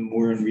different from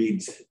Warren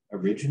Reed's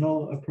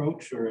original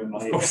approch, or am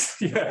I? Of course,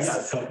 yes.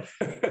 Yeah, so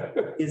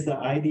is the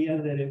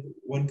idea that if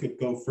one could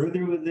go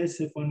further with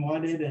this if one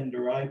wanted and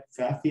derive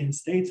Pfaffian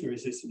states, or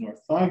is this an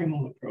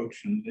orthogonal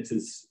approach and this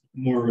is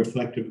more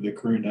reflective of the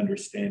current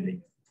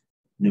understanding?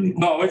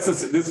 No,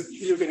 this.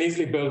 You can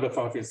easily build a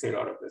Pfaffian state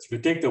out of this. We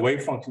take the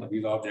wave function of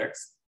these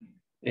objects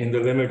in the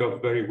limit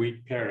of very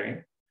weak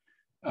pairing,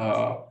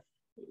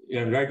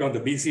 write down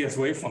the BCS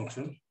wave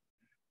function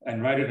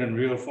and write it in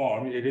real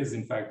form. It is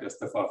in fact just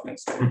the Pfaffian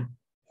state.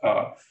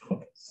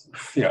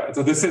 Yeah,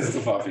 so this is the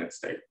Pfaffian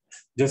state,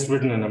 just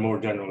written in a more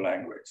general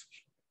language.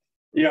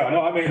 Yeah,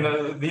 no, I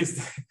mean,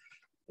 these,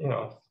 you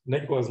know,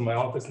 Nick was in my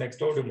office next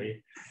door to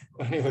me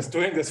when he was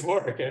doing this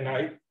work, and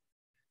I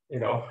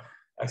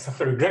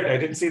sort of regret I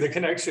didn't see the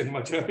connection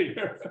much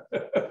earlier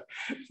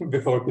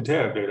before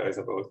Patel did, I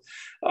suppose.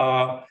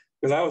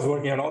 Because I was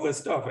working on all this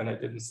stuff and I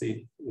didn't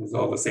see it was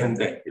all the same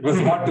thing. It was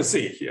hard to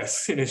see,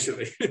 yes,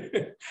 initially.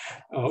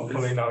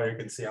 Hopefully now you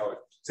can see how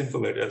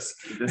simple it is.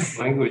 This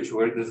language,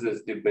 where does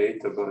this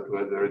debate about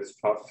whether it's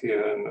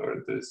Pfaffian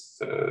or this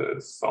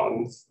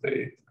Son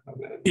state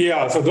come in?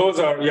 Yeah, so those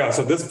are, yeah,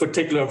 so this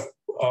particular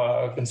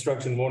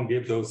construction won't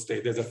give those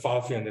states. There's a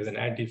Pfaffian, there's an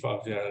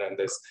anti-Pfaffian, and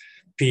there's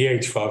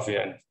PH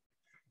Pfaffian.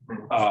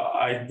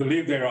 I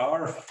believe there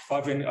are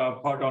Pfaffian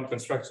part-on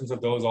constructions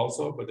of those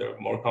also, but they're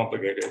more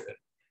complicated.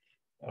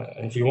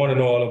 If you want to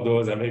know all of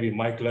those, maybe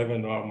Mike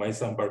Levin or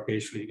Maisam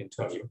Barkashli can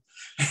tell you.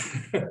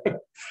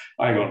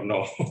 I don't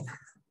know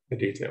the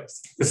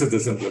details. This is the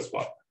simplest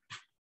one.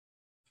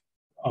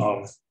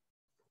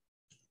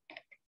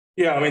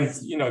 Yeah, I mean,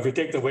 you know, if you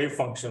take the wave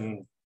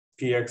function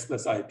px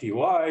plus ipy,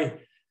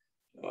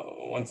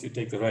 once you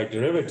take the right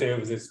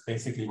derivatives, it's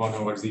basically 1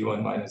 over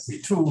z1 minus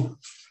z2.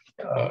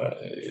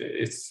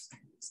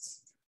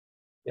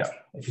 Yeah,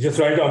 if you just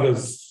write down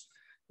those,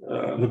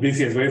 the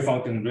BCS wave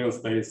function in real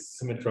space,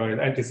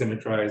 symmetrized,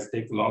 anti-symmetrized,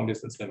 take the long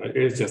distance limit,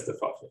 it is just a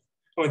Pfaffian.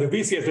 I mean, the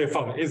BCS wave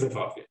function is a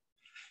Pfaffian.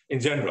 In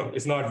general,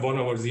 it's not 1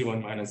 over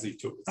z1 minus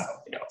z2, it's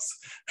something else.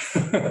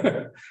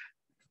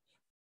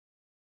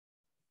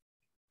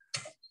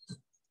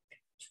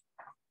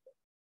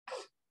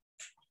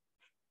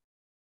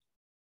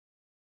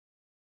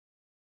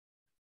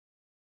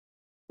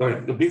 So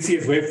the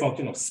BCS wave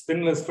function of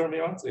spinless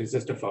fermions is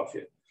just a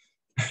Pfaffian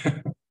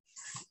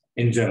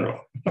in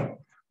general.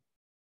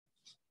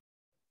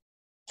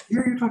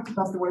 Here you talked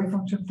about the wave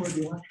function for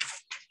the electron.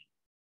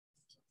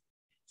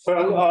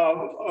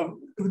 Well,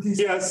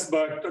 yes,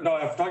 but no,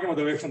 I'm talking about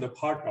the wave from the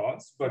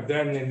partons. But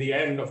then in the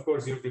end, of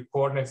course, you have the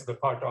coordinates of the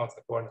partons,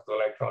 the coordinates of the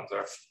electrons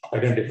are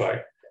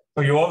identified.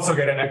 So you also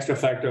get an extra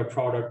factor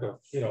product of,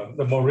 you know,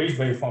 the Moride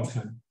wave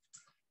function.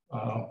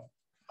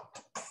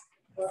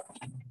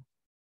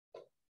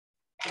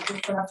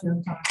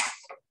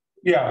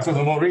 Yeah, so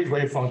the Moride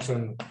wave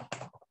function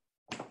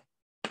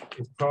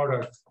is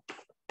product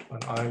on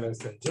I less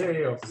than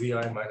j of zi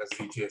minus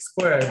zj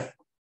squared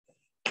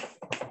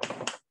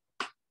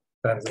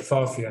times the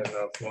Pfaffian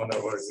of 1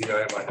 over zi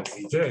minus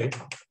zj.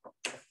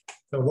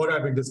 So what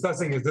I've been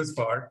discussing is this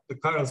part. The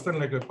chiral spin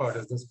liquid part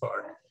is this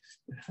part.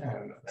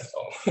 And that's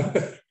all.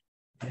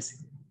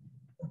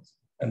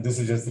 And this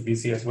is just the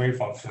BCS wave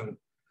function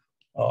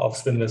of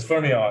spinless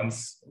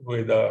fermions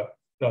with a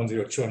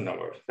non-zero Chern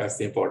number. That's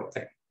the important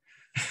thing.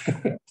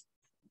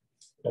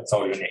 That's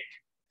all you need.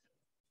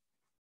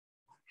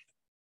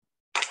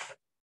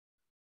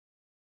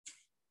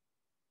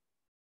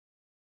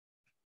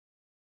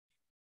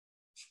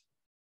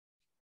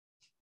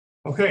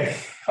 Okay,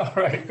 all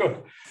right,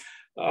 good.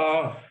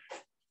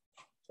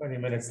 20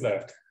 minutes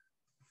left.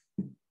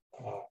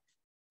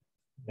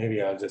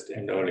 Maybe I'll just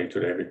end early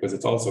today because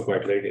it's also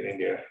quite late in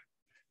India.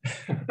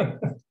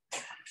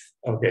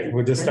 Okay,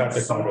 we'll just start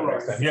the convo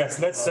next time. Yes,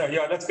 let's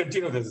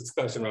continue this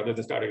discussion rather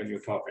than starting a new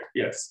topic.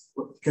 Yes.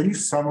 Can you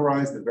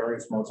summarize the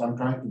various modes? I'm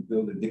trying to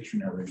build a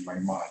dictionary in my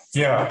mind.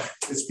 Yeah.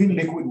 The spin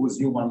liquid was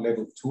U1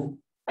 level 2.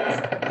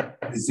 The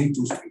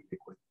Z2 spin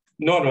liquid.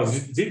 No,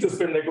 Z2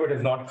 spin liquid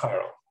is not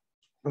chiral.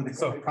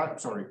 So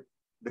sorry,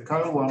 the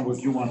chiral one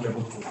was U1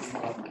 level 2.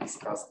 We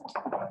discussed.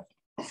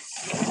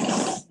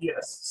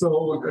 Yes. So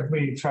let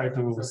me try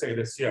to say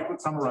this. Yeah. You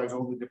could summarize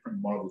all the different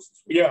models.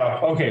 Yeah.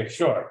 Okay.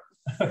 Sure.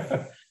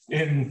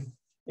 in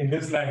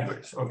this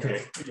language.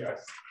 Okay.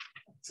 Yes.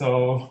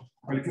 So.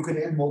 Well, if you can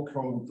add more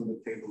column to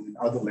the table in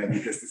other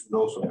languages, this would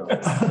also help.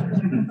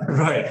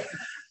 Right.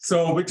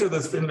 So which of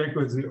the spin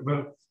liquids?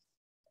 Well,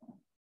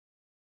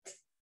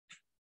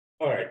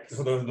 all right.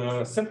 So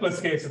the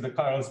simplest case is the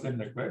chiral spin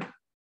liquid.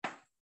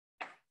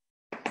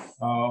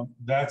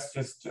 That's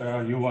just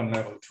U1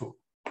 level 2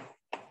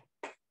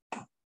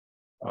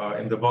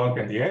 in the bulk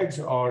and the edge,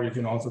 or you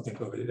can also think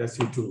of it as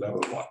SU2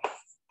 level 1.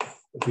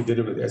 If we did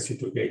it with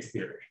SU2 gauge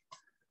theory,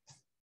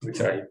 which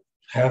I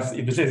have,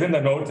 which is in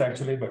the notes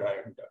actually, but I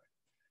haven't done.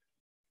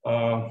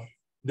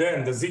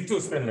 Then the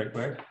Z2 spin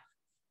liquid.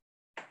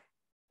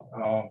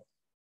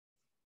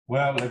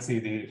 Well, let's see,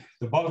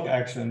 the bulk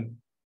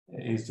action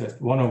is just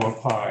 1 over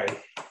pi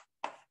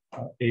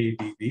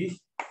AdV.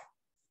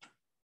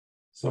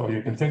 So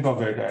you can think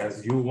of it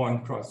as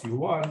U1 cross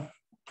U1.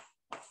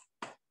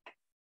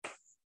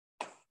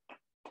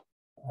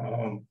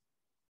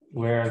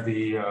 Where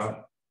the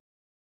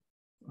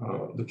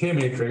K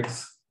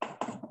matrix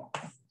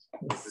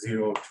is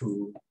 0,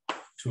 2,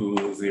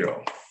 2,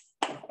 0.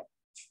 I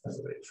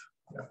believe.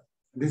 Yeah.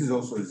 This is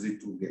also a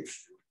Z2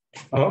 gauge.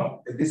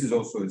 This is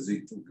also a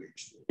Z2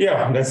 gauge.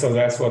 Yeah, that's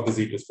what the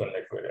Z2 spin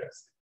liquid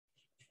is.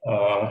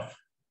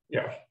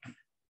 Yeah.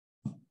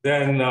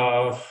 Then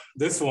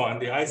this one,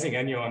 the Ising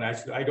anion,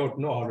 actually, I don't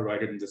know how to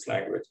write it in this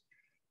language.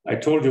 I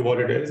told you what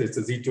it is. It's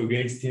a Z2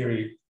 gauge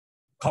theory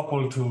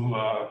coupled to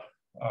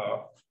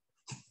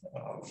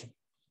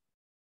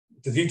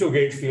the Z2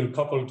 gauge field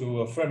coupled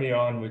to a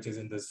fermion, which is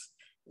in this,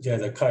 which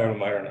has a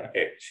chiral-Majorana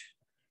edge.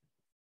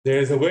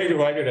 There's a way to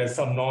write it as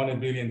some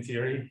non-abelian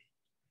theory.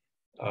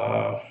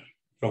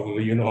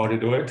 Probably you know how to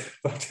do it,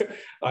 but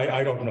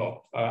I don't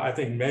know. I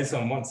think Mesa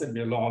once sent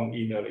me a long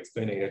email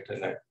explaining it,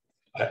 and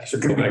I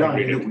should go back and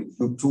read it.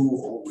 With two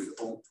or with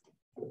O.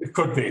 It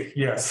could be,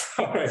 yes.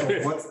 All right.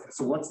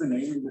 So what's the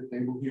name of the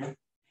table here?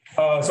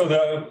 So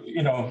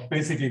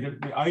basically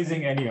the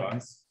Ising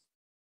anyons,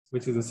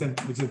 which is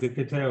the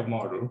Kitaev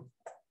model.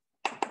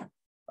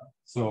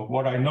 So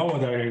what I know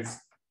that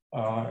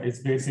it's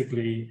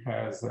basically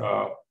has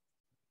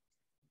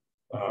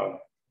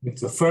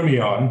it's a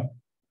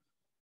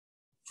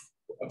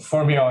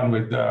fermion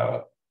with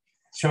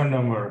Chern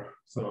number.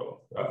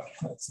 So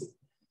let's see.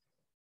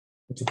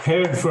 It's a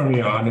paired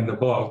fermion in the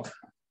bulk.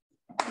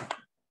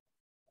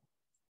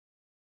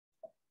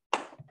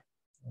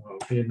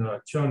 In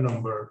Chern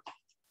number,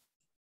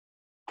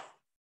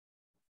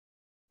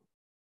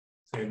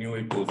 say nu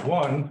equals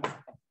 1,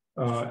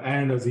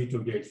 and a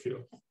Z2 gauge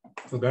field.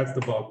 So that's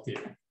the bulk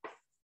theory.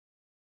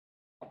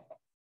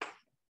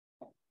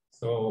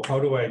 So how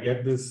do I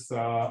get this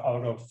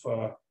out of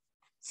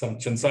some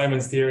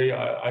Chern-Simons theory?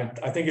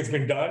 I think it's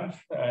been done,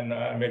 and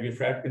maybe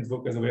Fradkin's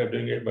book is a way of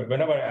doing it. But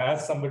whenever I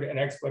ask somebody, an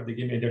expert, they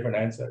give me a different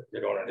answer. They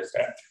don't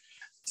understand.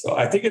 So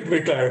I think it will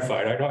be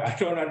clarified. I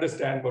don't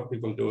understand what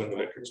people do in the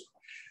literature.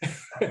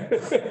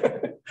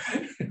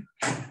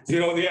 You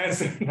know the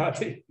answer,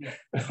 Nati?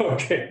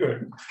 Okay,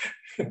 good.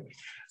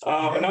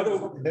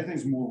 That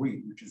is more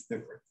read, which is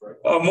different,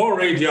 right? More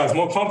read, yeah, it's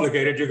more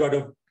complicated. You got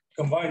to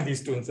combine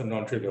these two in some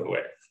non-trivial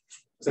way.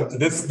 So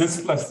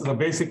this plus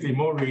basically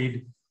more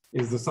read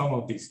is the sum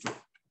of these two,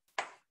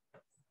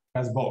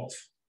 as both.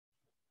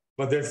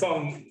 But there's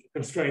some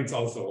constraints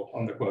also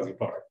on the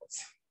quasi-particles,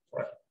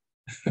 right?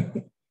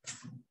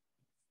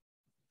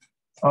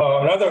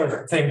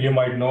 Another thing you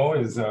might know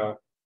is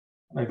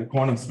like the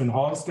quantum spin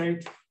Hall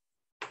state,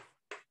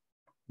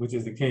 which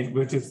is the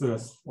Kane-Millet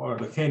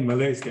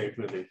state,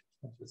 really.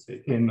 I should say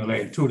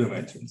Kane-Millet in 2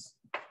 dimensions.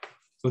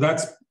 So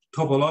that's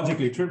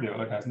topologically trivial.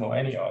 It has no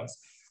anyons,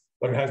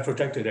 but it has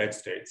protected edge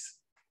states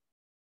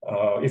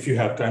if you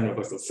have time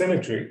reversal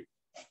symmetry.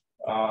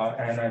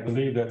 And I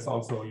believe that's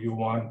also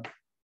U1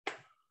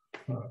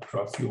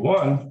 cross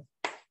U1.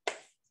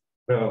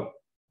 Well,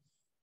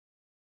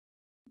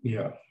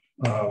 yeah,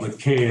 with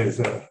K as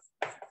I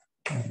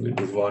believe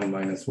it's 1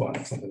 minus 1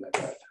 or something like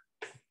that.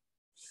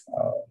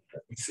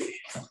 Let me see.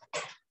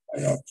 I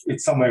know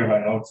it's somewhere in my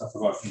notes, I've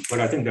forgotten, but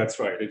I think that's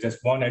right. It's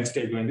just one edge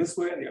state going this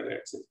way and the other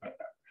edge state going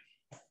that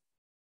way.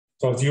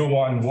 So it's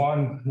U1,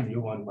 1, and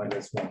U1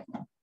 minus 1.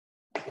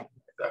 Like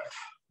that.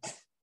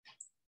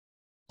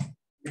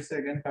 You say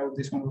again how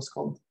this one was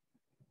called?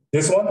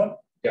 This one?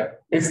 Yeah.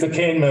 It's the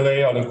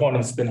Kane-Millet or the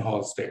quantum spin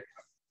Hall state.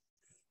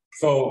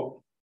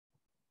 So,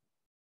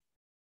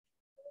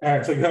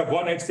 and so you have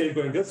one edge state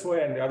going this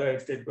way and the other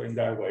edge state going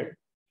that way.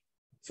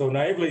 So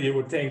naively, you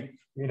would think,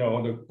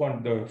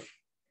 the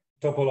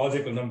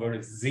topological number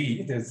is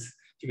Z.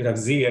 You could have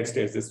Z edge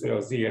states this way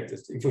or Z edge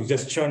states. It was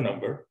just Chern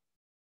number.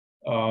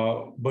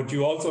 But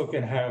you also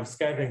can have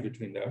scattering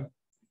between them.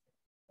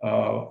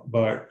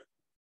 But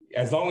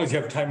as long as you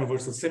have time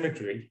reversal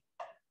symmetry,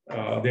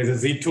 there's a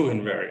Z2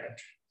 invariant.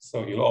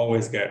 So you'll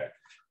always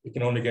you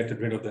can only get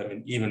rid of them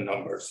in even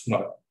numbers.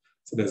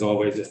 So there's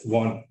always just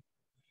one.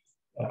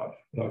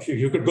 If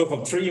you could go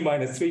from 3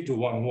 minus 3 to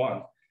 1,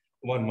 1,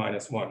 1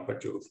 minus 1,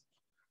 but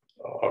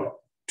or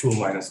 2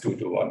 minus 2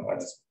 to 1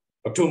 minus,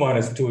 or 2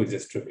 minus 2 is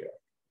just trivial,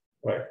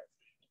 right?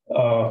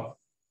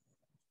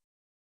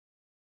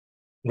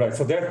 Right,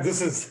 so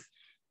this is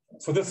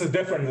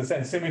different in the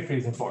sense symmetry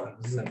is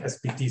important. This is an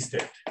SPT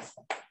state.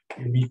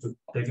 You need to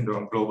take into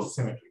account global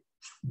symmetry.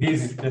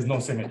 There's no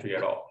symmetry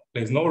at all.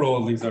 There's no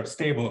role, these are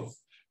stable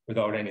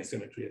without any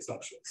symmetry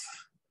assumptions.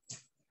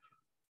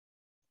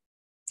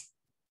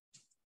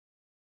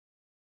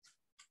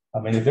 I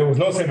mean, if there was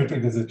no symmetry,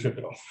 this is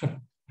trivial.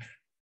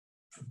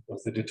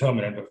 Because the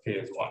determinant of K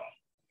is 1.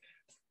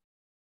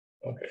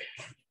 Okay.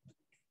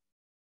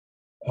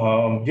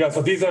 Yeah,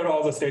 so these are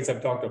all the states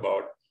I've talked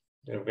about.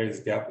 They're various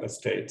gapless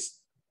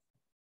states.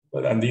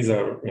 And these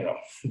are,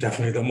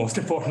 definitely the most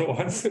important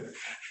ones.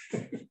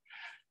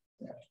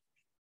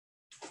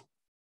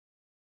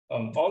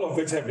 All of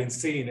which have been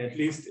seen, at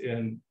least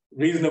in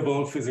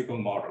reasonable physical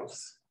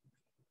models.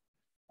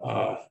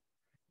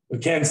 We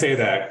can't say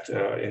that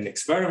in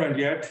experiment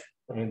yet.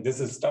 I mean, this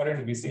is starting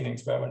to be seen in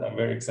experiment. I'm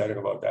very excited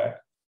about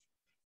that.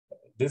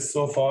 This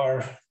so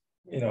far,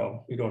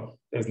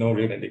 there's no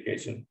real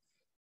indication.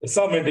 There's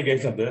some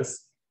indication of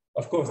this.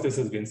 Of course, this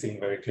has been seen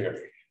very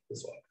clearly,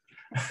 this one.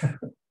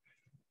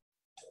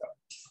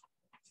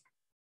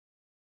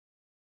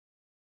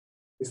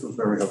 This was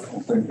very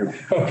helpful, thank you.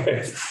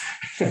 Okay.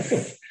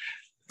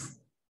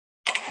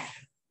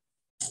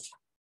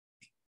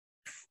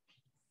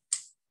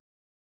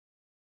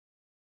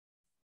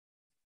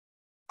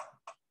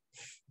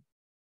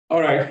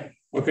 All right,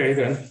 okay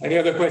then. Any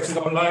other questions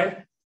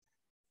online?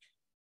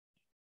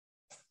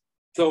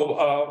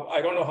 So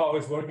I don't know how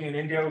it's working in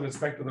India with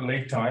respect to the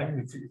lake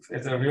time. If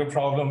it's a real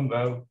problem,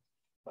 well,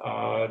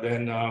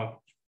 then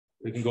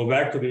we can go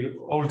back to the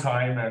old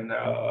time, and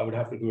I would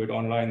have to do it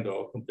online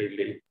though,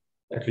 completely,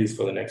 at least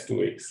for the next 2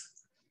 weeks.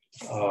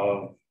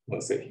 We'll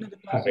see.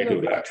 I may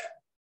do that.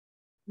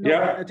 No,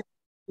 Yeah. I think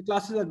the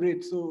classes are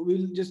great, so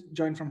we'll just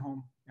join from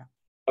home. Yeah.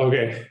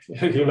 Okay.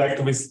 You like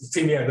to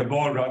see me at the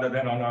board rather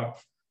than on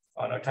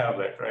a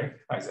tablet, right?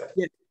 I said.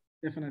 Yes,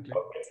 definitely.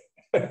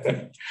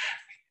 Okay.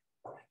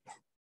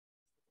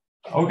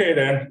 Okay,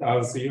 then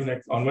I'll see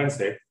you on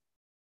Wednesday.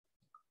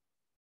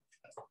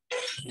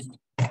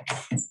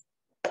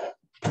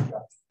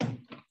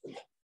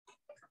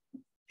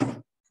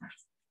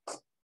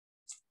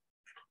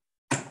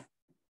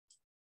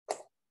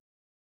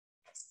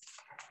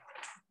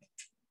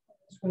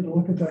 Just going to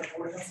look at that.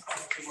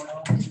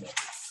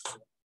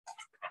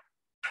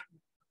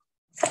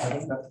 I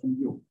think that's from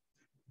you.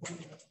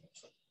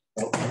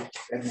 Okay,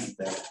 and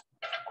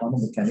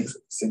quantum mechanics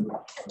of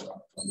single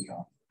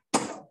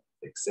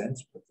makes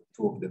sense, but the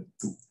two of them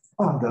too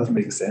does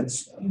make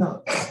sense.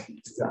 No,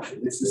 Exactly.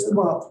 This is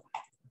well,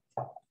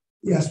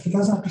 yes, but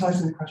that's not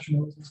precisely the question I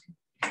was asking.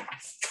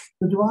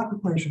 The Dirac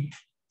equation,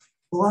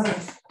 the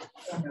lattice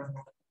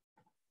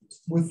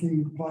with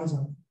the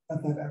Poisson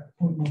at that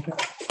point in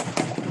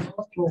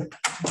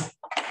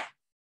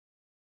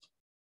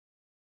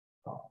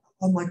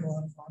unlike a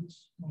lot of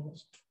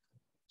models.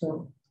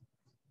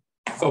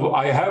 So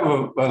I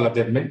have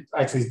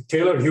actually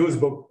Taylor Hughes'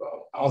 book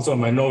also in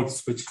my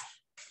notes, which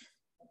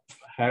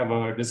have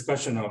a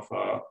discussion of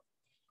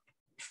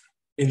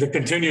in the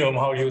continuum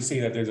how you see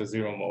that there's a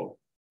zero mode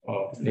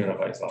of near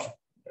Poisson.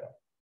 Yeah.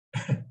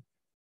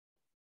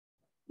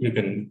 You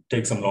can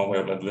take some long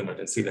wavelength limit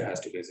and see there has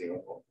to be a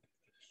zero mode.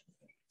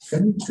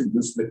 Can you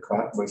introduce the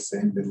card by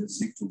saying that the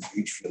Z2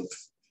 gauge field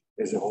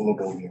is a hollow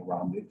body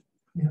around it?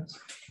 Yes.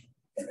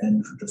 And then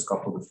you should just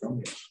couple it from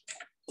it.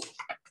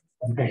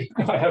 Okay,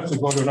 I have to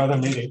go to another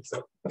meeting.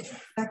 So,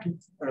 Thank you.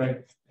 all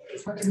right. You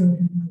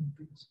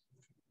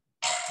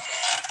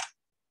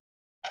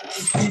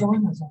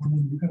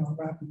can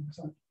unwrap it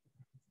inside.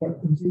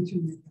 But in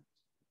Z2,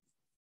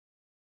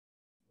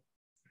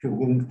 If you're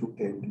willing to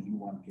take the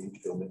U1 gauge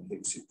field and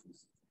mix it with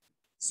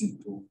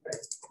Z2,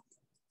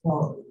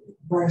 well,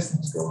 various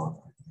things go on.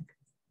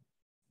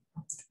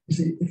 You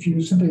see, if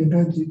you simply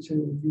embed Z2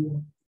 in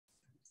U1,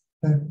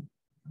 then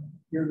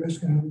you're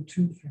just going to have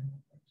two family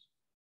effects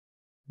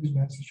whose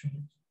mass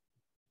changes.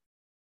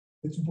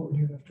 It's important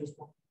here to have just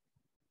one.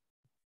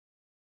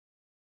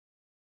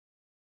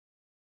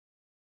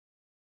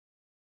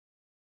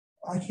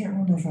 I can't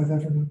remember if I've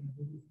ever done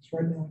this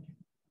right now.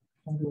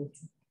 I can't.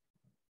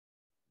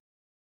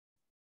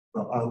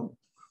 well,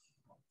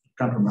 I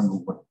can't remember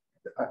what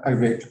I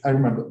read. I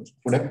remember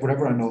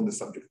whatever I know on the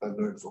subject, I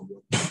learned from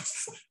you.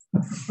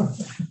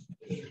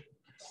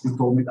 You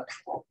told me that.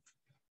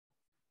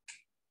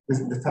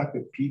 The fact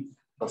that P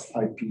plus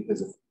IP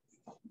has a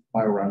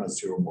Majorana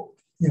zero mode.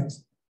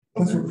 Yes,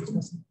 that's what we're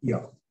discussing.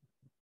 Yeah.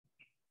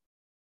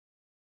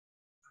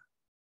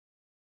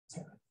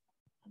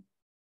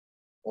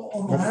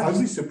 But I'd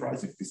be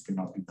surprised if this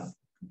cannot be done.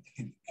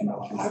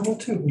 I will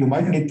too. You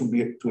might need to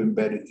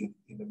embed it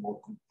in a more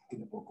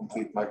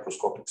complete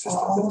microscopic system.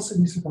 I'll also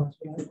be surprised,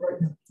 but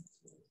right now.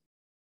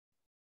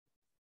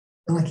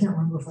 And I can't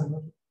remember if I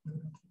know it.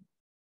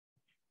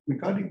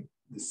 Regarding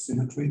the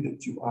symmetry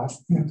that you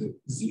asked, yeah. The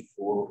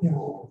Z4 yeah.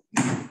 or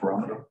the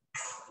parameter,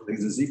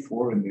 there's a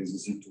Z4 and there's a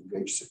Z2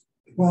 gauge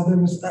symmetry. Well, there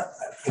was,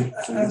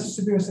 as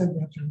Sabir said,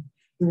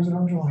 there was an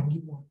underlying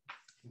U1.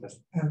 Yes.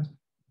 And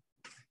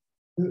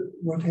the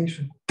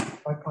rotation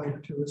by pi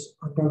 2 is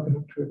unbroken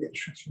up to a gauge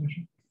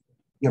transformation.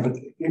 Yeah, but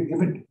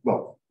even,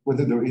 well,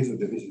 whether there is or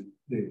there isn't,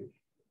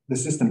 the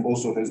system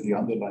also has the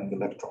underlying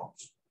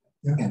electrons,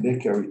 yeah. and they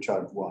carry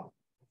charge 1.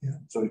 Yeah.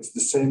 So it's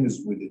the same as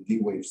with the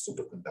D-wave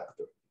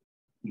superconductor.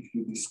 If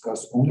you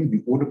discuss only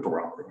the order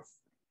parameter,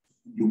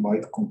 you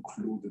might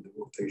conclude that the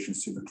rotation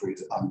symmetry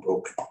is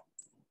unbroken.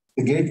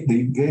 The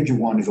gauge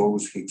 1 is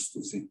always Higgs to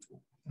Z2.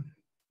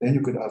 Then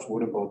you could ask,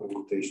 what about the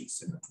rotation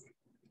symmetry?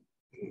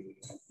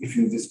 If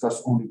you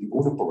discuss only the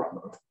order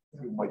parameter,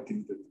 you might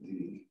think that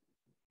the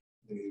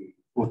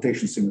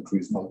rotation symmetry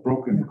is not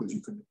broken because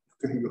you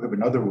have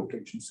another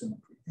rotation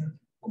symmetry,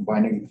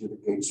 combining it with the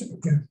gauge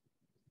symmetry.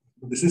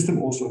 But the system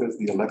also has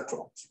the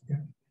electrons.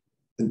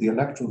 And the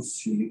electrons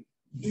see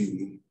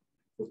the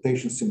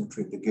rotation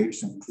symmetry, the gauge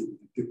symmetry,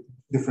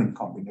 different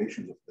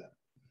combinations of them.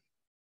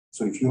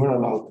 So if you are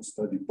allowed to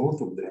study both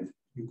of them,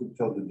 you could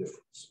tell the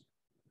difference.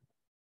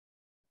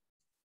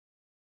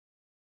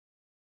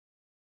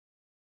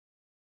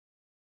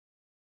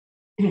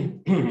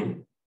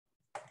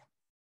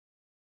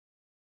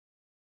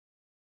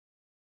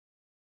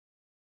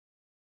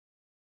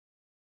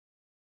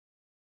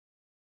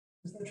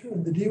 Is that true?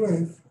 In the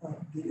D-wave,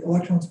 the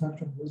electron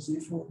spectrum was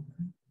Z4.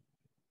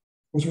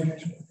 Was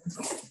rotation.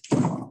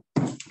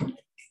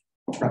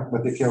 Right,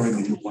 but they carry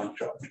the U1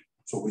 charge.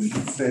 So when you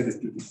say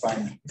that you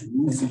define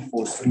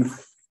Z4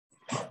 symmetry,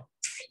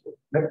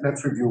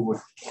 let's review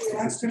what.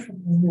 That's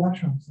different than the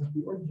electrons than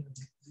the ordinary.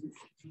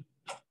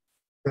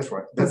 That's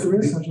right. But there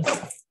is such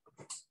a.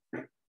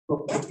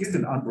 Well, it is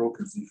an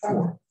unbroken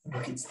Z4.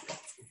 It's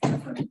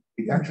different.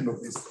 The action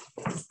of this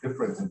is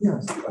different.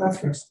 Yes, that's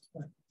correct.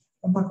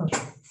 I'm not quite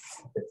sure.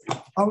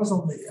 I was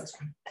only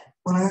asking.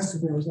 When I asked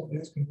if I was only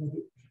asking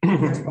whether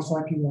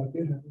Kawasaki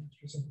did have an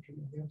extra symmetry,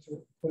 and the answer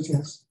was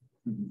yes.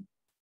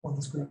 On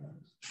this graph.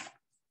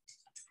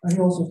 And he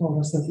also told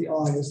us that the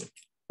I is,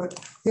 but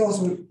he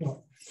also,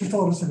 well, he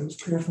told us that it was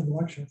clear from the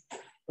lecture.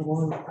 The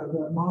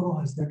model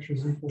has an extra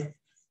Z4.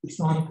 It's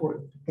not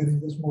important getting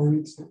this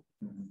Moiré state.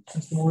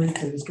 Since the Moiré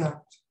state is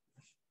gapped,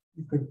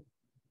 you could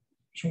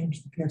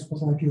change the PX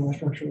plus IPY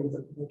structure a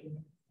little bit.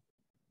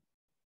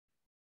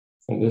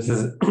 So this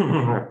is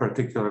a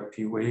particular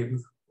P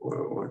wave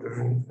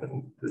ordering,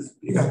 and this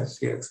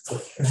PX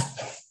plus.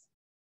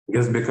 I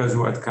guess because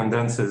what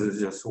condenses is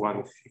just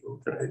one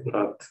field, right?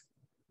 Not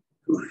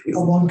two fields.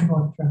 A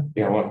one-to-one trend.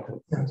 Yeah, one.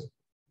 Yes.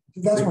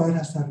 So that's why it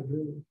has to have a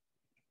group.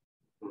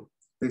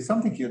 There's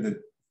something here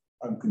that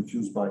I'm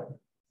confused by.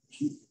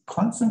 He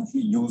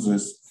constantly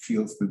uses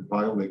fields that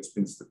violate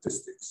spin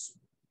statistics.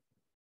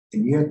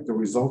 And yet the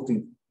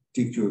resulting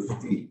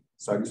TQFT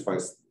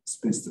satisfies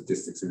spin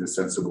statistics in a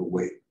sensible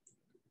way.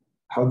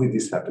 How did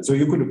this happen? So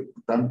you could have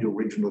done the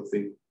original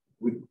thing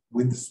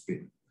with the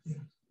spin.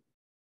 Yeah.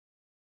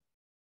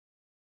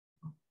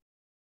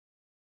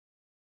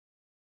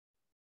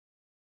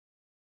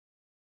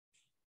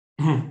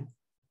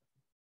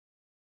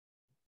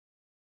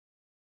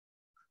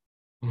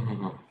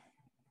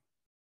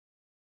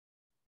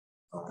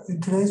 In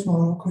today's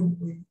model, couldn't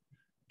we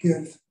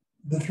give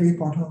the three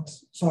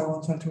partons,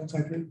 psi1, psi2, and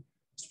psi3,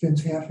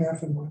 spins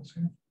half, and minus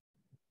half,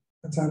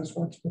 and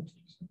satisfy spin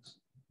statistics?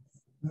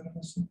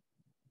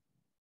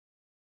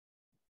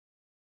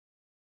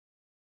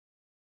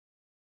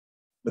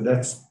 But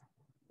that's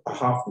a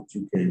half that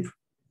you gave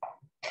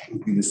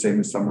would be the same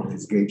as some of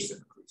these gauge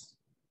symmetries.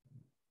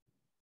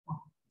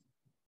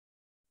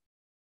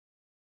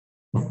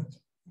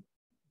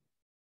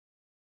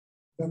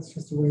 That's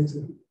just a way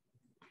to.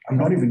 I'm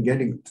not even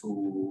getting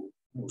to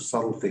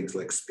subtle things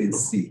like spin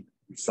C,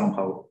 which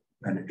somehow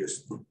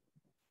manages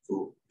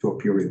to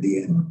appear in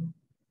the end.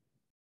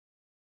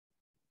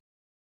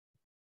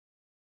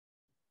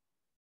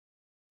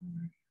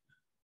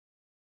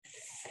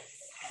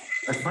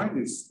 I find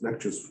these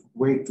lectures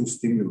way too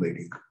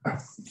stimulating.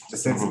 The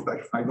sense that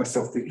I find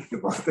myself thinking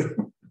about it.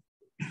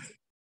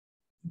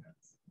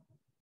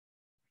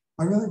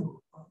 I really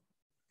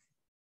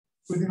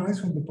would be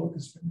nice when the book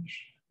is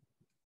finished.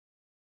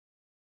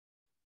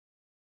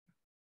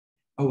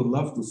 I would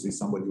love to see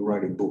somebody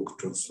write a book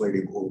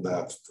translating all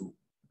that to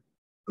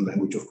the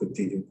language of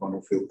continuum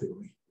quantum field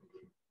theory.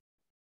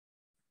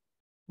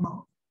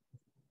 Well,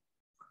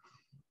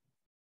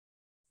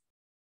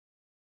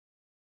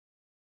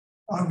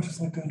 I would just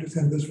like to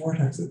understand this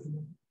vortex at the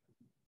moment.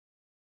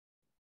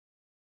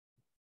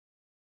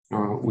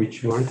 Which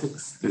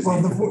vortex?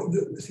 Well,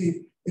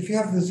 see, if you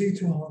have the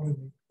Z2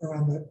 harmony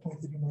around that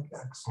point that you mark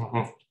X,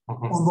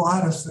 on the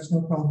lattice, there's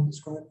no problem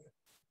describing it.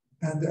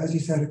 And as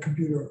you said, a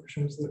computer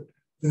shows that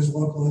there's a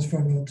localized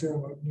fermion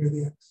zero near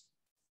the X.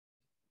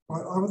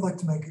 I would like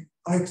to make it,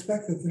 I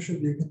expect that there should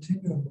be a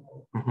continuum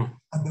model,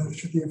 and there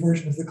should be a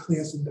version of the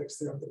Cleus index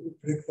theorem that would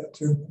predict that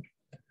zero.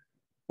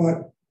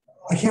 But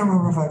I can't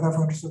remember if I've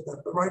ever understood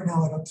that, but right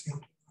now I don't see how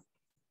to do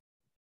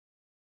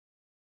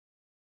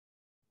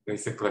that.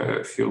 Basically,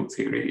 a field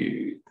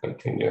theory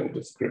continuum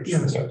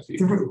description. Yes.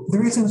 The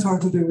reason it's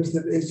hard to do is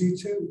that a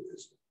Z2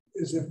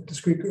 is a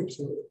discrete group,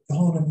 so the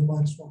whole number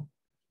 -1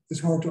 is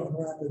hard to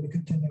unwrap in a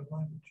continuum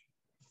language.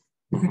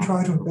 You can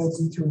try to embed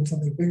Z2 in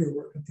something bigger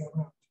where it can be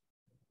unwrapped,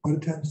 but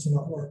it tends to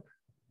not work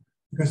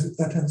because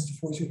that tends to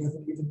force you to have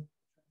an even.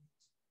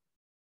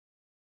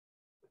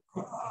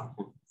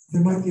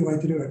 There might be a way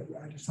to do it.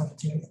 I just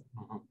haven't seen it.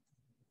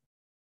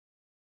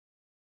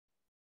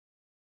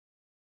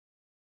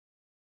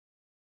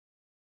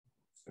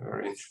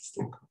 Very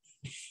interesting.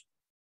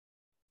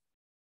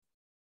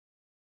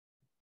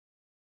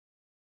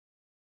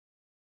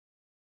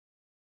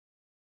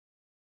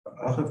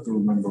 I'll have to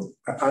remember.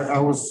 I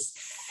was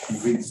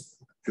convinced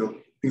till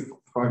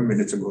 5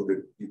 minutes ago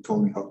that you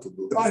told me how to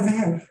do that. I may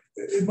have.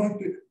 It might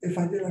be. If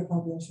I did, I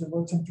probably also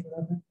wrote something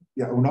about it.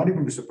 Yeah, I will not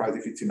even be surprised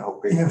if it's in our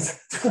paper. Yes.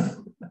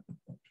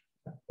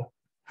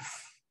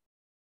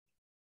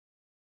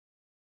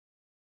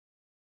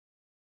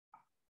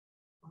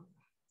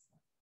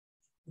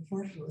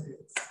 Unfortunately,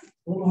 it's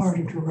a little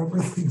harder to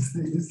remember things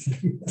that used to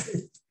be.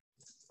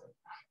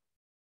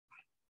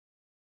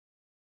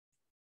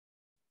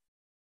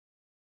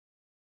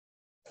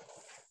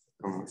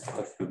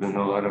 Must have been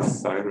a lot of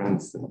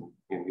sirens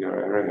in your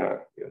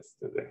area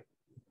yesterday.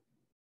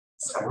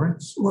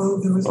 Sirens? Well,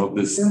 there was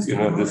this,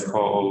 this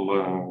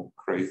whole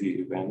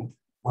crazy event.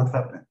 What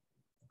happened?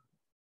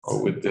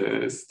 Oh, with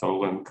the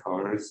stolen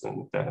cars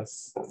and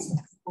deaths.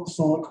 People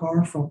stole a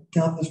car from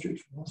down the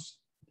street from us.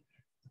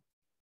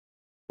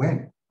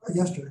 When?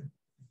 Yesterday.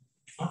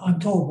 I'm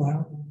told, but I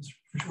don't know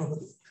for sure,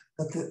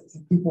 but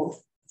the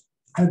people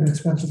had an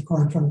expensive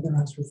car in front of their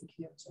house with the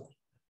key inside.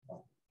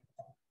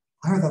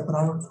 I heard that, but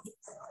I don't know.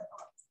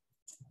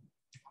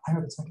 I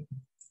heard a second.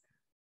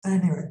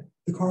 Anyway,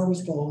 the car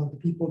was stolen. The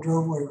people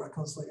drove away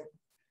recklessly.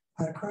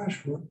 Had a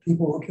crash.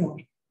 People were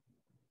killed.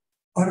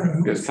 I don't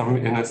know. There's some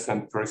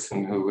innocent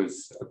person who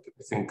was, I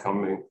think,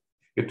 coming.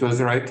 It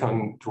was right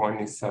on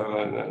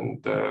 27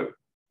 and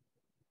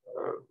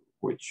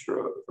which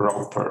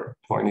Roper,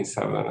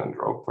 27 and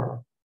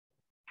Roper,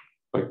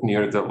 like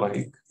near the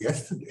lake.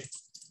 Yesterday.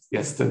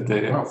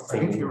 Yesterday. Wow, I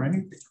didn't hear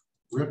anything.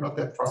 We're not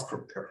that far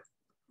from there.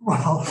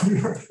 Well,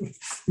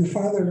 your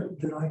father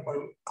and I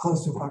are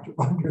close to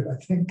 100, I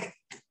think.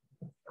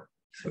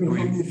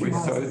 We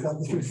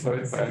saw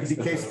it by It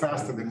decays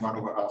faster than one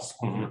of us.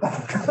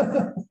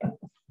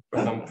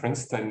 But on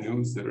Princeton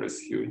News, there is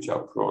huge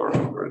uproar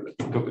over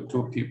the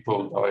two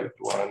people died,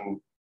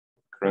 one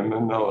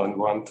criminal and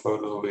one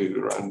totally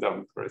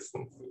random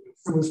person.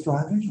 Who was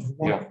driving?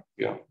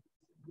 Yeah.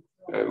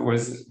 It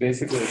was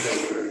basically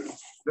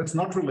That's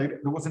not related.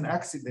 There was an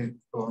accident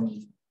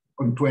on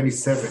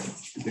 27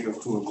 a day or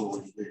two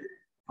ago. The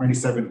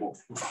 27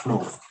 was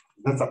closed.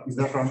 Is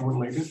that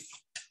unrelated?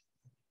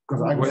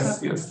 Because I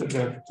was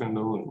yesterday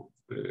afternoon.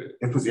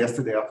 It was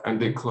yesterday afternoon.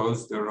 And they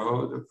closed the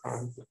road.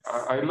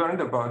 I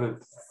learned about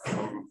it.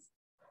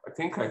 I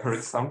think I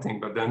heard something,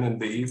 but then in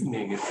the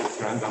evening, it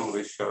just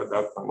randomly showed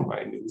up on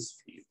my news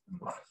feed.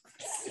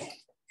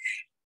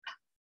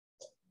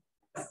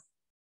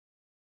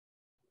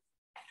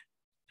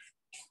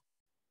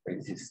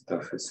 Crazy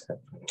stuff is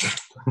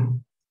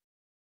happening.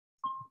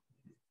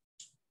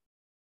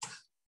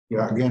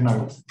 Yeah, again,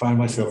 I find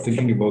myself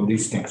thinking about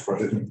these things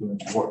rather than doing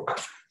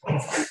work.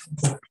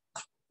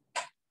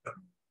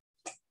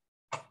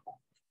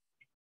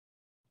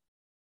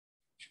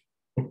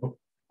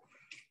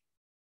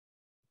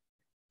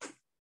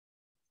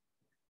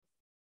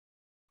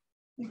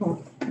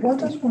 What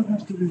does one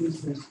have to do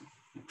with this?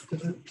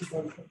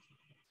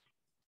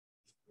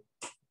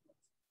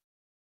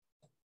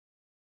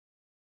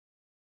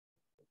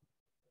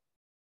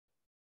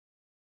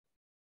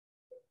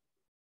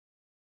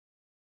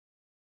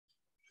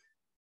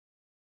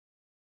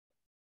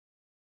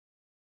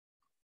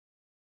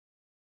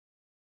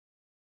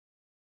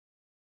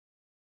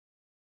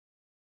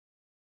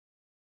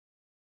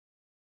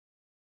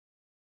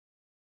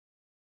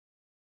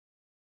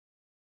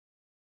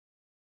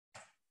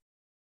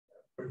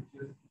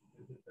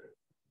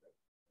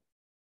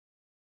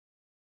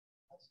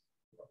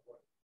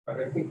 But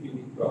I think you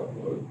need to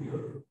upload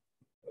your.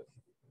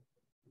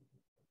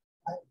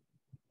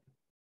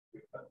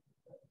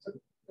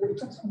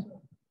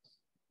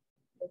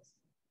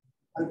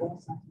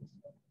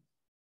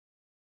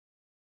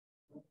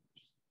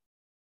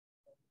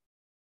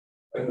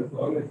 And as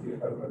long as you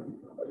have a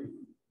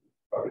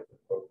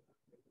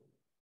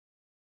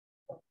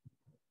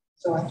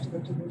So I have to go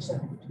to the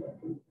second.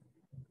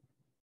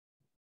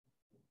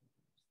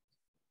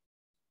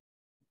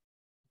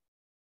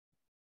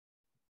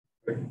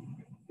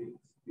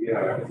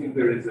 Yeah, I think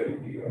there is a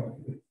video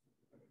on this.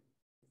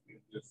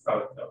 Just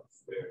out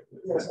upstairs.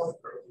 Yes,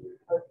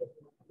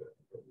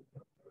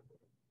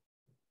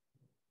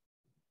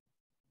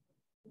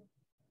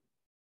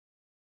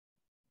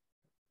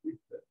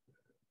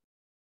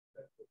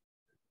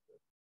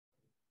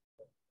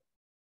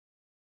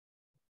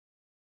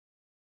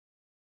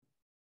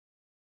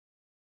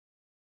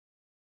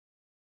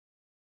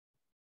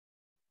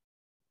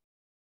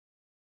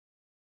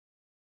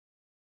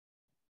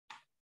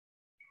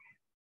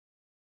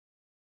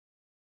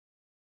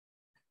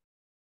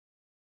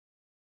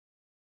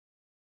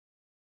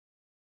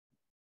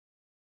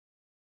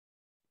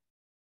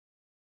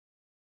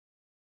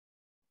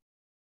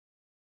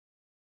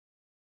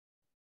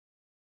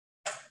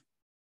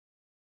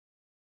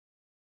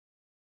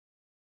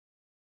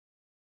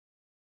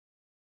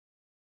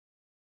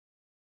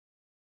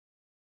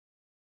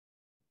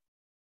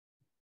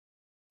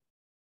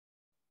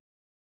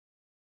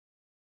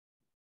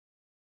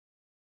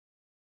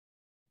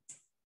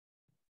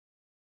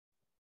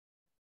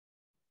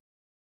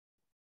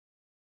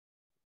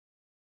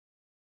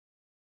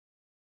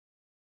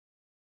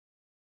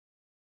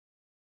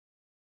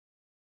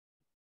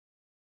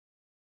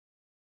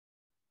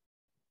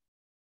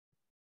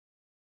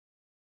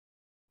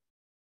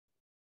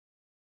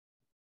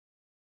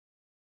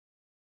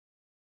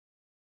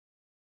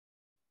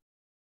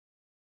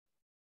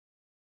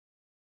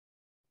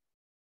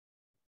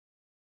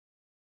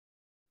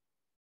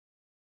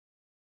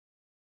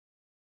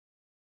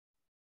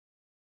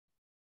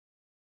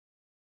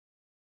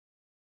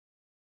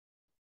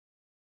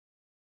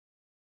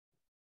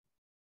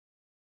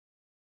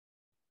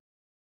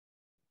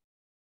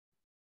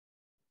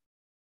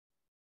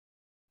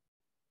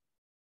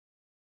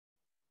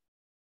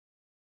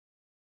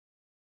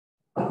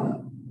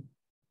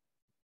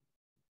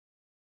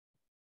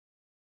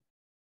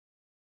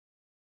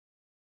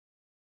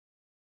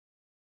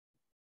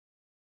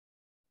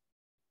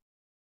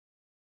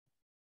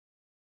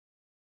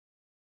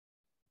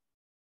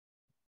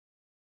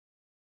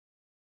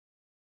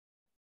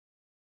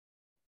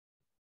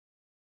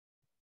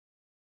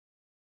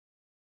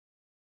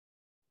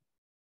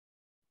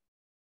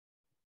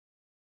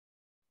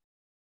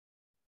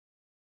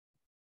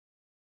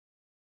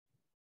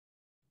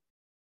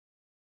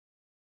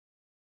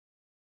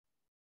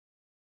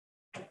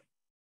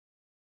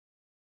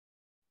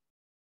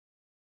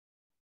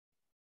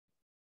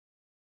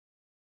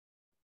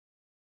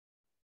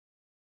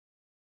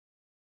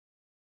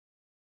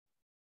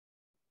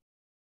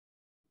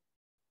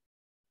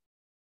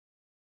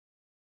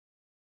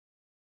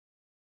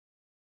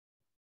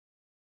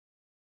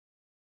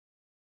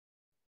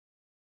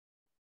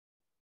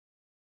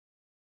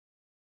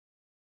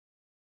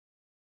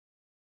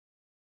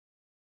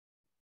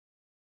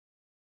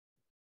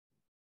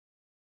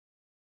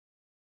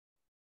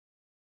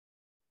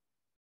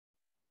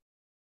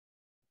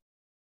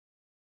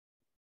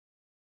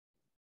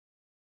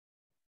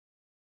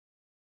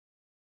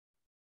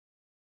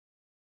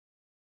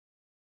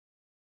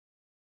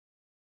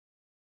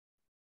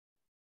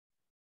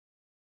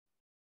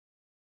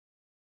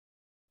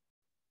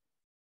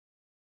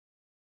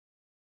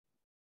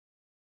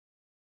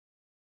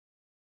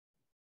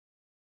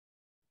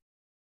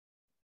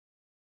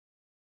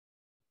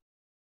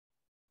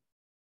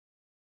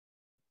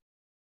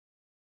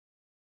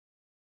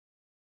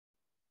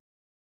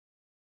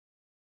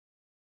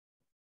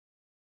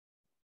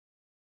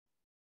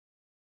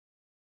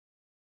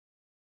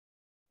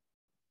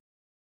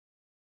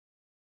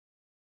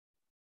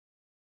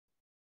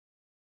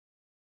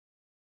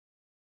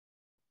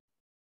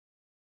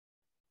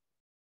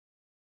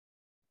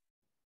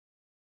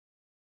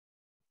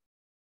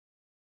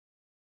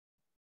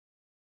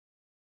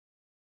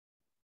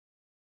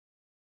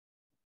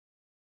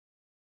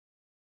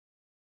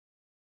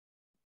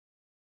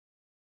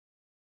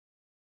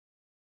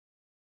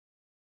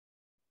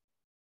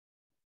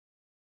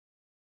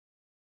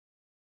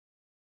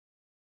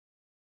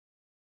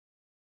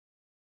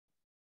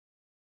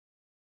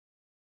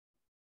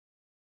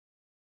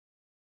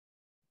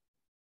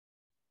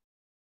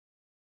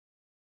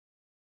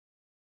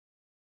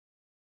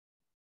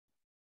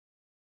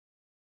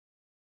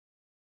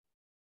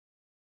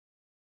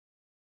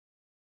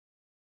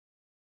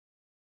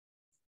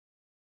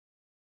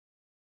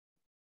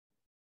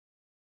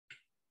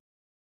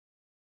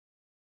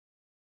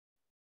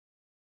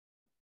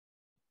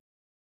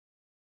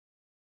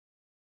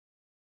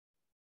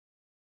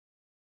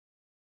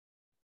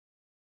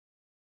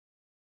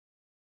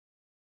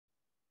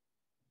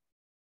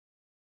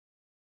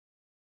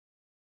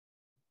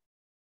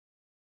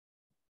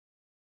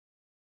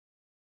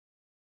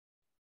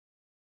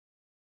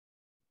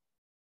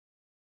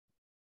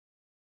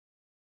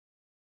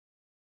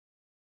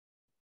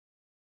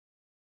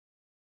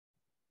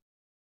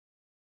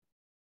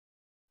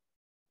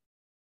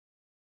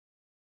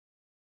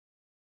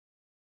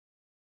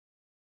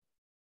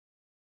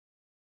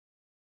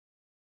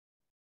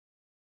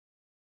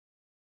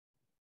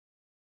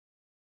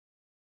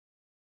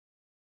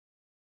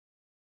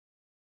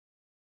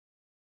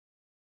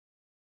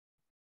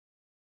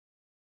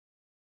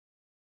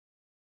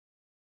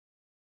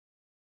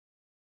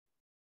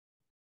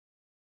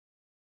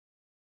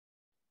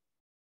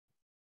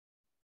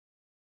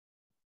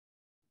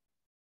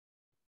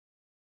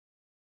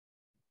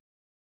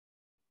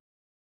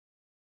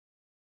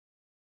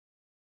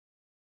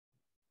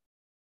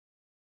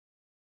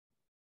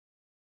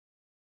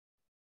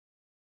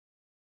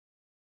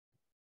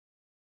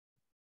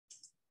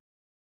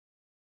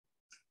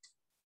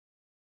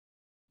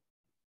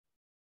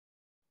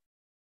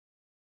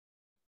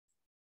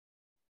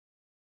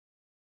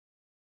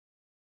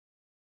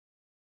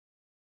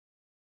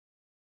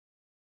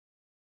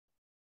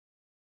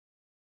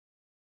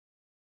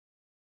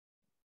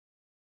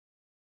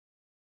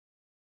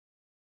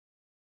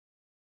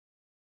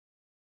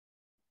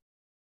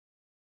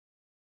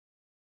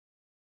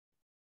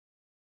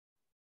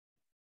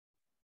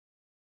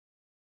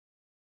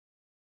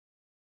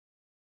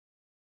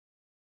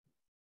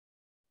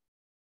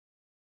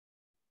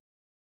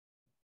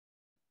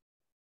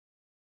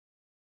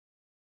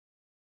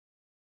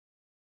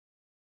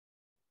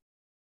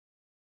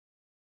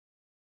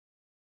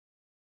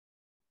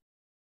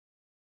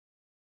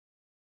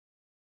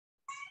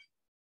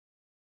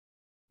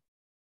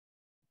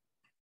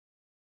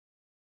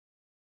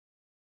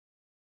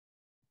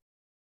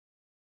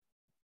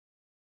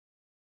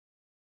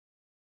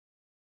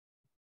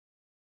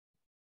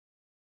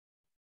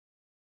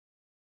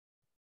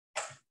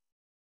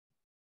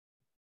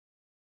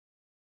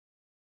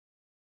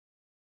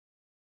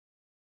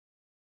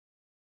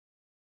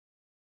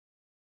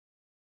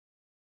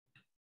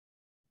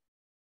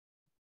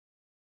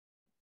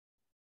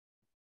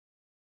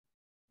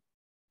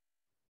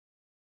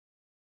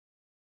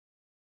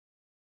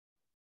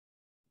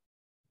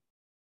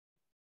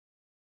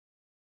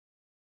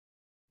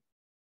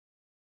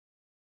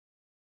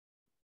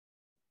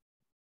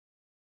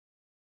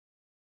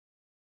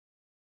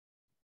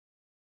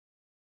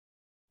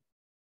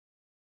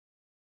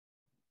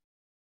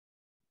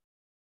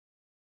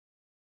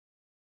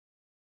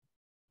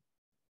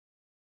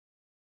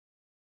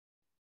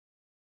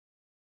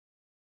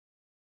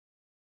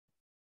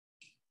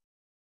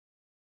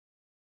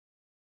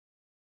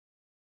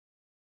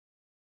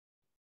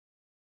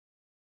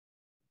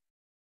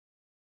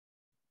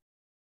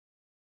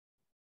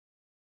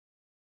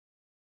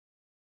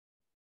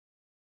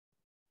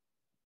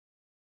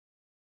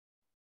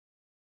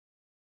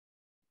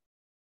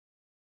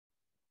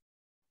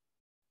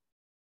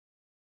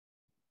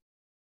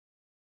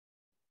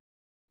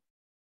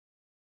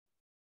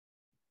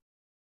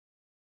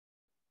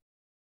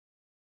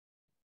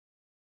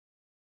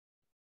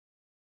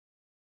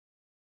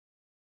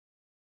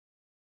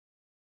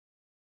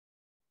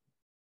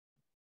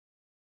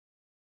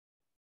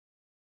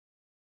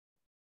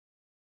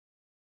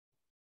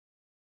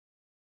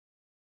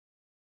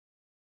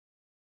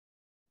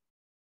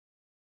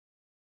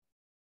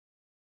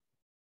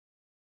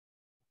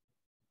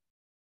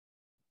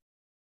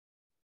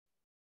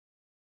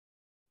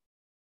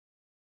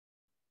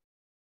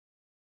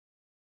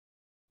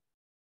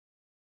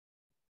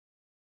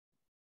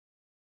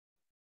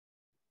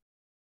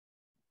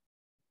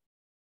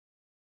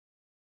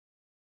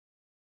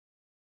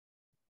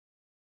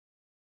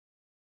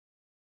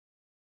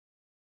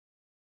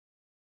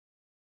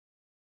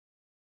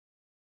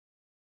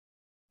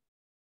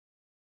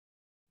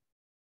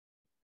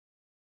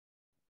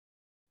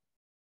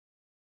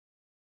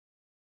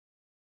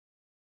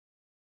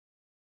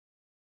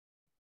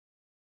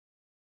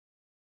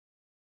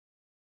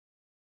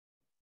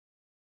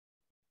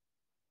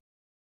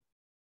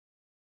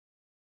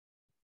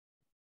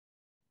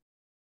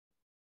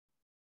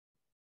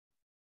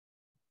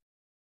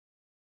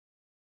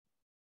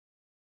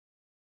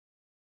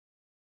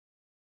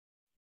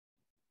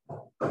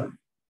 Okay.